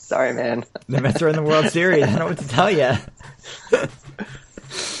 Sorry, man. The Mets are in the World Series. I don't know what to tell you.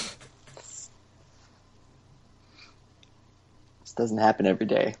 This doesn't happen every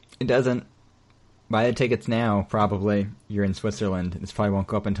day. It doesn't. Buy the tickets now, probably. You're in Switzerland. This probably won't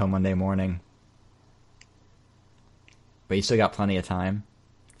go up until Monday morning. But you still got plenty of time.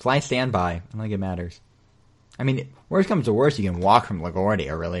 Fly standby. I don't think it matters. I mean, worst comes to worst, you can walk from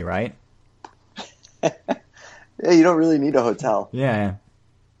LaGuardia, really, right? Yeah, you don't really need a hotel. Yeah.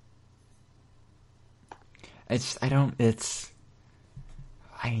 Mets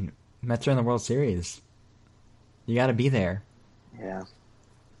are in the World Series. You gotta be there. Yeah.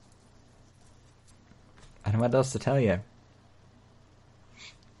 I don't know what else to tell you.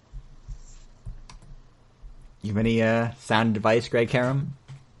 You have any sound advice, Greg Karam?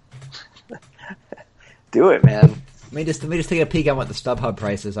 Do it, man. Let me just take a peek at what the StubHub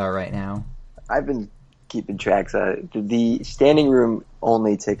prices are right now. I've been keeping tracks of it. The standing room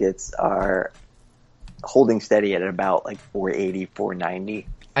only tickets are holding steady at about like $480, $490.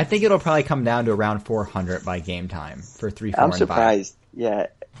 I think it'll probably come down to around $400 by game time for 3, 4, I'm and 5. surprised. Yeah,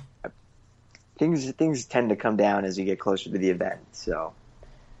 things tend to come down as you get closer to the event. So,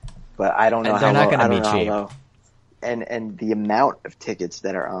 but I don't know they're how not low. going to I be don't know cheap. how low. And the amount of tickets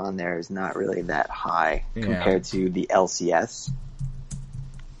that are on there is not really that high compared to the LCS.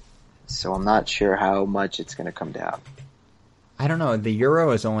 So I'm not sure how much it's going to come down. I don't know. The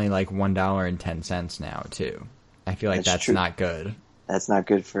euro is only like $1.10 now, too. I feel like that's true. Not good. That's not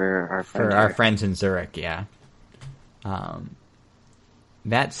good for our friends in Zurich, yeah.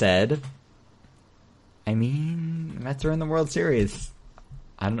 That said, I mean, Mets are in the World Series.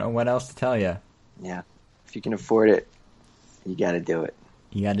 I don't know what else to tell you. Yeah. If you can afford it, you got to do it.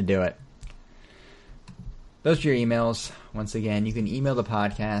 You got to do it. Those are your emails. Once again, you can email the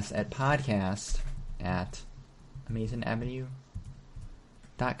podcast at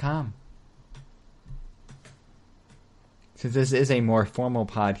podcast@AmazingAvenue.com. Since this is a more formal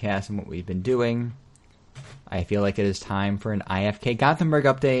podcast than what we've been doing, I feel like it is time for an IFK Gothenburg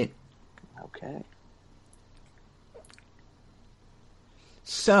update. Okay.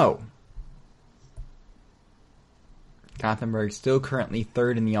 So, Gothenburg still currently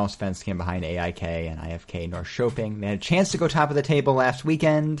third in the Allsvenskan behind AIK and IFK Norrköping. They had a chance to go top of the table last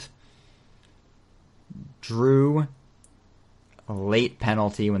weekend. Drew a late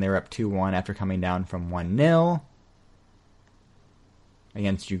penalty when they were up 2-1 after coming down from 1-0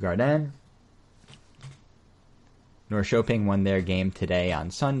 against Djurgården. Norrköping won their game today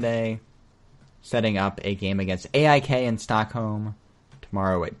on Sunday, setting up a game against AIK in Stockholm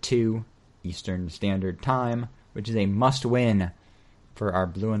tomorrow at 2 Eastern Standard Time, which is a must-win for our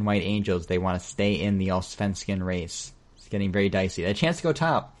Blue and White Angels. They want to stay in the Allsvenskan race. It's getting very dicey. They had a chance to go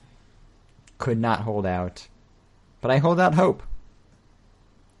top. Could not hold out. But I hold out hope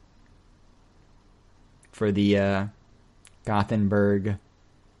for the Gothenburg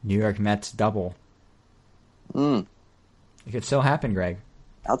New York Mets double. It could still happen, Greg.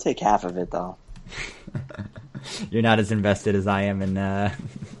 I'll take half of it, though. You're not as invested as I am in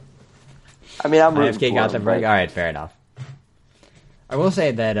I mean, I'm rooting IFK for Gothenburg. him, but... All right, fair enough. I will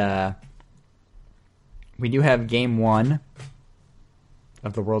say that we do have Game 1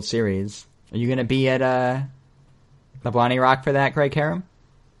 of the World Series. Are you going to be at Leblani Rock for that, Greg Karam?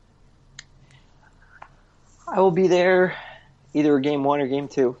 I will be there either Game 1 or Game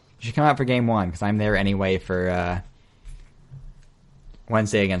 2. You should come out for Game 1, because I'm there anyway for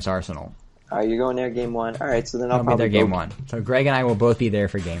Wednesday against Arsenal. All right, you're going there Game 1. All right, so then I'll be probably there Game go... 1. So Greg and I will both be there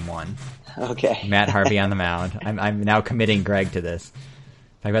for Game 1. Okay. Matt Harvey on the mound. I'm now committing Greg to this.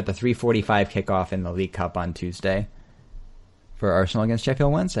 I've got the 3:45 kickoff in the League Cup on Tuesday for Arsenal against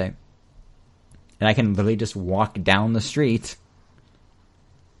Sheffield Wednesday. And I can literally just walk down the street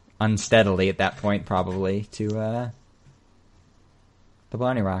unsteadily at that point, probably, to the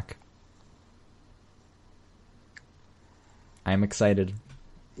Blarney Rock. I'm excited.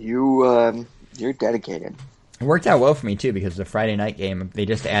 You're dedicated. It worked out well for me, too, because the Friday night game, they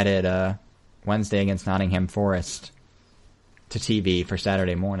just added Wednesday against Nottingham Forest to TV for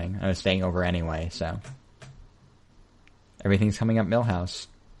Saturday morning. I was staying over anyway, so everything's coming up Millhouse.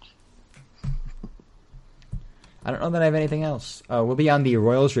 I don't know that I have anything else. We'll be on the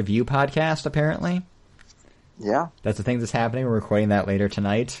Royals Review podcast, apparently. Yeah. That's the thing that's happening. We're recording that later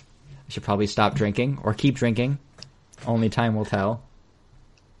tonight. I should probably stop drinking, or keep drinking. Only time will tell.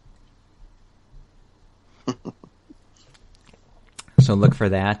 So look for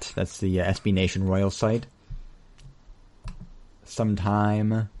that. That's the SB Nation Royals site.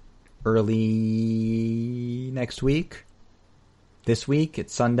 Sometime early next week. This week,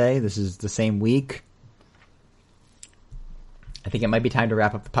 it's Sunday. This is the same week. I think it might be time to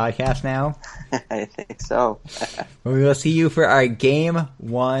wrap up the podcast now. I think so. We will see you for our Game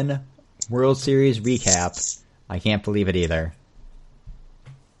 1 World Series recap. I can't believe it either.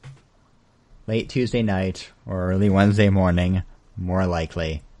 Late Tuesday night or early Wednesday morning, more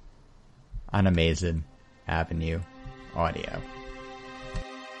likely, on Amazing Avenue Audio.